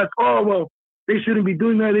people ask, oh well, they shouldn't be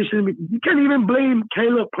doing that. They shouldn't be. You can't even blame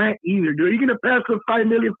Caleb Plant either, dude. Are you gonna pass for $5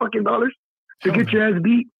 million to get your ass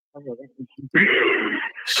beat?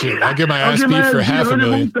 Shit, I'll get my ass beat for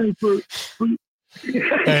 $500,000.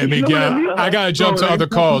 Hey, Miguel, I gotta jump to other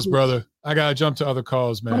calls, brother. I gotta jump to other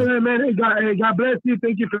calls, man. All right, man. Hey, God bless you.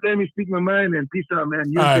 Thank you for letting me speak my mind, and peace out,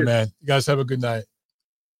 man. All right, man. You guys have a good night.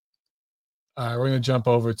 All right, we're gonna jump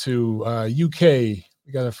over to UK.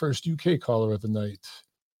 We got our first UK caller of the night.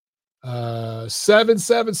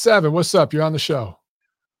 777. What's up? You're on the show.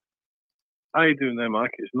 How you doing there,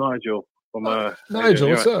 Mike? It's Nigel from Nigel,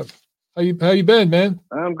 what's up? How you been, man?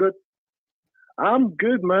 I'm good. I'm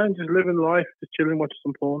good, man. Just living life, just chilling, watching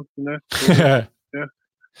some porn, you know. Yeah.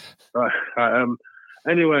 Right.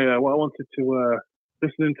 Anyway, what I wanted to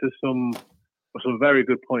listening to some very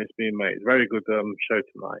good points being made. Very good show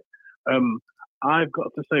tonight. I've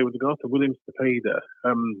got to say, with regard to William Cepeda,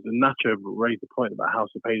 Nacho raised the point about how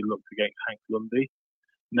Cepeda looked against Hank Lundy.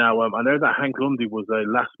 Now, I know that Hank Lundy was a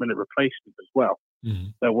last-minute replacement as well.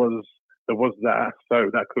 Mm-hmm. There was that, so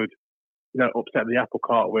that could, upset the apple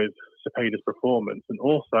cart with Cepeda's performance. And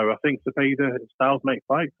also, I think Cepeda and Styles make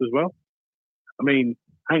fights as well. I mean,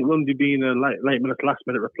 Hank Lundy being a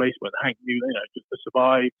last-minute replacement, Hank knew, just to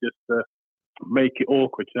survive, just to make it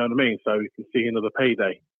awkward, you know what I mean? So you can see another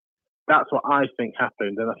payday. That's what I think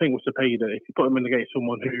happened. And I think with Cepeda, if you put him in against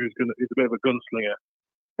someone who's a bit of a gunslinger,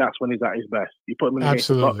 that's when he's at his best. You put him in against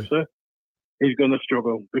a boxer, he's going to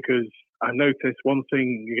struggle, because I noticed one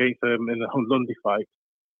thing against him in the Lundy fight,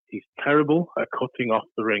 he's terrible at cutting off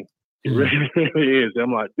the ring. He really, really is.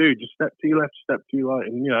 I'm like, dude, just step to your left, step to your right,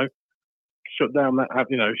 and, shut down that,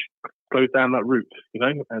 close down that route,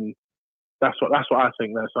 and that's what I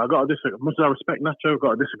think there. So I got to disagree. Much as I respect Nacho, I've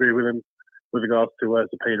got to disagree with him with regards to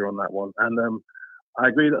Cepeda on that one. And I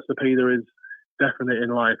agree that Cepeda is definitely in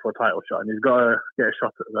line for a title shot, and he's got to get a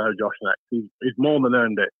shot at Josh next. He's more than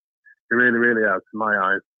earned it. He really, really has, in my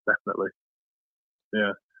eyes, definitely.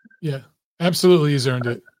 Yeah. Yeah, absolutely, he's earned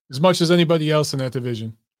it as much as anybody else in that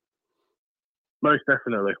division. Most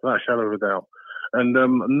definitely, without a shadow of a doubt. And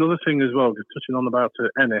another thing as well, just touching on about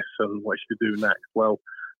Ennis and what she should do next. Well,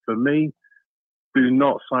 for me, do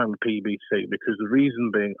not sign with PBC, because the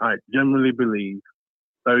reason being, I generally believe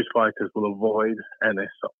those fighters will avoid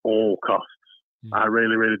Ennis at all costs. I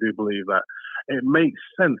really, really do believe that. It makes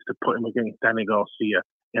sense to put him against Danny Garcia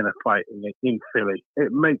in a fight in Philly.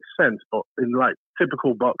 It makes sense, but in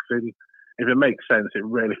typical boxing, if it makes sense, it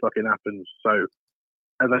really fucking happens. So,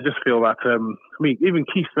 and I just feel that, even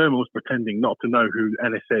Keith Thurman was pretending not to know who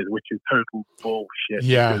Ennis is, which is total bullshit.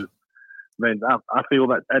 Yeah. Because, I feel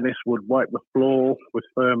that Ennis would wipe the floor with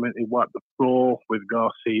Thurman. He'd wipe the floor with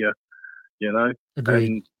Garcia, Agreed.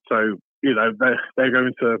 And so, they're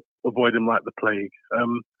going to avoid him like the plague.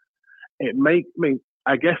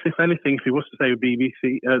 I guess, if anything, if he was to say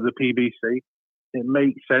the PBC, it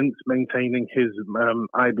makes sense maintaining his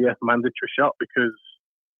IBF mandatory shot, because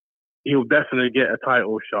he'll definitely get a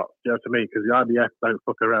title shot, you know what I mean? Because the IBF don't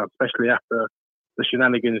fuck around, especially after the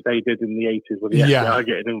shenanigans they did in the 80s with the FBI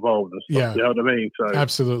getting involved and stuff, you know what I mean? So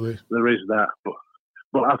absolutely, there is that.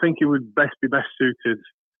 But I think it would be best suited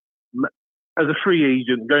as a free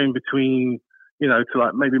agent, going between,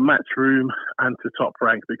 to maybe Matchroom and to Top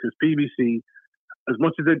Rank, because PBC, as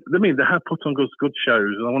much as they have put on good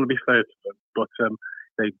shows, and I want to be fair to them, but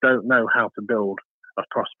they don't know how to build a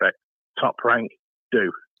prospect. Top Rank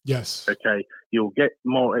do. Yes. Okay. You'll get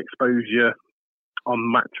more exposure on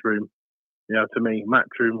Matchroom.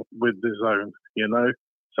 Matchroom with the zone.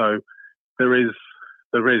 So there is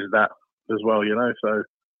that as well. So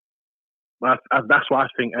that's what I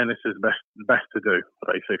think Ennis is best to do.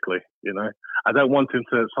 Basically, I don't want him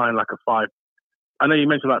to sign like a 5. I know you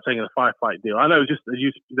mentioned about taking a 5-fight deal. I know, just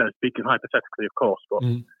you speaking hypothetically, of course, but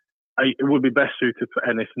it would be best suited for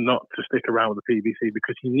Ennis not to stick around with the PBC,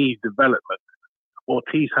 because he needs development.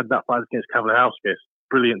 Ortiz had that fight against Kavaliauskas,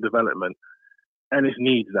 brilliant development. Ennis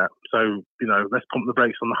needs that. So, let's pump the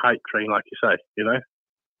brakes on the hype train, like you say,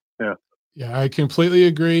 Yeah. Yeah, I completely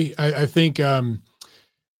agree. I think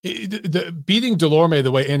beating Delorme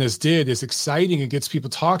the way Ennis did is exciting. It gets people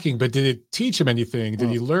talking, but did it teach him anything? Did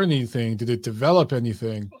he learn anything? Did it develop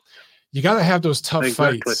anything? You got to have those tough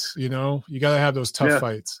fights, You got to have those tough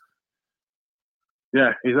fights.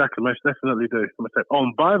 Yeah, exactly. Most definitely do. Oh,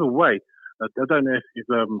 and by the way, I don't know if you've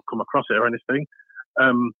come across it or anything.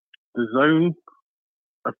 The Zone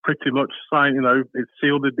have pretty much signed, it's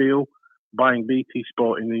sealed the deal buying BT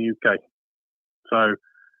Sport in the UK. So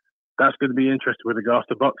that's going to be interesting with regards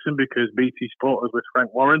to boxing because BT Sport is with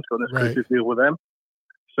Frank Warren, so let's exclusive deal with them.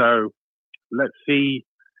 So let's see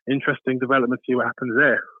interesting developments, see what happens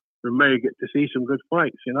there. We may get to see some good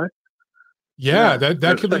fights, Yeah,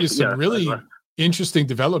 that could lead to some really interesting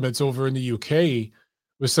developments over in the UK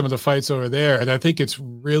with some of the fights over there. And I think it's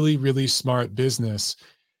really, really smart business.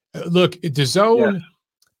 Look, DAZN,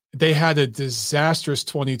 they had a disastrous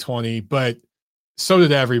 2020, but so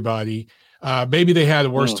did everybody. Maybe they had a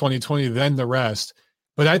worse 2020 than the rest,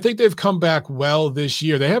 but I think they've come back well this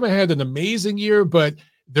year. They haven't had an amazing year, but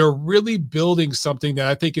they're really building something that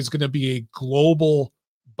I think is going to be a global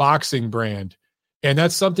boxing brand. And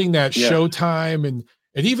that's something that Showtime and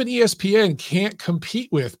even ESPN can't compete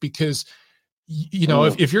with because,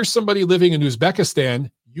 if you're somebody living in Uzbekistan,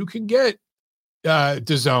 you can get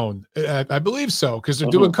DAZN. I believe so, because they're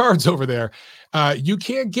doing cards over there. You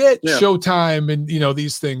can't get Showtime and,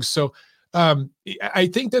 these things. So I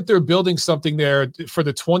think that they're building something there for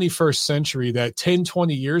the 21st century that 10,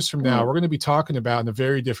 20 years from now, we're going to be talking about in a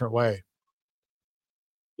very different way.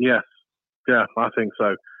 Yes. Yeah, I think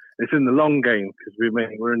so. It's in the long game because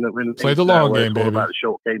we're in the play the long game, baby. About the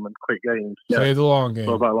short game and quick games. Play the long game.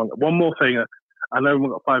 One more thing. I know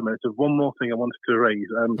we've got 5 minutes. There's one more thing I wanted to raise.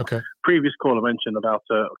 Previous caller mentioned about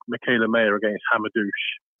Michaela Mayer against Hamadouche.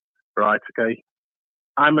 Right, okay.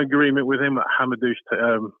 I'm in agreement with him that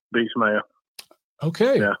Hamadouche beats Mayer.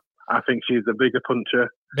 Okay. Yeah, I think she's the bigger puncher.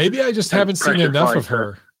 Maybe I just haven't seen enough of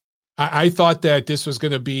her. I thought that this was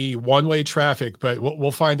going to be one-way traffic, but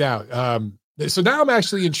we'll find out. So now I'm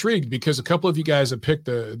actually intrigued because a couple of you guys have picked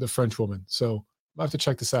the French woman. So I'll have to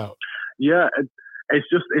check this out. Yeah, it's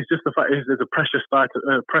just the fact there's a pressure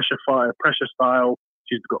style.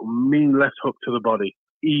 She's got mean left hook to the body,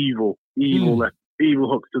 evil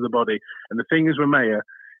hooks to the body. And the thing is with Mayer,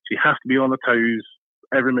 she has to be on the toes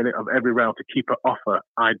every minute of every round to keep her off her.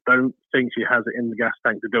 I don't think she has it in the gas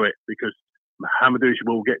tank to do it because Hamadouche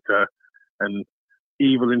will get to her and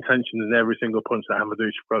evil intention in every single punch that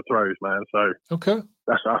Hamadouche throws, man. So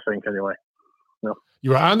that's what I think anyway. Yeah.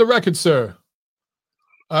 You are on the record, sir.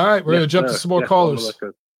 All right, we're going to jump to some more callers.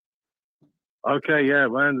 Okay, yeah,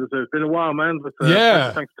 man. It's been a while, man. But,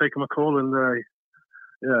 thanks for taking my call. And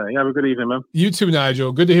have a good evening, man. You too,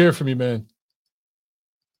 Nigel. Good to hear from you, man.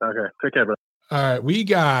 Okay, take care, bro. All right, we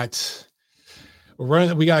got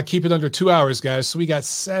to keep it under 2 hours, guys. So we got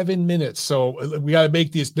 7 minutes. So we got to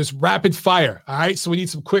make this rapid fire. All right, so we need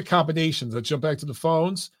some quick combinations. Let's jump back to the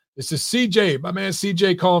phones. This is CJ, my man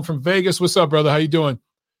CJ calling from Vegas. What's up, brother? How you doing?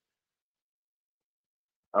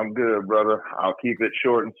 I'm good, brother. I'll keep it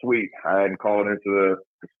short and sweet. I hadn't called into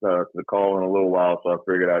the call in a little while, so I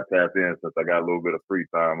figured I'd tap in since I got a little bit of free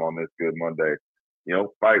time on this good Monday.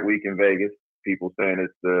 Fight week in Vegas. People saying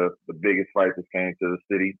it's the biggest fight that came to the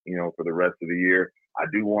city, for the rest of the year. I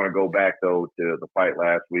do want to go back, though, to the fight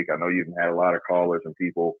last week. I know you've had a lot of callers and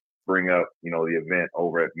people bring up, the event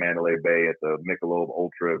over at Mandalay Bay at the Michelob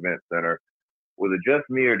Ultra Event Center. Was it just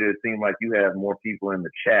me, or did it seem like you have more people in the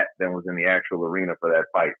chat than was in the actual arena for that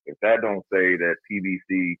fight? If that don't say that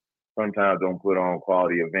PBC sometimes don't put on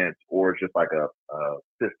quality events, or it's just like a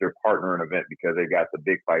sister partnering event because they got the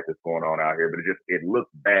big fight that's going on out here, but it looks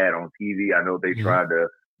bad on TV. I know they tried to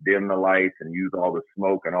dim the lights and use all the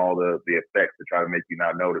smoke and all the effects to try to make you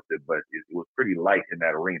not notice it, but it was pretty light in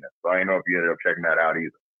that arena. So I don't know if you ended up checking that out either.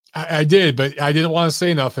 I did, but I didn't want to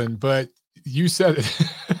say nothing, but you said it.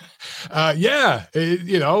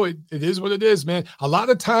 It is what it is, man. A lot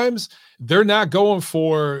of times they're not going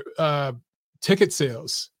for ticket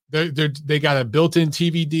sales. They got a built-in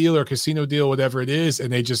TV deal or casino deal, whatever it is,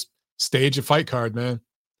 and they just stage a fight card, man.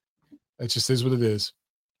 It just is what it is.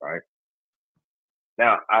 Right.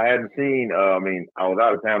 Now, I hadn't seen, I was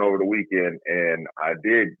out of town over the weekend, and I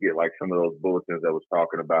did get like some of those bulletins that was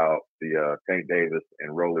talking about the Tank Davis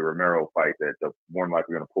and Rolly Romero fight that's more than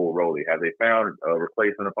likely going to pull Rolly. Have they found a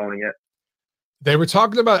replacement opponent yet? They were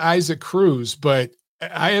talking about Isaac Cruz, but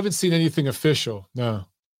I haven't seen anything official. No.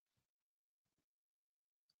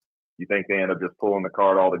 You think they end up just pulling the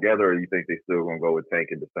card all together, or you think they still going to go with Tank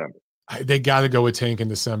in December? They got to go with Tank in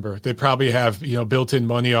December. They probably have, built-in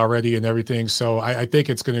money already and everything. So I think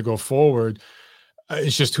it's going to go forward.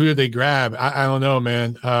 It's just who do they grab? I don't know,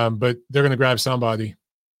 man. But they're going to grab somebody.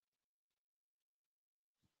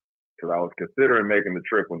 Because I was considering making the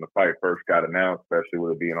trip when the fight first got announced, especially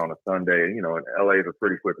with it being on a Sunday. And LA is a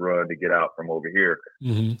pretty quick run to get out from over here.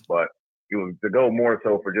 Mm-hmm. But it was to go more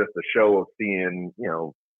so for just the show of seeing,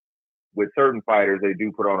 with certain fighters, they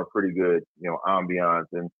do put on a pretty good, ambiance.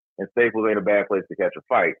 And and Staples ain't a bad place to catch a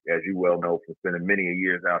fight, as you well know from spending many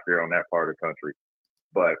years out there on that part of the country.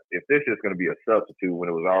 But if this is going to be a substitute when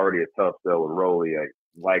it was already a tough sell with Rolly,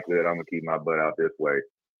 likely that I'm going to keep my butt out this way.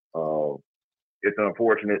 It's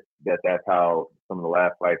unfortunate that that's how some of the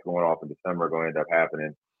last fights going off in December are going to end up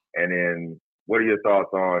happening. And then what are your thoughts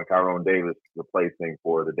on Tyrone Davis replacing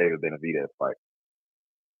for the David Benavidez fight?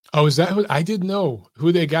 Oh, is that who? I didn't know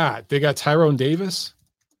who they got. They got Tyrone Davis?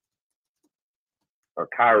 Or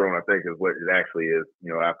Chiron, I think, is what it actually is.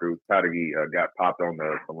 You know, after Tadagi got popped on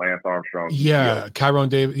the Lance Armstrong. Yeah, Chiron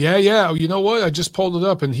Davis. Yeah. You know what? I just pulled it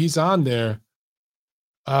up, and he's on there.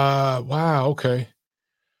 Wow, okay.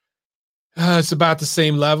 It's about the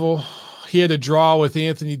same level. He had a draw with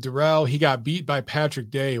Anthony Durrell. He got beat by Patrick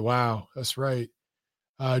Day. Wow, that's right.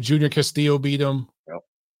 Junior Castillo beat him. Yep.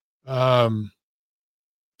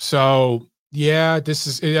 So, yeah, this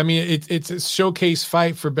is – I mean, it's a showcase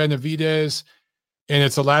fight for Benavidez. And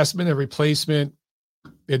it's a last-minute replacement.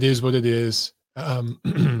 It is what it is.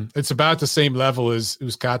 It's about the same level as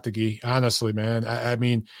Uzcategui, honestly, man. I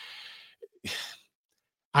mean,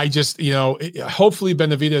 I just, hopefully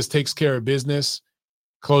Benavidez takes care of business,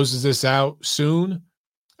 closes this out soon.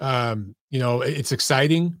 It's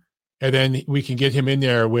exciting. And then we can get him in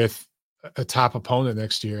there with a top opponent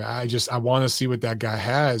next year. I want to see what that guy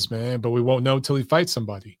has, man, but we won't know until he fights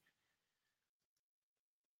somebody.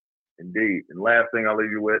 Indeed. And last thing I'll leave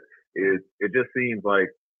you with is it just seems like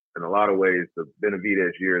in a lot of ways the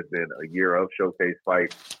Benavidez year has been a year of showcase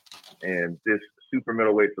fights. And this super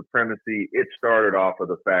middleweight supremacy, it started off of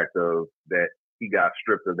the fact of that he got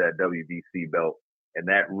stripped of that WBC belt. And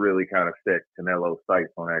that really kind of set Canelo's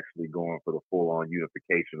sights on actually going for the full-on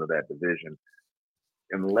unification of that division.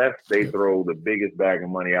 Unless they throw the biggest bag of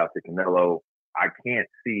money out to Canelo, I can't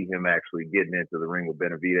see him actually getting into the ring with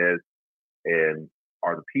Benavidez. And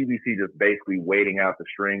are the PBC just basically waiting out the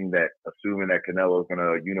string, that assuming that Canelo is going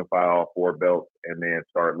to unify all four belts and then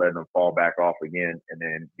start letting them fall back off again and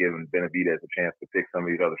then giving Benavidez a chance to pick some of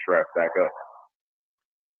these other straps back up?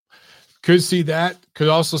 Could see that. Could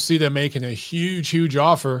also see them making a huge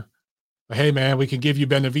offer. Hey, man, we can give you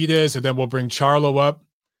Benavidez and then we'll bring Charlo up.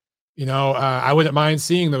 I wouldn't mind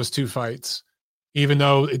seeing those two fights, even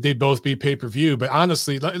though they'd both be pay-per-view. But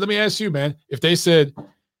honestly, let me ask you, man, if they said –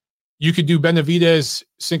 you could do Benavidez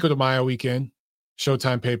Cinco de Mayo weekend,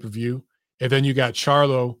 Showtime pay-per-view, and then you got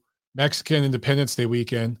Charlo Mexican Independence Day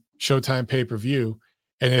weekend, Showtime pay-per-view,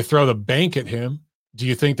 and they throw the bank at him. Do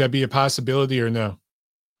you think that'd be a possibility or no?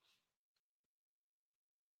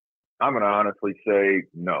 I'm going to honestly say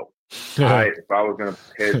no. If I was going to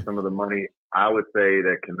hedge some of the money, I would say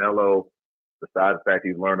that Canelo, besides the fact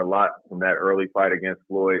he's learned a lot from that early fight against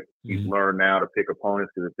Floyd, he's learned now to pick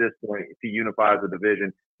opponents, because at this point, if he unifies the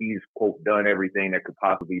division, he's, quote, done everything that could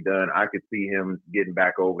possibly be done. I could see him getting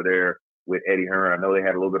back over there with Eddie Hearn. I know they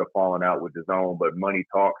had a little bit of falling out with DAZN, but money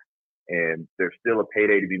talks, and there's still a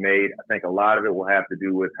payday to be made. I think a lot of it will have to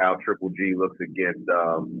do with how Triple G looks against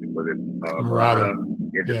Murata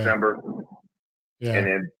in December. Yeah. And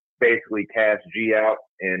then basically cash G out,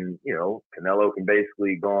 and Canelo can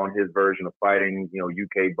basically go on his version of fighting,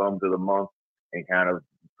 UK bums of the month, and kind of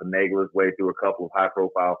finagle his way through a couple of high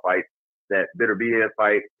profile fights. That Beterbiev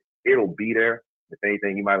fight, it'll be there. If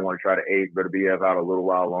anything, he might want to try to age Beterbiev out a little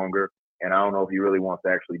while longer. And I don't know if he really wants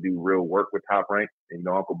to actually do real work with Top Rank. And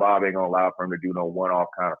Uncle Bob ain't gonna allow for him to do no one-off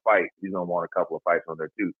kind of fight. He's gonna want a couple of fights on there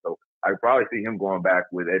too. So I probably see him going back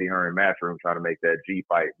with Eddie Hearn in Matchroom, trying to make that G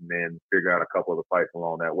fight, and then figure out a couple of the fights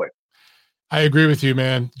along that way. I agree with you,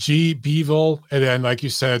 man. G, Bivol, and then, like you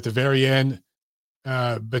said, at the very end,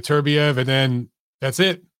 Beterbiev, and then that's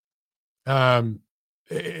it.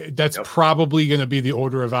 That's probably going to be the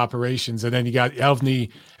order of operations. And then you got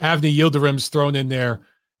Avni Yildirim's thrown in there,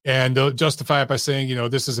 and they'll justify it by saying,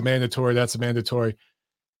 this is a mandatory, that's a mandatory.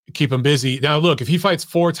 Keep him busy. Now, look, if he fights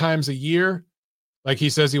 4 times a year, like he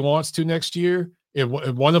says he wants to next year, if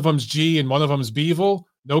one of them's G and one of them's Bivol,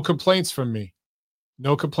 no complaints from me.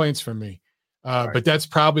 Right. But that's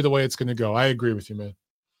probably the way it's going to go. I agree with you, man.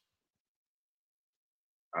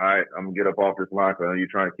 All right, I'm going to get up off this line, because I know you're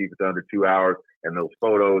trying to keep it to under 2 hours, and those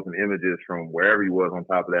photos and images from wherever you was on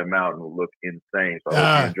top of that mountain will look insane. So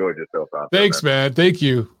I hope you enjoyed yourself out there. Thanks, man. Thank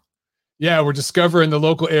you. Yeah, we're discovering the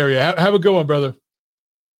local area. Have a good one, brother.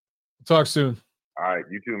 Talk soon. All right,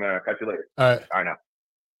 you too, man. I'll catch you later. All right. All right, now.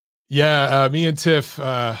 Yeah, me and Tiff,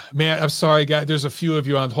 man, I'm sorry, guys. There's a few of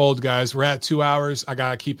you on hold, guys. We're at 2 hours. I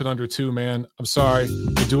got to keep it under 2, man. I'm sorry.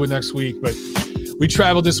 We'll do it next week, but we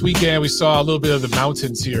traveled this weekend. We saw a little bit of the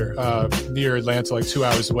mountains here near Atlanta, like 2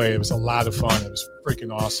 hours away. It was a lot of fun. It was freaking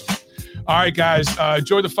awesome. All right, guys,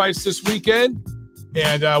 enjoy the fights this weekend.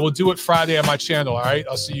 And we'll do it Friday on my channel. All right.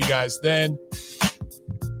 I'll see you guys then.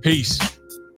 Peace.